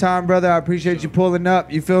you for your time, brother. I appreciate you pulling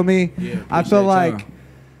up. You feel me? Yeah, I feel like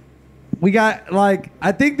we got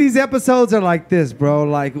I think these episodes are like this, bro.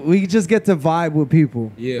 Like we just get to vibe with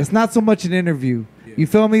people. Yeah. It's not so much an interview. You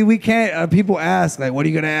feel me? We can't. People ask like, "What are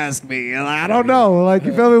you gonna ask me?" And I don't know. Like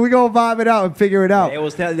you feel me? We gonna vibe it out and figure it out. They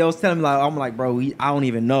was telling me like, I'm like, bro, I don't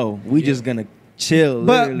even know. We just gonna chill.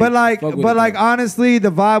 But honestly, the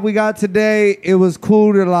vibe we got today, it was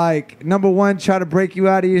cool to like number one, try to break you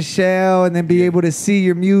out of your shell, and then be able to see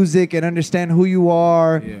your music and understand who you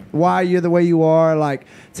are, why you're the way you are. Like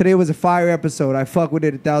today was a fire episode. I fuck with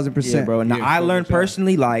it 1,000%. Yeah, bro. Now I learned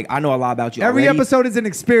personally, like I know a lot about you. Every already. episode is an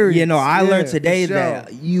experience. You know, I learned today for sure.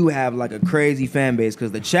 that you have like a crazy fan base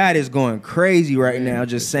because the chat is going crazy right now,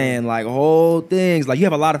 just saying like whole things. Like you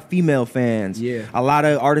have a lot of female fans. Yeah. A lot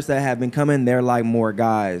of artists that have been coming, they're like more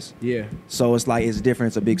guys. Yeah. So it's like it's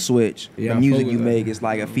different. It's a big switch. Yeah, the I music fuck you with make that. is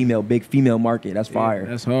like a big female market. That's fire.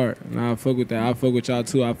 That's hard. Nah, I fuck with that. I fuck with y'all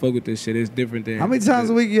too. I fuck with this shit. It's different than How many times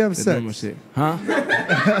a week you have the sex? normal shit. Huh?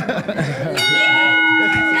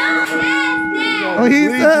 Oh, he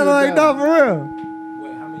said like, no, for real.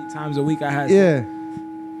 How many times a week I had Yeah. sex?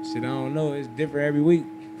 Shit, I don't know. It's different every week.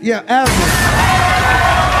 Yeah, average.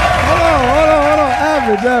 Hold on.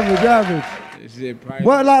 Average. Shit, probably.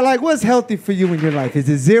 What like what's healthy for you in your life? Is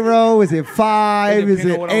it 0? Is it 5? Is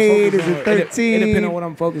it 8? Is it 13? It depends on what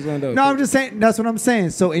I'm focused on though. No, I'm just saying. That's what I'm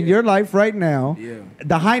saying. So in your life right now,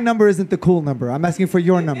 the high number isn't the cool number. I'm asking for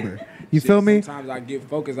your number. You feel me? Sometimes I get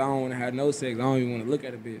focused. I don't want to have no sex. I don't even want to look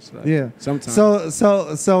at a bitch. Like, Yeah. Sometimes.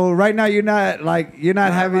 So right now you're not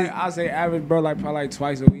having. I'll say average, bro. Like probably like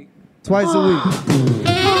twice a week. Twice a week.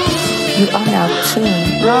 You are now tuned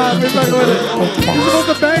Right, into the you're supposed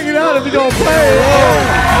to bang it out if you're gonna play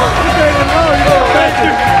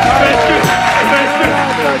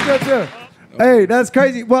it. Hey, that's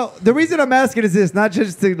crazy. Well, the reason I'm asking is this, not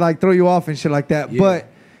just to like throw you off and shit like that, but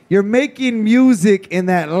you're making music in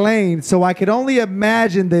that lane, so I could only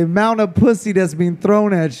imagine the amount of pussy that's being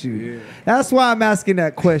thrown at you. Yeah. That's why I'm asking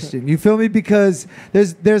that question. You feel me? Because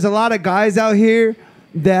there's a lot of guys out here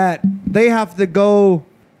that they have to go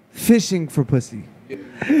fishing for pussy.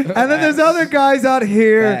 And then there's other guys out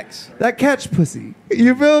here that catch pussy.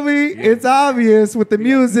 You feel me? It's obvious with the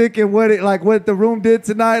music and what the room did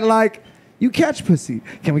tonight. Like, you catch pussy.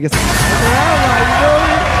 Can we get some?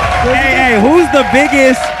 Hey, who's the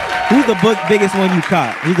biggest one you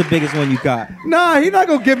caught? Who's the biggest one you caught? Nah, he not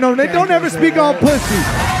gonna give no. They don't ever speak on pussy.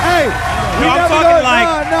 Hey, No,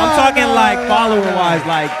 I'm talking like follower wise,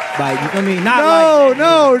 like you know what I mean?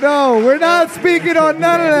 No, we're not speaking on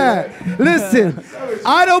none of that. Listen,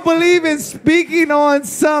 I don't believe in speaking on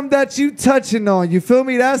some that you touching on. You feel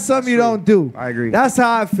me? That's something you don't do. I agree. That's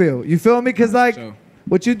how I feel. You feel me? Because like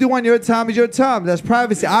what you do on your time is your time. That's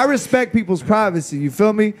privacy. I respect people's privacy. You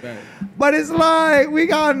feel me? Right. But it's like we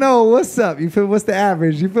gotta know what's up. You feel me? What's the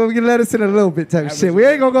average? You feel me? You let us in a little bit type shit. We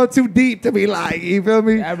ain't gonna go too deep to be like, you feel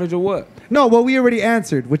me? Average of what? No, well, we already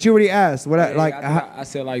answered. What you already asked. What I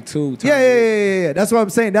said like 2 times. Yeah. That's what I'm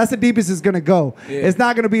saying. That's the deepest it's gonna go. Yeah. It's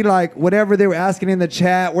not gonna be like whatever they were asking in the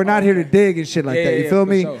chat. We're not here to dig and shit like that. You feel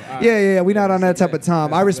me? Sure. Yeah. We're not on that type of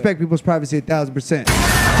time. I respect people's privacy 1,000%.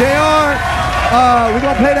 JR, we're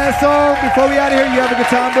gonna play that song before we out of here. You have a good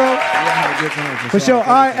time, bro? Yeah, I had a good time. For sure. All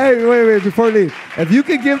right, hey, wait, before we leave. If you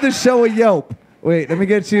could give the show a Yelp. Wait, let me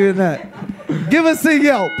get you in that. Give us a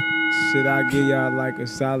Yelp. Should I give y'all like a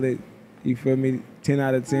solid, you feel me, 10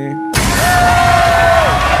 out of 10? All right,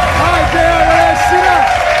 JR, that shit up.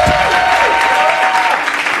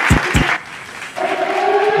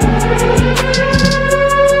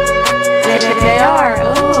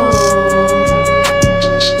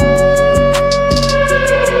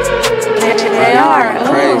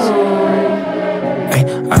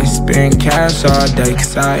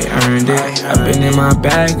 cause I earned it. I've been in my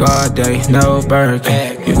bag all day, no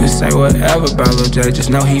Birkin. You can say whatever about Lil J, just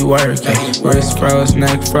know he working. Wrist froze,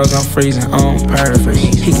 neck froze, I'm freezing on purpose.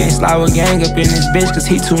 He can't slide with gang up in this bitch cause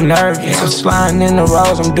he too nervous. I'm sliding in the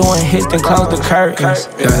rows, I'm doing hits, then close the curtains.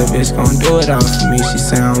 Got a bitch gon' do it all for me, she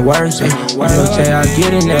sound worth it. Lil J, I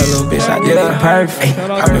get in there, little bitch, I did it perfect.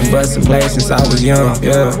 I've been bustin' plays since I was young,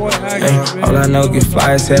 yeah. Ay, all I know get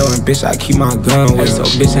fly as hell, and bitch, I keep my gun with. So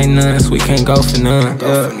bitch ain't none, so we can't go for none,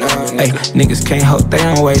 yeah. Ay, niggas can't hold their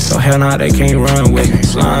own way, so hell nah, they can't run with.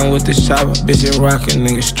 Slime with this chopper, bitch it rockin',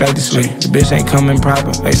 nigga straight to sleep. The bitch ain't coming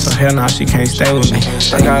proper, ay, so hell nah, she can't stay with me.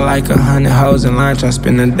 They got like 100 hoes in line tryna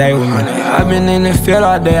spend the day with me. I been in the field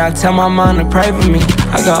all day, I tell my mom to pray for me.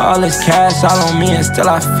 I got all this cash all on me and still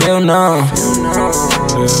I feel numb.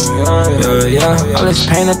 Yeah. All this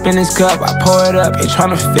pain up in this cup, I pour it up, ain't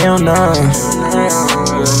tryna feel numb.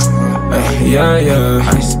 Yeah.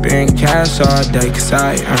 I spend cash all day cause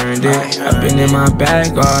I earned it. I've been in my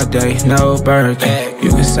bag all day, no Birkin. You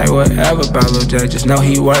can say whatever about Lil J, just know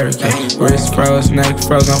he working. Wrist froze, neck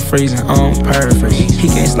froze, I'm freezing on purpose. He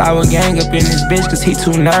can't slide with gang up in this bitch cause he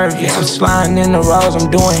too nervous. I'm sliding in the rows, I'm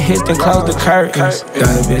doing hits, then close the curtains.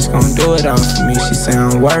 Got a bitch gon' do it all for me, she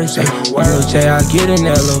sound worth it. Lil J, I get in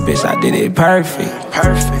there, little bitch, I did it perfect.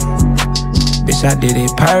 Bitch, I did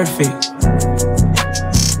it perfect.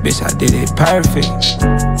 Bitch, I did it perfect.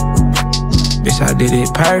 Bitch, I did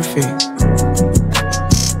it perfect.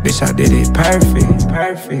 Bitch, I did it perfect.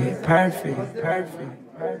 Perfect.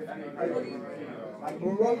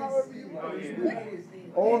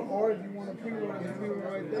 Or if you want to pre-roll, you pre-roll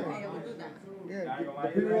right there. Yeah, the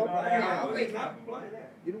pre-roll.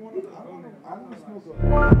 You don't want to. I want to smoke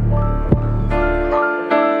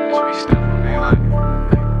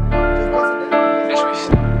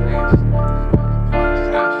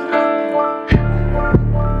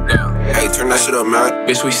turn that shit up, man.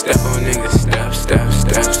 Bitch, we step on niggas,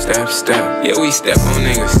 step. Yeah, we step on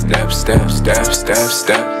niggas, step.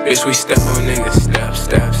 Bitch, we step on niggas,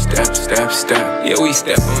 step. Yeah, we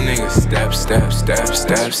step on niggas,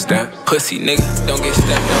 step. Pussy nigga, don't get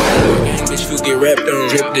stepped on. Gang, bitch, you get rapped on.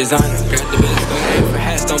 Drip designer, grab the best on. For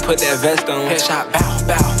hats, don't put that vest on. Headshot, bow.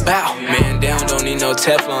 Man down, don't need no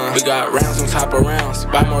Teflon. We got rounds on top of rounds.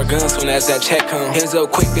 Buy more guns soon as that check come. Hands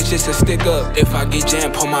up quick, bitch, it's a stick up. If I get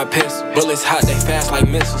jammed, pull my pistol. Bullets hot, they fast like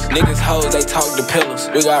missiles. Niggas hoes, they talk to pillars.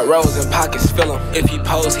 We got rolls and pockets, fill 'em. If he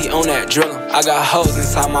pose, he on that driller. I got hoes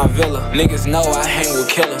inside my villa. Niggas know I hang with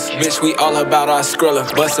killers. Bitch, we all about our skrilla.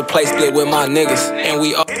 Bust a play split with my niggas. And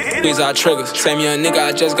we all squeeze our triggers. Same young nigga,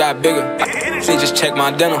 I just got bigger. They just check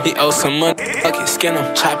my denim. He owes some money, fuck it, skin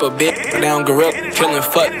him. Chop a bit, down gorilla. Killing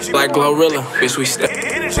fuck like Glorilla. Bitch, we step.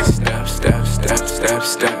 Step.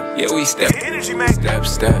 Yeah, we step. Step.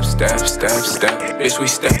 Bitch, we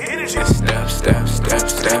step.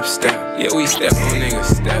 Step. Yeah, we step on niggas.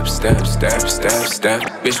 Step.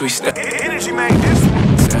 Bitch, we step.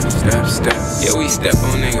 Step. Yeah, we step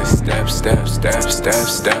on niggas.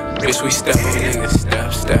 Step. Bitch, we step on niggas.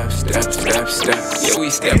 Step. Yeah, we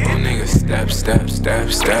step on niggas.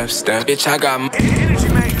 Step. Bitch, I got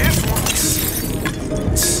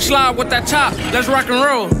slide with that chop, let's rock and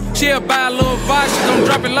roll. She'll buy a little vibe, she gon'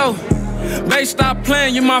 drop it low. Babe, stop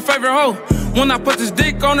playing, you my favorite hoe. When I put this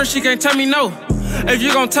dick on her, she can't tell me no. If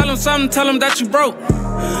you gon' tell him something, tell him that you broke.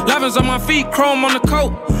 Lavins on my feet, chrome on the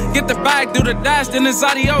coat. Get the bag, do the dash, then it's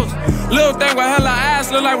adios. Little thing with hella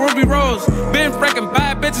ass, look like Ruby Rose. Been freaking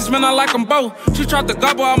bad bitches, man, I like them both. She tried to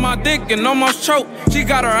gobble out my dick and almost choke. She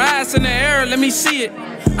got her ass in the air, let me see it.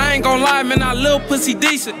 I ain't gon' lie, man, I little pussy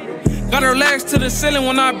decent. Got her legs to the ceiling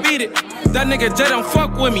when I beat it. That nigga Jay don't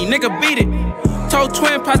fuck with me, nigga beat it. Told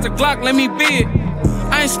Twin, pass the Glock, let me be it.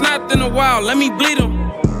 I ain't snapped in a while, let me bleed him.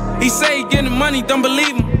 He say he getting money, don't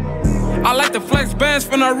believe him. I like to flex bands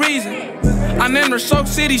for no reason. I named her Soap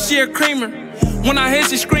City, she a creamer. When I hit,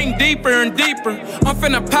 she scream deeper and deeper. I'm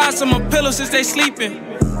finna pass on my pillows since they sleeping.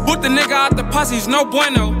 Boot the nigga out the posse's no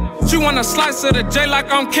bueno. She want a slice of the J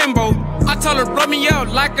like I'm Kimbo. I tell her, blow me out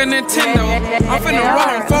like a Nintendo. I'm finna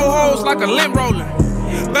roll 4 holes like a lint roller.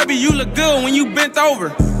 Baby, you look good when you bent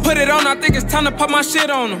over. Put it on, I think it's time to put my shit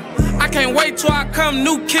on him. I can't wait till I come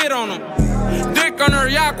new kid on him. Dick on her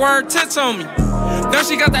yacht with her tits on me. Then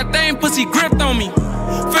she got that thing pussy gripped on me.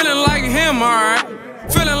 Feeling like him, alright.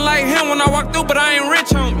 Feeling like him when I walk through, but I ain't rich,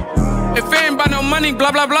 homie. If it ain't about no money,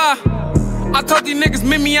 blah, blah, blah. I told these niggas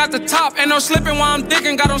meet me at the top. Ain't no slipping while I'm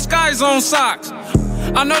digging, got on skies on socks.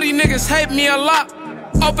 I know these niggas hate me a lot.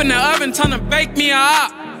 Open the oven, trying to bake me a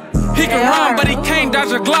op. He can run, but he can't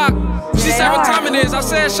dodge a Glock. She said what time it is, I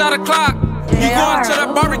said shot o'clock. You going to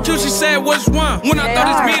that barbecue, she said, which one? When I throw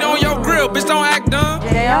this meat on your grill, bitch, don't act dumb.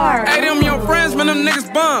 Hey, them your friends, man, them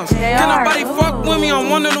niggas bums. Can nobody fuck with me on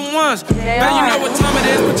one of them ones? Bet you know what time it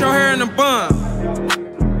is, put your hair in a bun.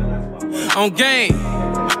 On game.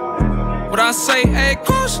 What I say, hey,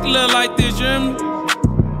 coach, look like this, you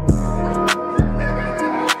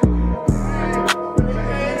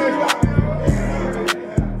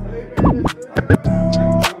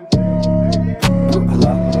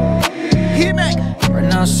hear me? Right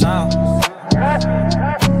now, sound.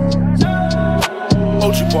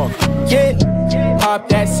 Ochi Park. Yeah. Pop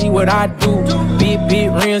that, see what I do. Big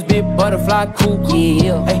rims, big butterfly coupe.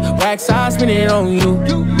 Yeah. Hey, wax eyes, spin it on you.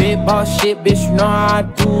 Big boss shit, bitch, you know how I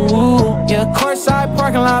do. Yeah, courtside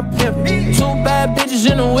parking lot pimpin'. Two bad bitches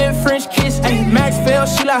in a whip, French kiss. Hey, Max fell,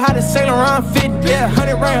 she like how to sail around 50. Yeah,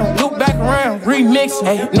 100 round, loop back around, remix.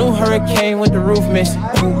 Hey, new hurricane with the roof missing.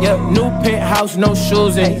 Yeah, new penthouse, no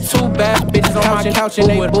shoes in. Two bad bitches on my couch and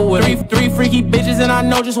they boo with them. Three freaky bitches and I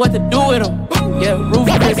know just what to do with them. Yeah, roof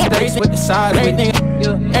stays with the sides.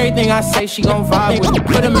 Everything I say, she gon' vibe with it.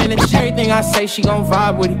 Put them in the chat. Everything I say, she gon'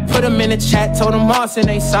 vibe with it. Put them in the chat, told them all send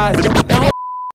they size. Don't